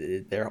 They're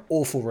an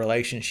awful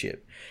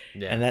relationship.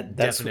 Yeah, and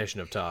that's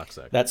definition of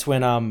toxic. That's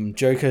when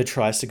Joker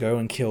tries to go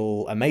and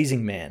kill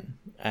Amazing Man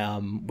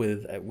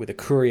with a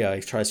courier.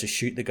 He tries to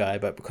shoot the guy,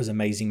 but because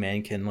Amazing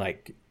Man can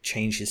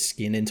change his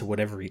skin into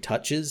whatever he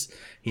touches,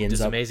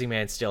 Does Amazing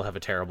Man still have a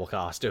terrible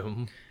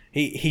costume?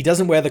 He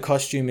doesn't wear the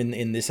costume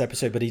in this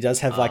episode, but he does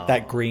have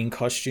that green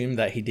costume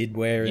that he did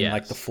wear in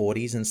the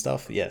 40s and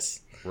stuff. Yes.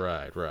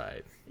 Right.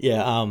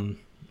 Yeah,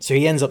 so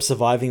he ends up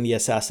surviving the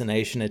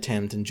assassination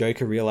attempt, and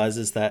Joker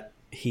realizes that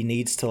he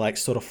needs to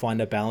sort of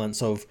find a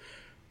balance of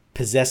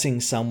possessing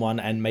someone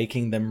and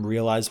making them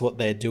realize what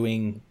they're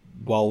doing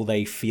while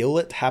they feel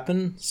it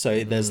happen.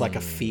 So there's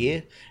a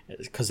fear,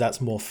 because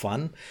that's more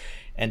fun.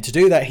 And to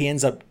do that, he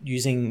ends up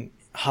using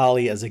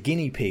Harley as a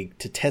guinea pig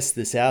to test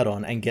this out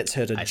on, and gets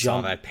her to jump. I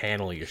saw that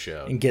panel you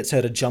showed. And gets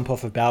her to jump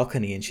off a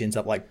balcony, and she ends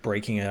up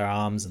breaking her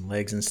arms and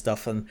legs and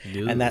stuff, and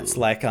that's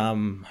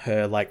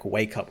her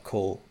wake up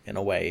call in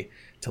a way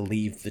to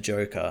leave the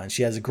Joker. And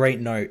she has a great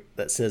note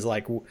that says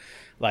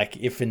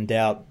if in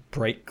doubt,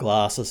 break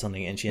glass or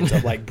something, and she ends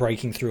up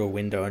breaking through a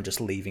window and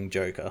just leaving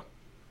Joker.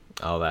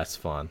 Oh, that's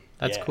fun.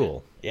 That's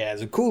cool. Yeah,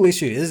 it's a cool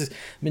issue. This has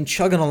been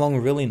chugging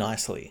along really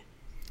nicely.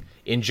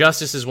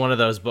 Injustice is one of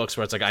those books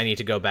where it's I need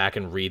to go back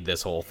and read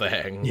this whole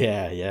thing.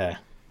 Yeah.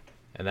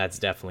 And that's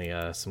definitely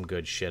some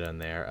good shit in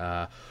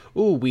there.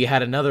 We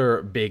had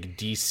another big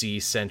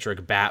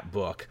DC-centric Bat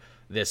book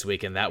this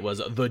week, and that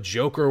was The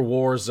Joker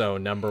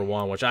Warzone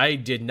 #1, which I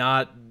did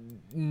not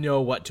know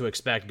what to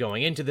expect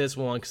going into this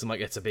one, because I'm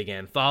it's a big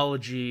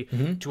anthology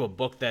to a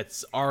book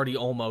that's already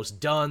almost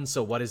done,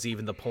 so what is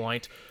even the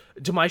point?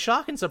 To my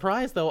shock and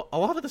surprise, though, a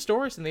lot of the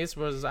stories in these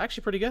was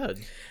actually pretty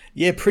good.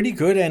 Yeah, pretty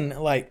good, and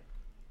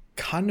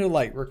kind of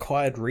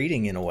required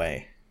reading in a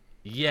way.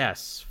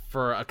 Yes,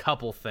 for a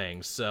couple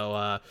things.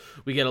 So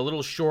we get a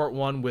little short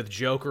one with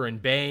Joker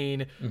and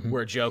Bane,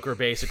 where Joker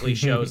basically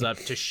shows up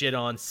to shit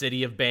on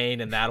City of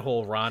Bane and that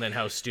whole run and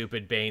how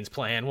stupid Bane's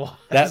plan was.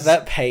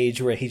 That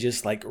page where he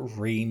just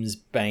reams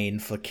Bane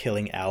for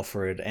killing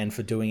Alfred and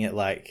for doing it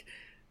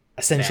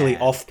essentially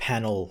off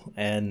panel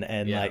and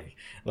yeah.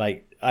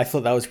 I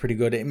thought that was pretty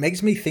good. It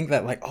makes me think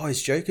that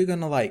is Joker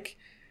gonna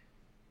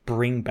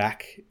bring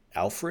back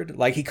Alfred?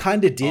 He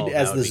kind of did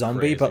as the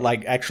zombie, but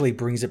actually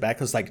brings it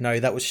back. I was no,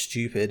 that was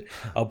stupid.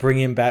 I'll bring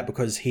him back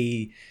because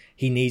he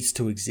needs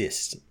to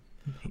exist.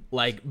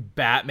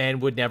 Batman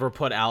would never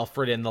put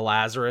Alfred in the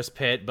Lazarus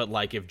pit, but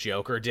if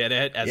Joker did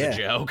it as a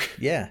joke.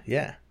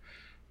 Yeah.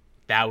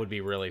 That would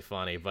be really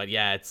funny. But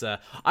yeah, it's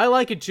I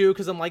like it too,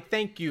 because I'm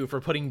thank you for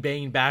putting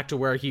Bane back to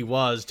where he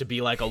was, to be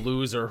a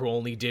loser who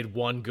only did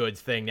one good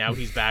thing. Now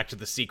he's back to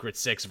the Secret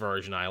Six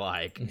version I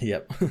like.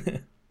 Yep.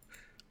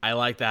 I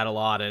like that a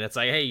lot, and it's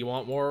hey, you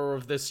want more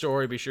of this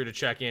story? Be sure to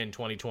check in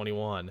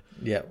 2021.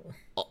 Yeah.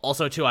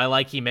 Also, too, I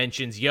like he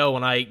mentions,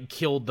 when I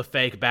killed the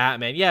fake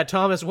Batman. Yeah,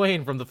 Thomas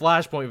Wayne from the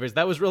Flashpoint verse.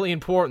 That was really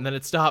important, then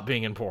it stopped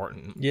being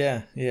important.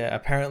 Yeah.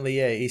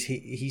 Apparently,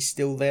 he's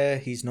still there.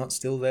 He's not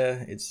still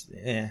there. It's,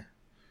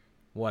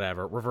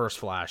 Whatever. Reverse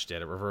Flash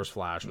did it. Reverse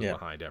Flash was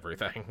behind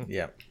everything.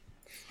 Yeah.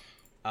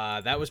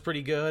 That was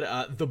pretty good.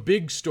 The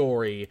big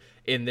story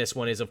in this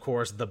one is, of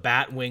course, the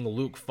Batwing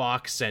Luke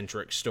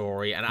Fox-centric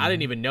story. And I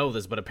didn't even know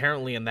this, but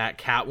apparently in that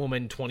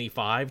Catwoman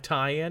 25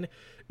 tie-in,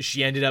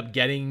 she ended up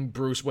getting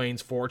Bruce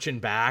Wayne's fortune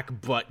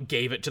back, but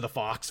gave it to the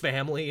Fox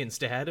family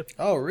instead.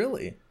 Oh,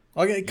 really?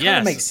 Okay, it kind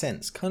of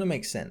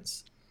makes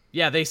sense.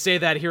 Yeah, they say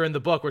that here in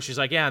the book where she's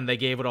like, yeah, and they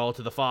gave it all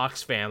to the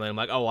Fox family. I'm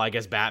like, oh, well, I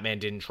guess Batman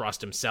didn't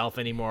trust himself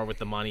anymore with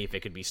the money if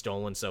it could be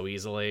stolen so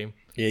easily.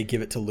 Yeah,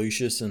 give it to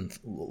Lucius and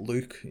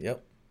Luke.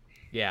 Yep.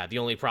 Yeah, the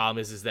only problem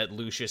is that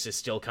Lucius is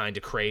still kind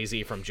of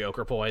crazy from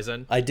Joker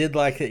poison. I did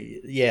like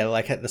it. Yeah,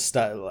 like at the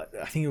start, like,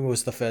 I think it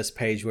was the first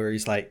page where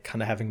he's like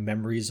kind of having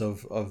memories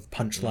of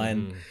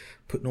Punchline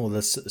putting all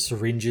the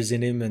syringes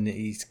in him, and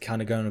he's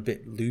kind of going a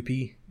bit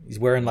loopy. He's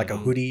wearing like a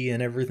hoodie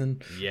and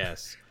everything.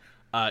 Yes.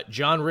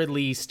 John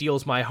Ridley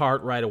steals my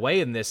heart right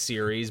away in this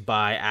series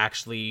by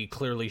actually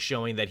clearly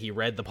showing that he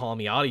read the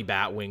Palmiotti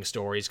Batwing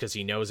stories because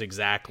he knows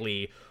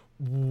exactly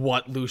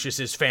what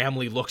Lucius's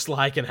family looks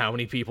like and how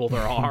many people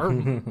there are.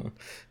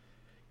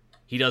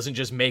 He doesn't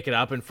just make it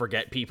up and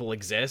forget people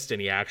exist,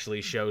 and he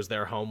actually shows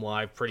their home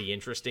life pretty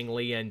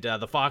interestingly. And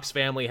the Fox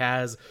family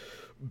has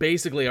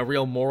basically a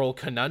real moral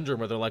conundrum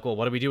where they're like, well,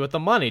 what do we do with the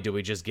money? Do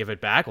we just give it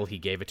back? Well, he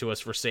gave it to us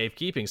for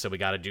safekeeping, so we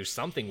got to do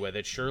something with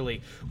it.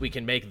 Surely we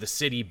can make the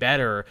city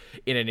better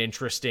in an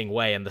interesting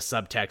way. And the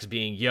subtext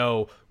being,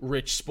 yo,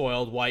 rich,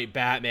 spoiled white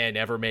Batman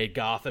never made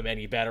Gotham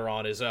any better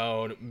on his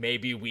own.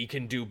 Maybe we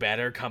can do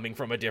better coming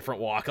from a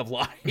different walk of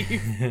life.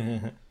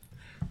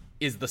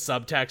 Is the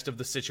subtext of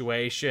the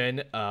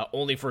situation,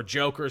 only for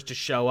Jokers to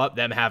show up,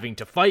 them having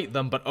to fight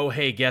them, but oh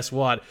hey, guess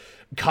what?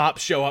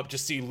 Cops show up to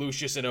see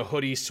Lucius in a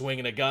hoodie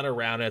swinging a gun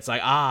around, and it's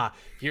like,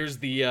 here's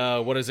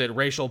the,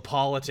 racial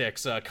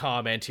politics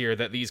comment here,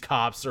 that these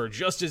cops are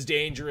just as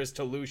dangerous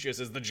to Lucius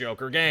as the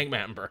Joker gang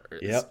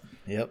members.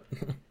 Yep.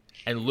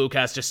 And Luke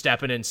has to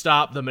step in and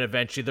stop them, and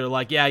eventually they're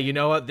like, yeah, you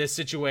know what? This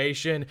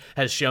situation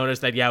has shown us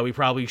that, yeah, we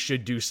probably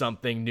should do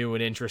something new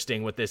and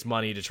interesting with this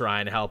money to try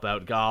and help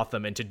out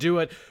Gotham, and to do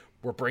it,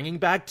 we're bringing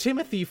back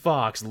Timothy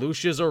Fox,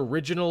 Lucia's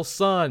original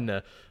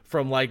son,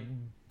 from, like,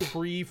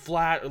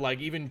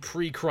 even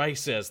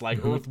pre-Crisis,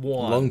 like Earth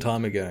 1. Long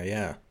time ago,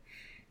 yeah.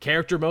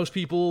 Character most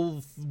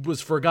people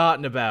was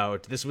forgotten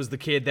about. This was the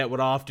kid that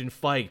would often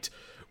fight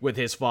with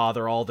his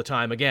father all the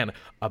time. Again,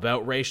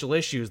 about racial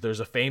issues, there's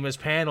a famous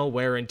panel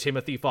wherein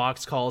Timothy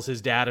Fox calls his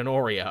dad an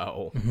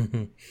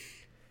Oreo.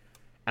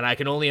 And I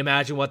can only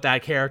imagine what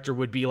that character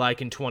would be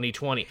like in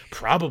 2020.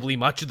 Probably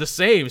much the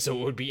same, so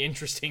it would be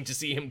interesting to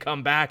see him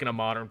come back in a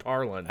modern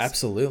parlance.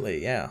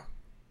 Absolutely, yeah.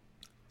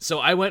 So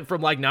I went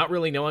from, like, not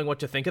really knowing what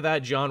to think of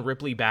that John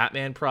Ripley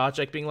Batman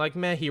project, being like,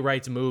 meh, he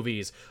writes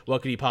movies,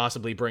 what could he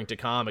possibly bring to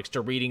comics,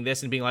 to reading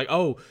this and being like,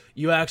 oh,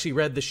 you actually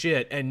read the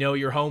shit and know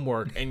your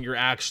homework, and you're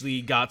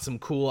actually got some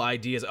cool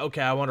ideas.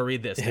 Okay, I want to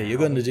read this now. You're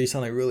going to do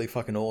something really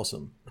fucking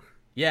awesome.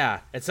 Yeah,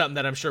 it's something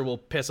that I'm sure will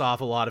piss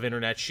off a lot of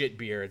internet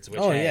shitbeards,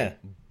 which,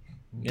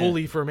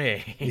 bully for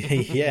me.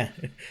 Yeah.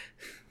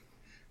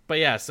 But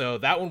yeah, so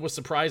that one was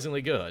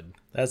surprisingly good.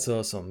 That's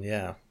awesome,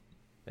 yeah.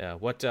 Yeah,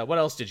 what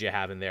else did you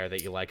have in there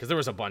that you like? Because there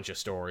was a bunch of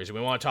stories. Do we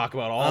want to talk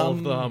about all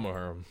of them,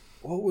 or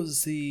what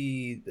was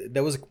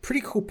there was a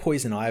pretty cool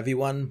Poison Ivy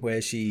one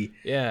where she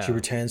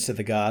returns to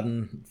the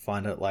garden,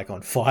 find it like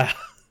on fire.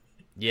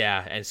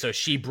 Yeah, and so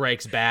she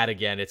breaks bad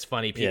again. It's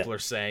funny, people are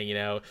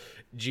saying,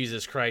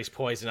 Jesus Christ,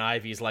 Poison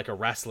Ivy's like a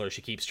wrestler.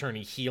 She keeps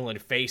turning heel and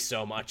face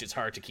so much it's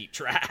hard to keep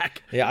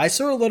track. Yeah, I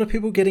saw a lot of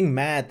people getting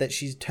mad that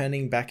she's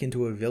turning back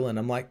into a villain.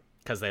 I'm like,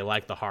 because they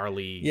like the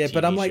Harley TV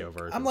but I'm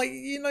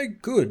version.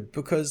 Good,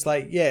 because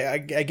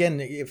again,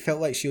 it felt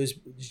like she was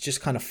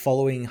just kind of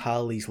following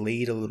Harley's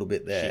lead a little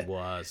bit there. She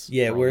was.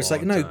 Yeah, where it's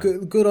like, no,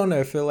 good on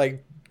her for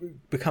like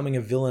becoming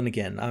a villain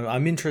again.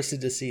 I'm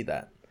interested to see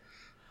that.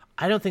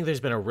 I don't think there's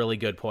been a really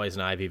good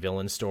Poison Ivy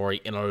villain story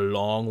in a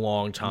long,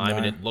 long time,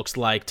 and it looks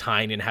like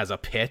Tynion has a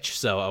pitch,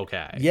 so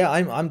okay. Yeah,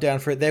 I'm down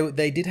for it.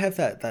 They did have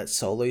that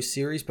solo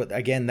series, but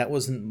again, that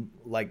wasn't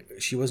like,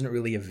 she wasn't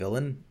really a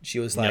villain. She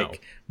was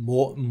like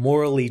more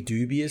morally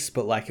dubious,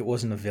 but like it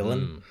wasn't a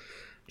villain.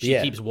 She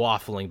keeps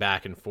waffling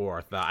back and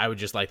forth. I would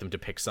just like them to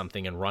pick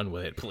something and run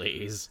with it,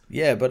 please.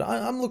 Yeah, but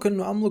I'm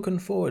looking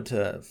forward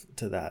to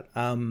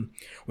that.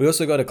 We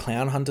also got a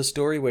Clown Hunter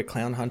story where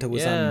Clown Hunter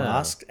was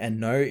unmasked, and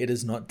no, it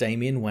is not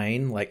Damian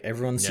Wayne. Like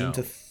everyone seemed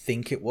to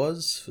think it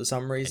was for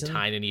some reason. And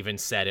Tynion even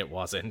said it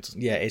wasn't.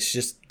 Yeah, it's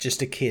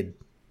just a kid.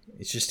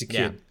 It's just a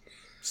kid. Yeah.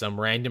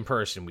 Some random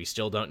person. We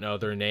still don't know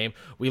their name.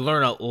 We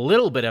learn a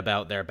little bit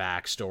about their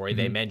backstory.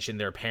 They mention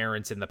their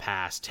parents in the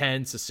past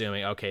tense,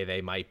 assuming, okay,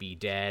 they might be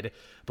dead,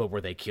 but were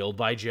they killed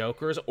by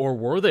Jokers, or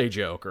were they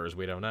Jokers?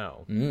 We don't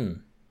know.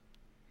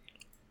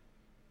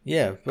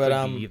 Yeah, but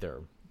could be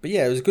either. But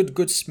yeah, it was a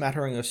good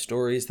smattering of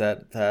stories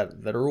that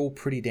are all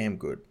pretty damn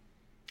good.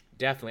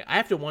 Definitely. I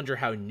have to wonder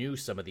how new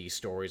some of these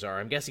stories are.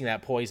 I'm guessing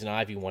that Poison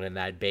Ivy one and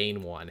that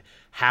Bane one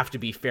have to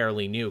be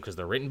fairly new because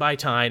they're written by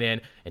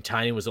Tynion, and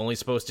Tynion was only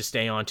supposed to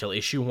stay on till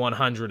issue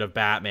 100 of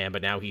Batman,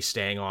 but now he's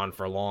staying on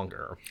for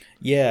longer.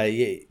 Yeah.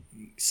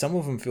 Some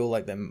of them feel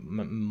like they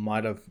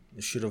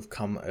should have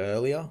come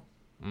earlier.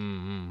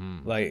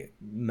 Like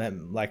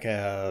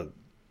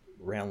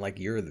around like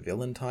Year of the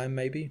Villain time,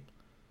 maybe.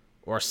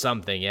 or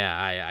something.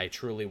 Yeah, I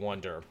truly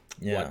wonder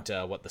what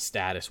the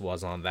status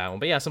was on that one.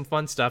 But yeah, some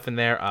fun stuff in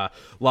there. A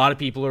lot of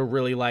people are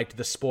really liked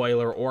the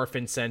spoiler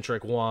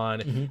orphan-centric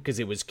one because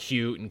it was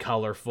cute and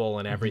colorful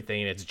and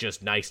everything. It's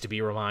just nice to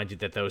be reminded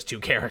that those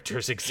two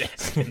characters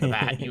exist in the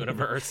Bat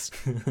universe.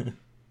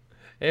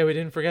 Hey, we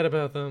didn't forget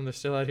about them. They're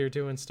still out here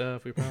doing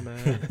stuff. We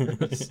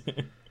promise.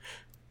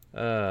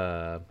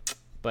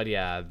 But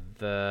yeah,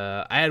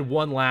 I had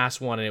one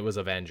last one, and it was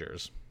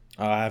Avengers.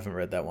 Oh, I haven't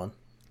read that one.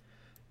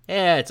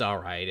 Yeah, it's all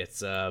right.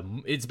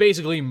 It's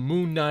basically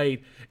Moon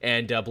Knight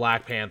and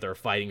Black Panther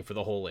fighting for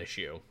the whole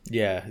issue.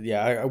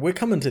 Yeah. We're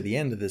coming to the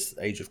end of this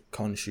Age of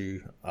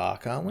Khonshu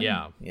arc, aren't we?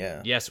 Yeah.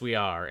 Yeah. Yes, we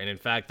are. And in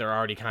fact, they're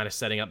already kind of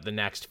setting up the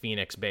next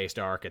Phoenix-based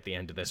arc at the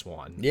end of this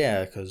one.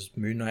 Yeah, because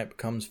Moon Knight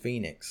becomes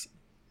Phoenix.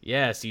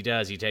 Yes, he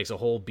does. He takes a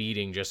whole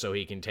beating just so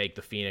he can take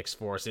the Phoenix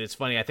Force. And it's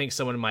funny, I think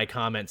someone in my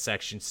comment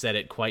section said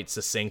it quite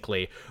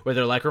succinctly, where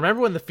they're like,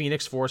 remember when the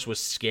Phoenix Force was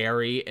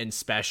scary and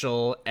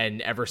special,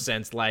 and ever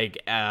since,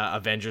 like,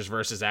 Avengers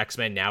versus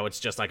X-Men, now it's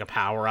just like a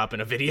power-up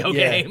in a video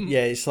game?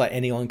 Yeah, it's like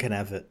anyone can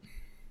have it.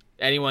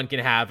 Anyone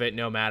can have it,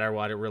 no matter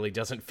what. It really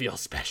doesn't feel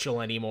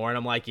special anymore. And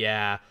I'm like,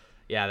 yeah,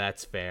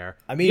 that's fair.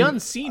 I mean, the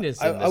Unseen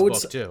is in this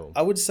book, too.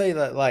 I would say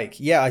that, like,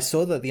 yeah, I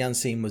saw that the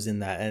Unseen was in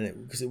that,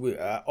 and because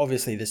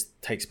obviously this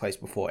takes place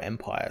before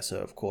Empire, so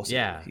of course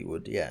he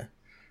would, yeah.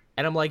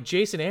 And I'm like,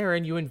 Jason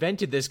Aaron, you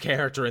invented this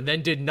character and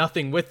then did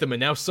nothing with them, and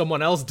now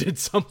someone else did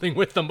something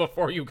with them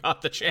before you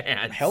got the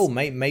chance. Hell,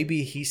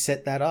 maybe he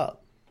set that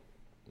up.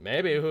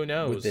 Maybe, who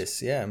knows? With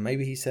this, yeah,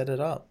 maybe he set it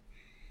up.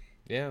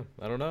 Yeah,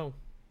 I don't know.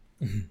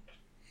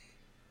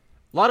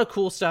 A lot of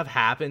cool stuff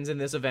happens in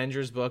this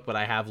Avengers book, but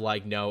I have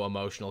like no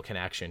emotional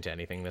connection to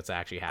anything that's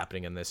actually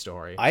happening in this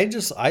story. I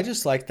just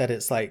like that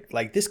it's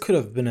like this could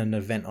have been an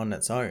event on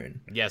its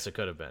own. Yes, it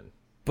could have been.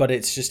 But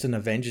it's just an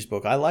Avengers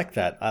book. I like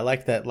that.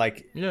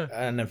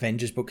 An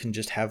Avengers book can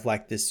just have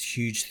like this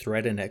huge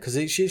thread in it because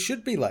it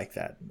should be like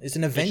that. It's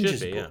an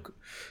Avengers book.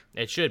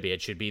 Yeah. It should be.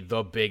 It should be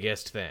the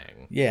biggest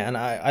thing. Yeah, and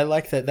I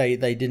like that they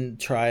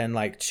didn't try and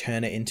like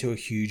turn it into a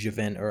huge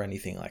event or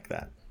anything like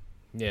that.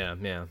 Yeah,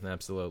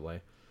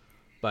 absolutely.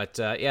 But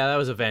yeah, that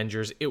was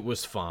Avengers. It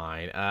was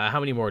fine. How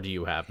many more do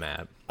you have,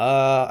 Matt?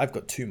 I've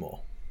got 2 more.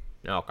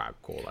 Okay,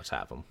 cool. Let's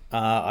have them.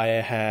 I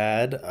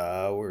had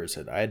where is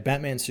it? I had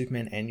Batman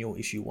Superman Annual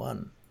Issue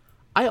 1.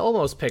 I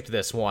almost picked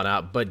this one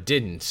up, but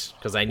didn't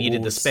because I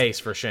needed the space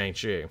for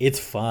Shang-Chi.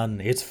 It's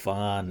fun. It's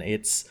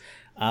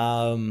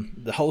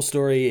the whole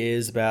story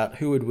is about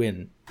who would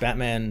win,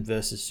 Batman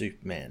versus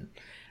Superman.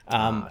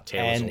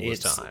 And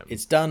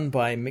it's done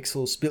by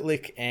Mixel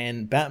Spitlick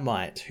and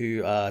Batmite,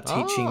 who are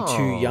teaching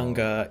 2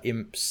 younger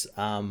imps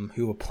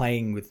who are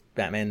playing with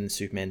Batman and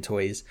Superman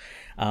toys.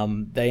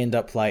 They end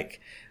up like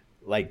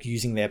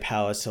using their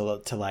powers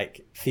to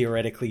like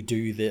theoretically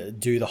do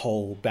the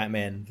whole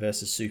Batman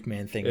versus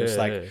Superman thing. It's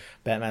like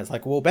Batman's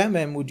like, well,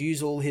 Batman would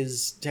use all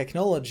his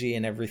technology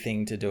and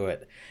everything to do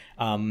it.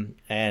 And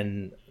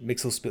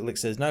Mixel Spitlick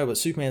says no, but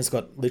Superman's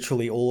got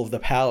literally all of the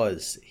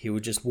powers. He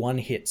would just one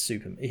hit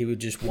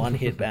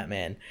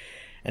Batman.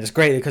 And it's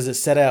great because it's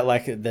set out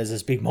like there's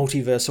this big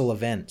multiversal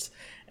event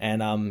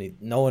and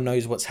no one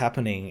knows what's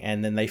happening,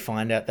 and then they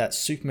find out that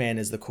Superman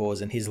is the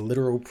cause and his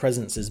literal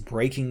presence is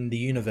breaking the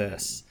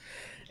universe.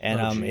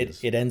 And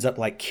it ends up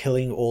like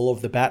killing all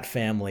of the Bat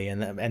family,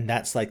 and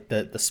that's like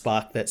the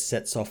spark that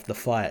sets off the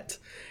fight.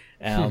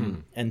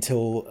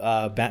 Until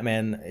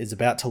Batman is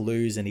about to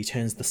lose and he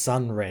turns the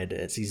sun red.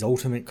 It's his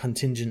ultimate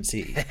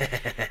contingency.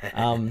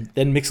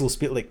 Then Mixel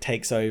Spitlick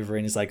takes over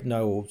and is like,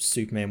 no,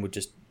 Superman would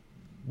just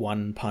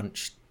one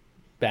punch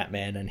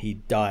Batman and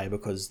he'd die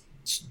because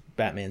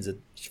Batman's a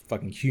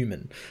fucking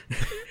human.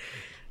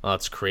 Well,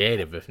 it's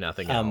creative if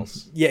nothing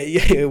else.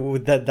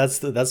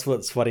 That's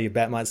what's funny.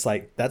 Batman's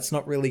like, that's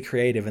not really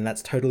creative and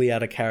that's totally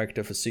out of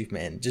character for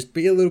Superman. Just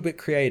be a little bit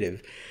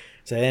creative.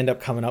 So they end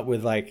up coming up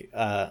with like...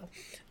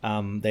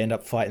 they end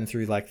up fighting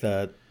through like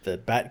the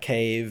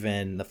Batcave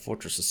and the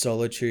Fortress of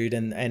Solitude,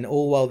 and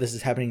all while this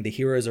is happening, the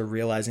heroes are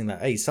realizing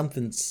that, hey,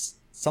 something's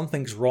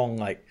wrong.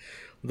 Like,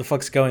 what the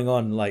fuck's going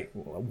on? Like,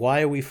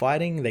 why are we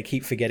fighting? They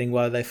keep forgetting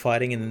why they're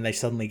fighting, and then they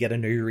suddenly get a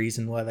new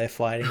reason why they're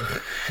fighting.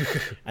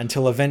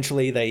 Until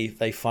eventually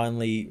they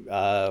finally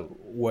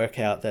work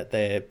out that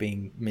they're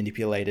being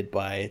manipulated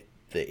by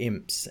the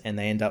imps, and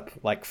they end up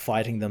like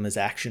fighting them as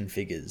action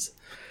figures.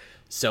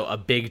 So a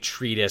big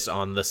treatise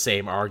on the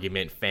same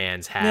argument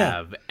fans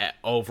have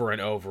over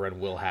and over and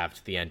will have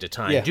to the end of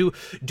time. Yeah.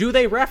 Do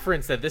they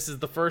reference that this is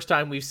the first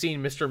time we've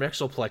seen Mr.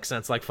 Mxyzptlk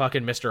since like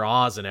fucking Mr.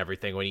 Oz and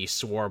everything, when he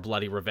swore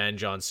bloody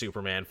revenge on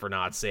Superman for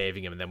not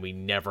saving him, and then we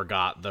never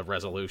got the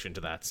resolution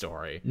to that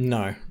story?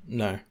 No.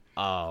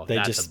 Oh,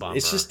 that's a bummer.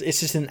 It's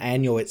just an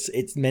annual.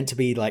 It's meant to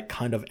be like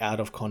kind of out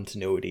of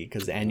continuity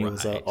because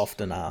annuals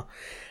often are.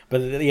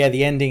 But yeah,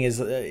 the ending is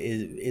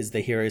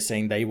the hero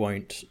saying they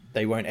won't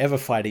ever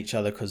fight each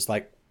other because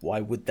like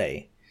why would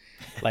they?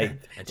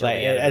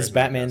 As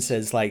Batman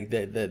says, like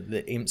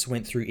the imps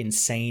went through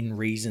insane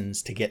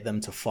reasons to get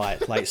them to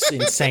fight, like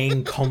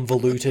insane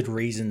convoluted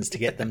reasons to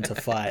get them to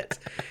fight,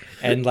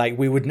 and like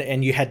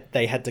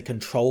they had to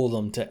control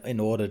them in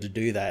order to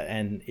do that,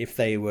 and if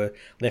they were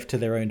left to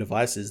their own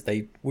devices,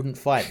 they wouldn't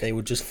fight. They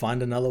would just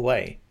find another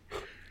way.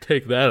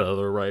 Take that,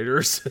 other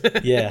writers.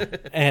 Yeah,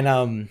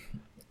 and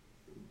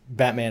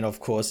Batman, of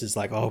course, is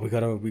like, oh,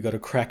 we gotta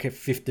crack at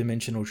fifth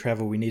dimensional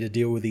travel. We need to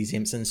deal with these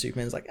imps, and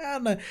Superman's like,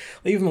 no,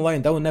 leave them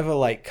alone. They'll never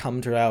like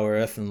come to our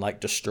Earth and like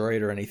destroy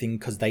it or anything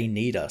because they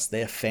need us.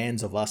 They're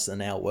fans of us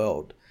and our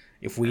world.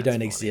 If we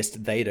don't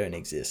exist, they don't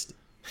exist.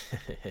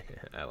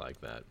 I like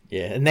that.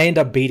 Yeah, and they end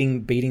up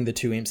beating the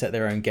two imps at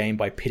their own game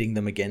by pitting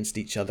them against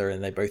each other,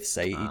 and they both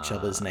say each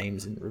other's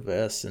names in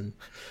reverse, and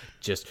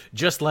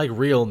just like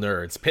real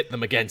nerds, pit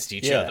them against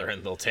each other,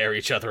 and they'll tear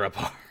each other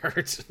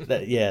apart.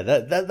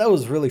 That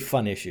was a really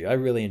fun issue. I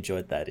really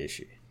enjoyed that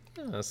issue.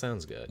 Oh, that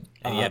sounds good.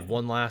 And you had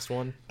one last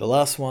one. The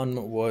last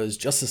one was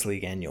Justice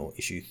League Annual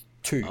issue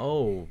 2.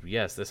 Oh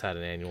yes, this had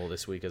an annual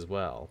this week as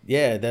well.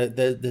 Yeah,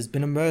 there's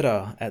been a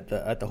murder at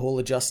the Hall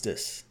of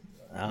Justice.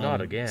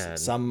 Not again.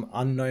 Some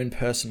unknown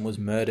person was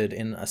murdered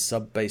in a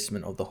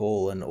sub-basement of the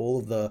hall, and all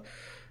of the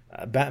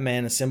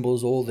Batman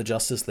assembles all the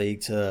Justice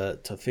League to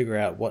figure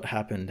out what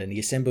happened, and he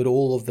assembled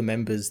all of the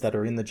members that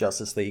are in the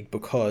Justice League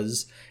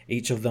because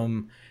each of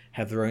them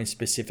have their own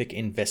specific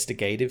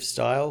investigative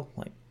style.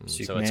 Like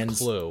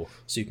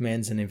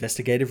Superman's an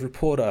investigative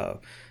reporter.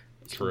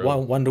 True.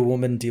 Wonder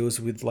Woman deals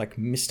with like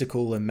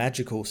mystical and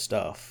magical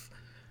stuff.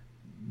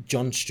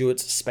 John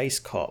Stewart's a space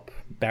cop.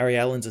 Barry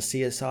Allen's a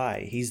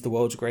CSI. He's the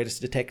world's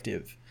greatest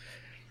detective.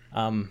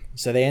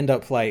 So they end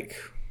up like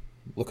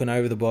looking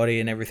over the body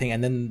and everything,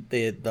 and then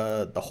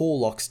the hall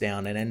locks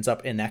down and ends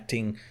up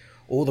enacting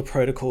all the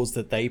protocols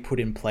that they put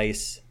in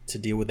place to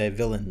deal with their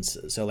villains.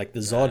 So like the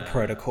Zod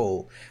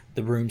protocol,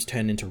 the rooms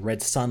turn into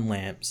red sun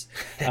lamps.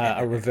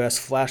 A reverse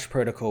flash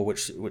protocol,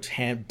 which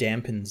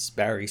dampens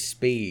Barry's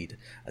speed.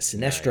 A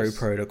Sinestro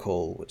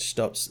protocol, which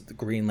stops the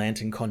Green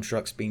Lantern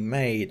constructs being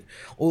made.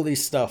 All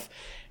this stuff.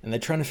 And they're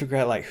trying to figure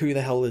out like who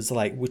the hell is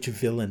like which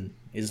villain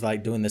is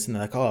like doing this, and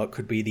they're like, oh, it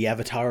could be the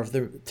Avatar of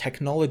the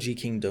Technology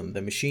Kingdom,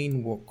 the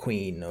Machine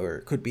Queen, or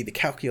it could be the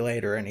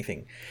Calculator or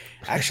anything.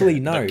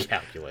 Actually, no. The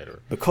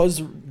Calculator.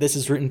 Because this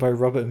is written by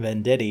Robert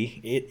Venditti,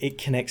 it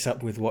connects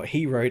up with what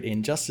he wrote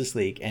in Justice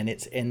League, and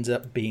it ends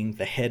up being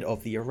the head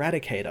of the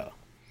Eradicator.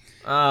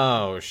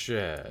 Oh,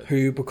 shit.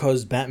 Who,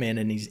 because Batman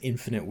in his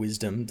infinite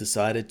wisdom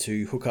decided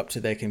to hook up to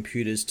their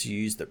computers to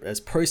use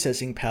as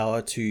processing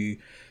power to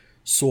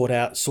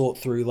sort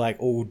through like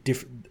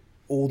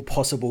all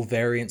possible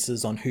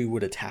variances on who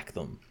would attack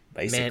them,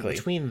 basically.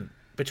 Man,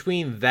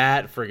 between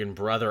that friggin'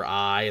 Brother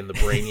Eye and the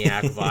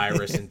Brainiac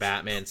virus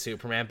and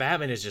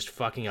Superman is just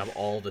fucking up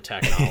all the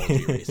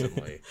technology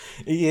recently.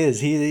 He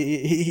is.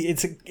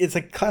 It's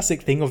a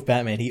classic thing of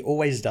Batman. He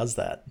always does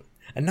that.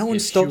 And no one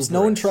stops. Hubris.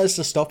 No one tries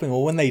to stop him,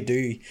 or when they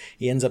do,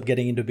 he ends up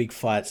getting into big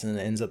fights and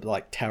it ends up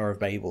like Tower of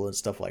Babel and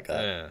stuff like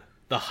that. Yeah.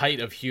 The height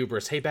of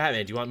hubris. Hey,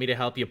 Batman, do you want me to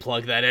help you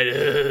plug that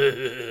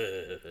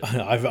in?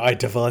 I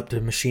developed a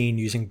machine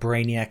using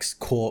Brainiac's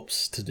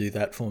corpse to do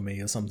that for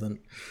me or something.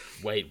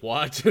 Wait,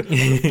 what? I'm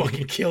gonna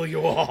fucking kill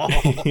you all.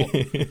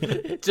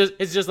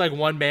 It's just like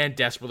one man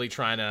desperately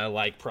trying to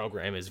like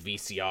program his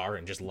VCR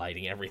and just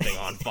lighting everything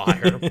on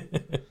fire.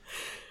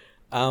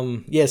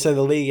 So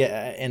the League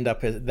end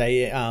up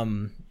they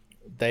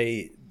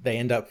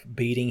end up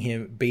beating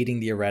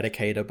the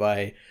Eradicator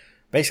by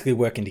basically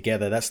working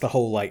together. That's the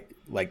whole like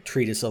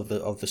treatise of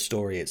the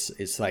story.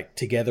 It's like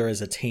together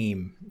as a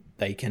team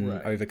they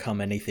can overcome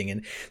anything,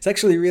 and it's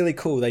actually really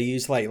cool. They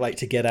use like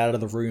to get out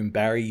of the room,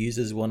 Barry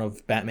uses one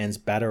of Batman's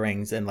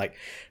batarangs and like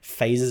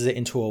phases it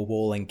into a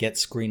wall and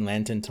gets Green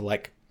Lantern to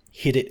like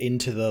hit it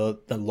into the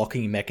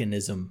locking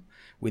mechanism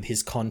with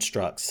his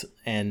constructs,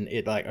 and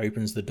it like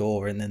opens the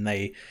door, and then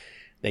they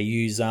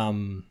use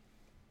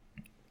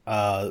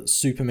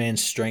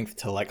Superman's strength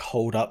to like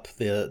hold up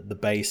the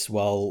base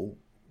while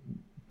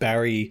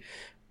Barry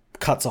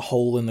cuts a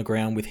hole in the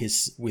ground with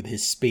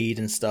his speed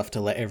and stuff to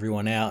let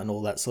everyone out and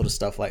all that sort of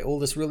stuff, like all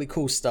this really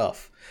cool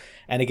stuff.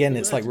 And again,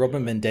 it's like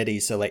Robin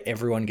Venditti, so like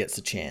everyone gets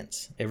a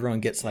chance, everyone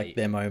gets like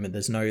their moment.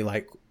 There's no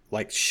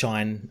like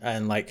shine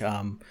and like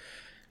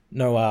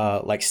no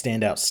like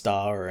standout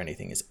star or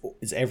anything.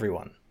 It's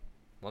everyone.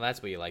 Well,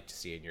 that's what you like to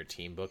see in your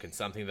team book, and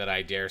something that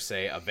I dare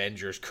say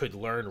Avengers could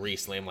learn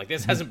recently. I'm like,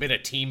 this hasn't been a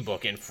team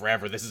book in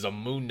forever. This is a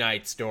Moon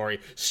Knight story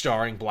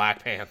starring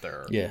Black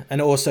Panther. Yeah, and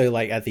also,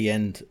 like, at the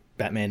end,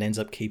 Batman ends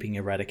up keeping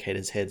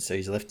Eradicator's head, so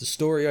he's left the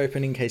story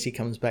open in case he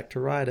comes back to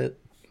write it.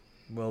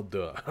 Well,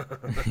 duh.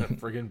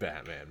 Friggin'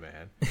 Batman,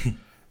 man.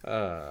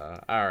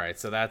 All right,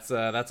 so that's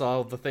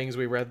all the things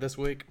we read this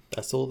week?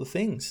 That's all the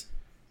things.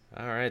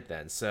 All right,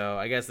 then. So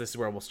I guess this is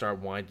where we'll start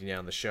winding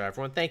down the show.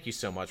 Everyone, thank you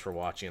so much for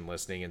watching and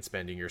listening and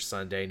spending your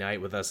Sunday night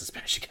with us,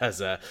 especially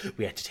because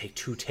we had to take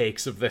 2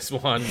 takes of this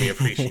one. We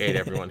appreciate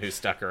everyone who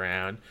stuck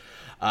around.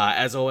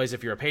 As always,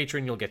 if you're a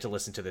patron, you'll get to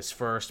listen to this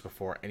first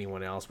before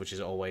anyone else, which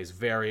is always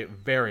very,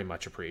 very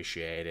much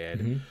appreciated.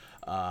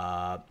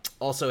 Mm-hmm.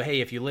 Also,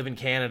 hey, if you live in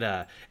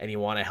Canada and you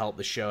want to help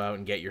the show out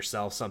and get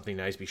yourself something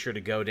nice, be sure to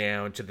go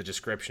down to the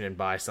description and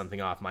buy something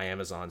off my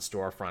Amazon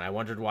storefront. I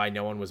wondered why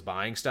no one was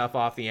buying stuff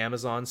off the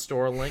Amazon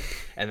store link,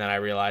 and then I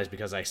realized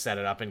because I set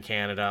it up in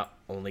Canada,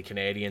 only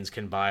Canadians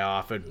can buy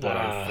off it, but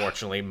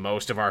unfortunately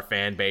most of our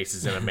fan base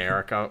is in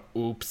America.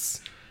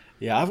 Oops.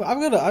 Yeah,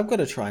 I've got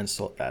to try and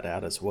sort that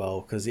out as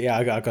well, because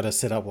I've got to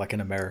set up like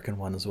an American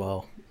one as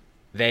well.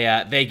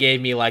 They gave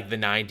me like the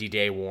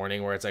 90-day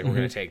warning where it's like, we're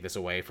going to take this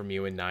away from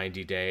you in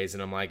 90 days.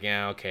 And I'm like,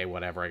 yeah, okay,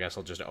 whatever. I guess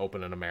I'll just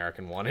open an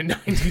American one in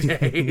 90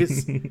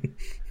 days.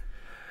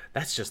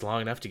 That's just long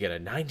enough to get a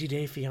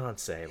 90-day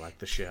fiance like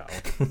the show.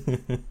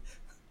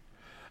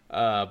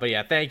 But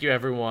yeah, thank you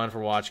everyone for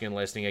watching and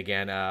listening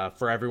again.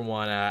 For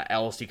everyone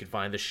else, you can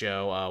find the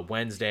show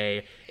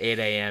Wednesday, 8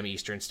 a.m.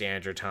 Eastern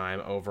Standard Time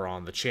over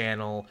on the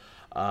channel.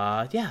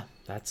 Yeah,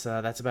 that's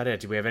about it.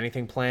 Do we have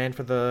anything planned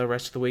for the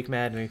rest of the week,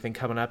 Matt? Anything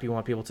coming up you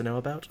want people to know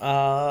about?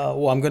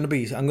 Well, I'm gonna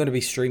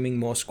be streaming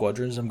more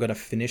Squadrons. I'm gonna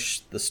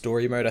finish the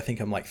story mode. I think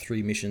I'm like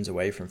 3 missions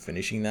away from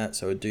finishing that,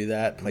 so I'd do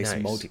that. Play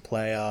some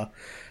multiplayer,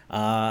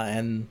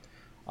 and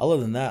other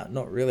than that,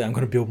 not really. I'm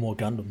gonna build more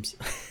Gundams.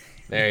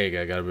 There you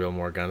go. Got to build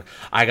more gun.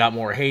 I got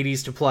more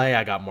Hades to play.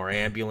 I got more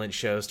ambulance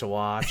shows to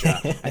watch.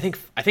 I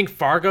think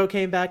Fargo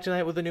came back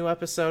tonight with a new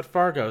episode.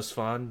 Fargo's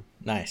fun.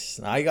 Nice.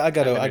 I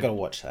gotta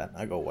watch that.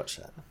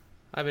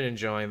 I've been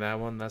enjoying that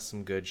one. That's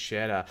some good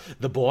shit.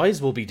 The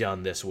Boys will be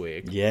done this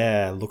week.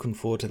 Yeah, looking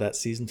forward to that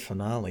season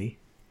finale.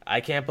 I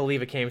can't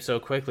believe it came so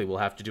quickly. We'll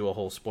have to do a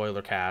whole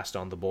spoiler cast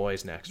on The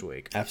Boys next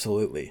week.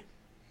 Absolutely.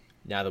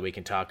 Now that we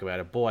can talk about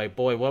it, boy,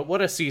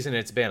 what a season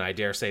it's been. I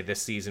dare say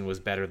this season was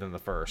better than the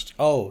first.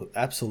 Oh,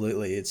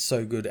 absolutely. It's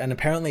so good. And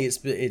apparently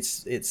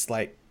it's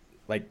like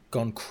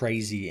gone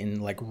crazy in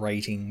like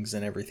ratings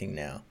and everything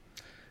now.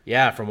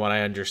 Yeah, from what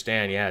I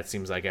understand, yeah, it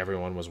seems like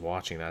everyone was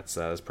watching. That's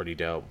pretty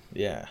dope.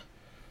 Yeah.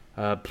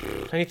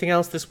 Anything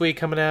else this week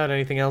coming out?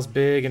 Anything else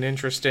big and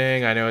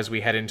interesting? I know as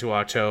we head into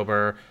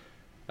October,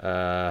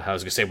 I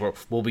was gonna say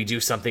will we do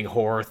something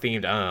horror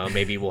themed? I don't know,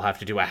 maybe we'll have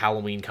to do a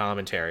Halloween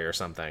commentary or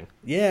something.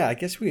 Yeah, I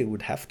guess we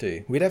would have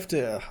to. We'd have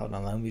to. Hold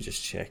on, let me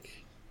just check.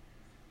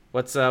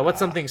 What's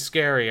something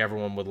scary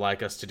everyone would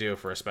like us to do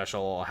for a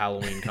special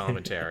Halloween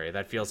commentary?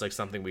 That feels like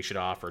something we should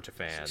offer to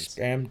fans.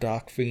 Scam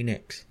Dark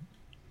Phoenix.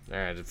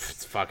 Alright,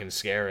 it's fucking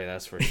scary,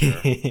 that's for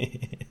sure.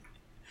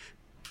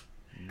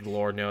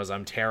 Lord knows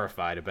I'm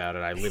terrified about it.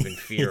 I live in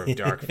fear of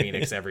Dark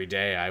Phoenix every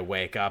day. I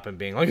wake up and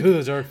being like,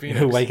 oh, Dark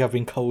Phoenix. Wake up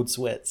in cold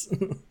sweats.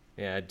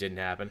 Yeah, it didn't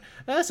happen.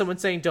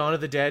 Someone's saying Dawn of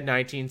the Dead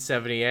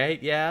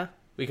 1978. Yeah.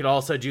 We could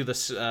also do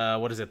this,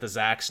 the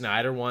Zack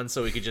Snyder one,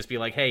 so we could just be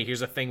like, hey,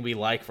 here's a thing we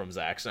like from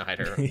Zack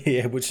Snyder.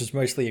 Yeah, which is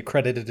mostly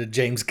accredited to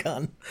James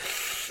Gunn.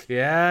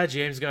 Yeah,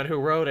 James Gunn, who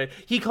wrote it.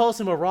 He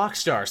calls him a rock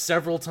star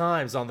several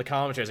times on the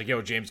commentary. He's like,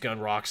 yo, James Gunn,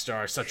 rock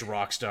star, such a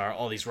rock star.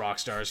 All these rock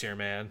stars here,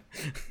 man.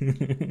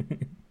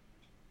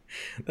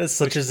 That's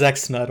such a Zack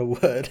Snyder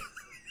word.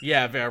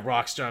 Yeah,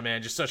 rock star,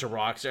 man. Just such a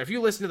rock star. If you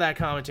listen to that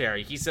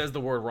commentary, he says the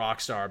word rock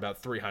star about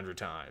 300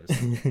 times.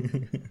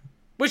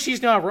 Which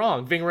he's not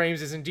wrong. Ving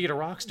Rhames is indeed a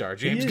rock star.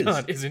 James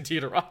Gunn is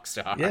indeed a rock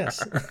star.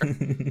 Yes.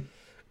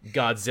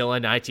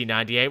 Godzilla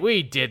 1998.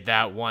 We did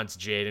that once,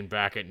 Jaden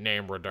Brackett,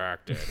 name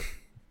redacted.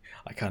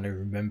 I can't even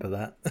remember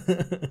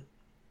that.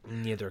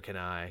 Neither can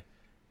I.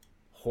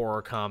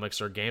 Horror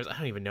comics or games. I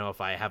don't even know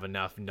if I have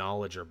enough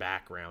knowledge or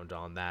background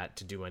on that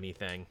to do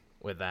anything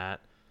with that.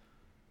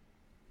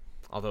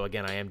 Although,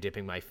 again, I am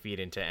dipping my feet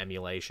into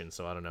emulation,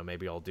 so I don't know,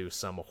 maybe I'll do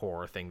some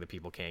horror thing that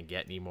people can't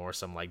get anymore,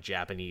 some, like,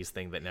 Japanese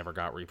thing that never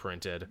got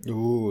reprinted.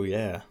 Ooh,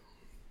 yeah.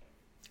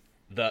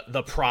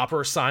 The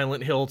proper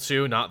Silent Hill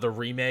 2, not the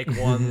remake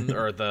one,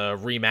 or the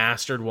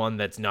remastered one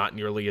that's not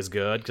nearly as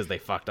good, because they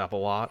fucked up a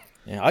lot.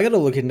 Yeah, I gotta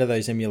look into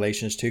those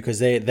emulations, too, because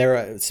there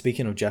are,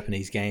 speaking of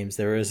Japanese games,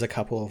 there is a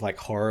couple of, like,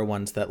 horror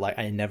ones that, like,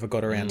 I never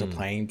got around to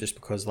playing, just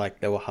because,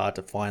 like, they were hard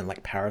to find,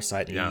 like,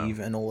 Parasite Eve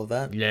and all of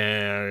that.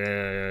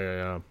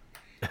 Yeah.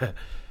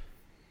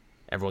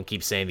 Everyone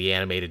keeps saying the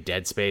animated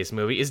Dead Space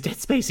movie. Is Dead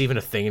Space even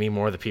a thing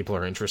anymore that people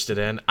are interested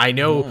in? I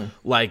know,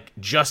 like,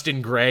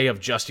 Justin Gray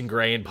of Justin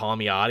Gray and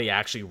Palmiotti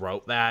actually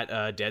wrote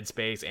that Dead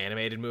Space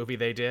animated movie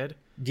they did.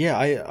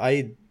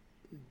 Yeah,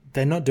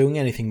 they're not doing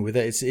anything with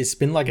it. It's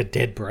been like a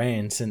dead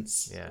brand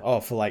since,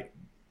 for like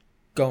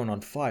going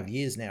on 5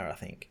 years now, I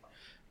think.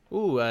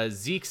 Ooh,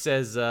 Zeke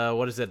says,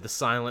 what is it, the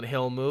Silent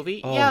Hill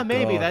movie? Oh, yeah,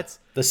 maybe. God. That's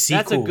the sequel.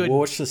 That's a good... We'll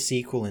watch the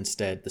sequel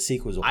instead. The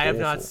sequel's awful. I have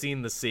not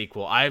seen the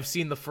sequel. I have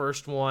seen the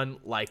first one,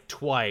 like,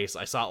 twice.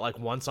 I saw it, like,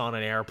 once on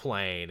an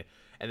airplane,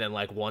 and then,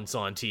 like, once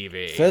on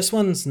TV. First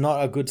one's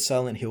not a good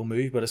Silent Hill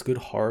movie, but it's a good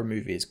horror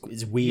movie.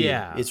 It's weird.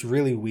 Yeah. It's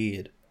really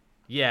weird.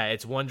 Yeah,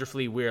 it's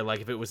wonderfully weird.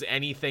 Like, if it was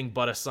anything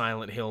but a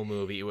Silent Hill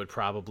movie, it would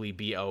probably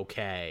be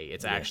okay.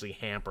 It's actually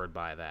hampered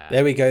by that.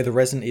 There we go. The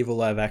Resident Evil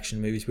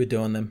live-action movies. We're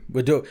doing them.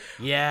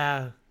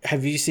 Yeah.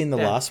 Have you seen the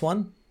last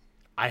one?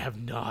 I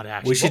have not,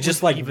 actually. We should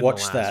just, like,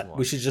 watch that.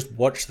 We should just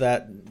watch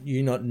that.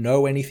 You not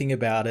know anything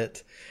about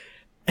it.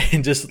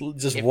 and just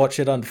watch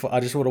it on. I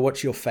just want to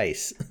watch your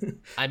face.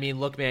 I mean,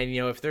 look, man,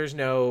 if there's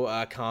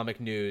no comic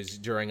news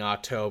during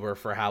October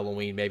for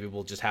Halloween, maybe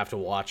we'll just have to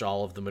watch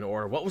all of them in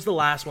order. What was the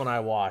last one I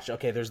watched?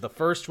 Okay, there's the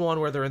first one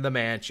where they're in the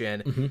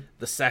mansion. Mm-hmm.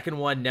 The second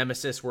one,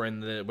 Nemesis, when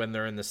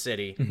they're in the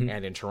city, mm-hmm.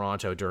 and in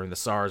Toronto during the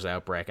SARS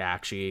outbreak.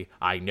 Actually,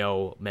 I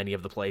know many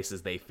of the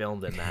places they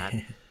filmed in that.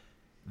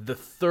 The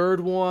third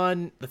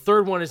one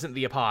isn't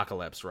the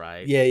apocalypse,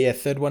 right? Yeah.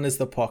 Third one is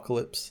the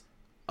apocalypse.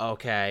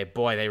 Okay,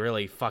 boy, they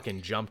really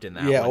fucking jumped in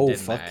that one,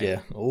 didn't they? Yeah.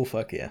 Oh,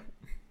 fuck yeah.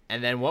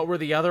 And then what were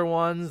the other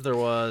ones? There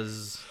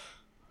was...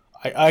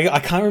 I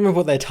can't remember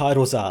what their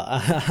titles are.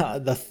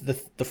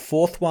 The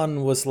fourth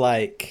one was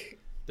like...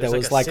 There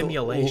was like a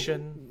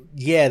simulation?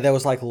 Yeah, there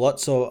was like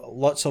lots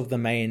of the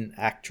main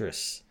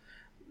actress.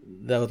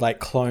 They were like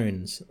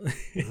clones.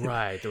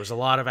 Right, there was a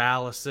lot of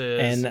Alice's.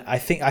 And I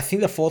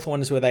think the fourth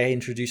one is where they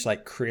introduced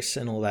like Chris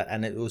and all that,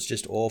 and it was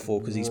just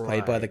awful because he's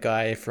played by the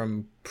guy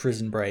from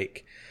Prison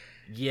Break.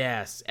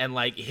 Yes, and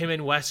like him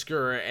and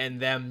Wesker and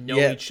them know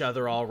each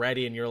other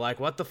already, and you're like,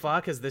 what the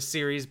fuck? Has this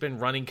series been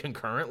running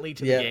concurrently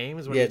to the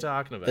games? What are you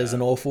talking about? There's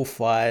an awful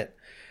fight.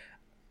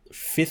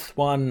 Fifth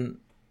one,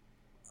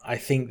 I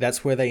think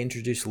that's where they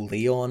introduce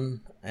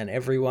Leon and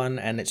everyone,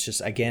 and it's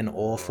just, again,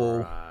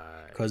 awful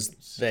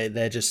because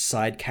they're just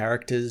side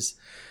characters.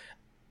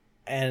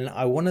 And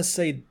I want to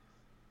say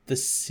the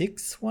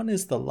sixth one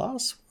is the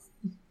last one.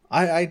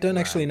 I don't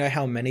actually know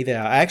how many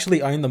there are. I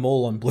actually own them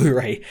all on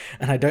Blu-ray,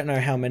 and I don't know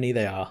how many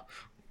there are.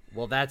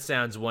 Well, that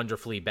sounds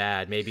wonderfully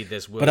bad. Maybe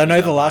this will. But I know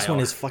the last one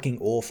is fucking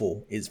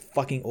awful. It's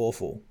fucking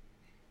awful.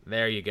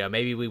 There you go.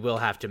 Maybe we will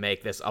have to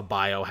make this a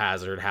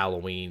Biohazard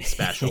Halloween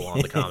special on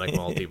the comic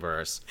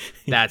multiverse.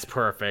 That's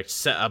perfect.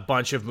 A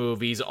bunch of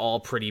movies, all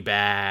pretty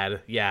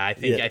bad. Yeah, I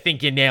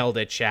think you nailed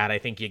it, Chad. I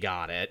think you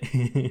got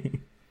it.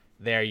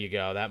 There you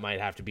go. That might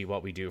have to be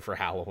what we do for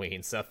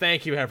Halloween. So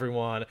thank you,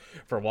 everyone,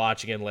 for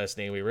watching and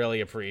listening. We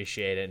really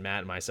appreciate it. Matt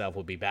and myself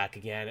will be back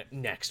again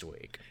next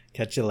week.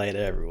 Catch you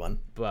later, everyone.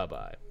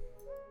 Bye-bye.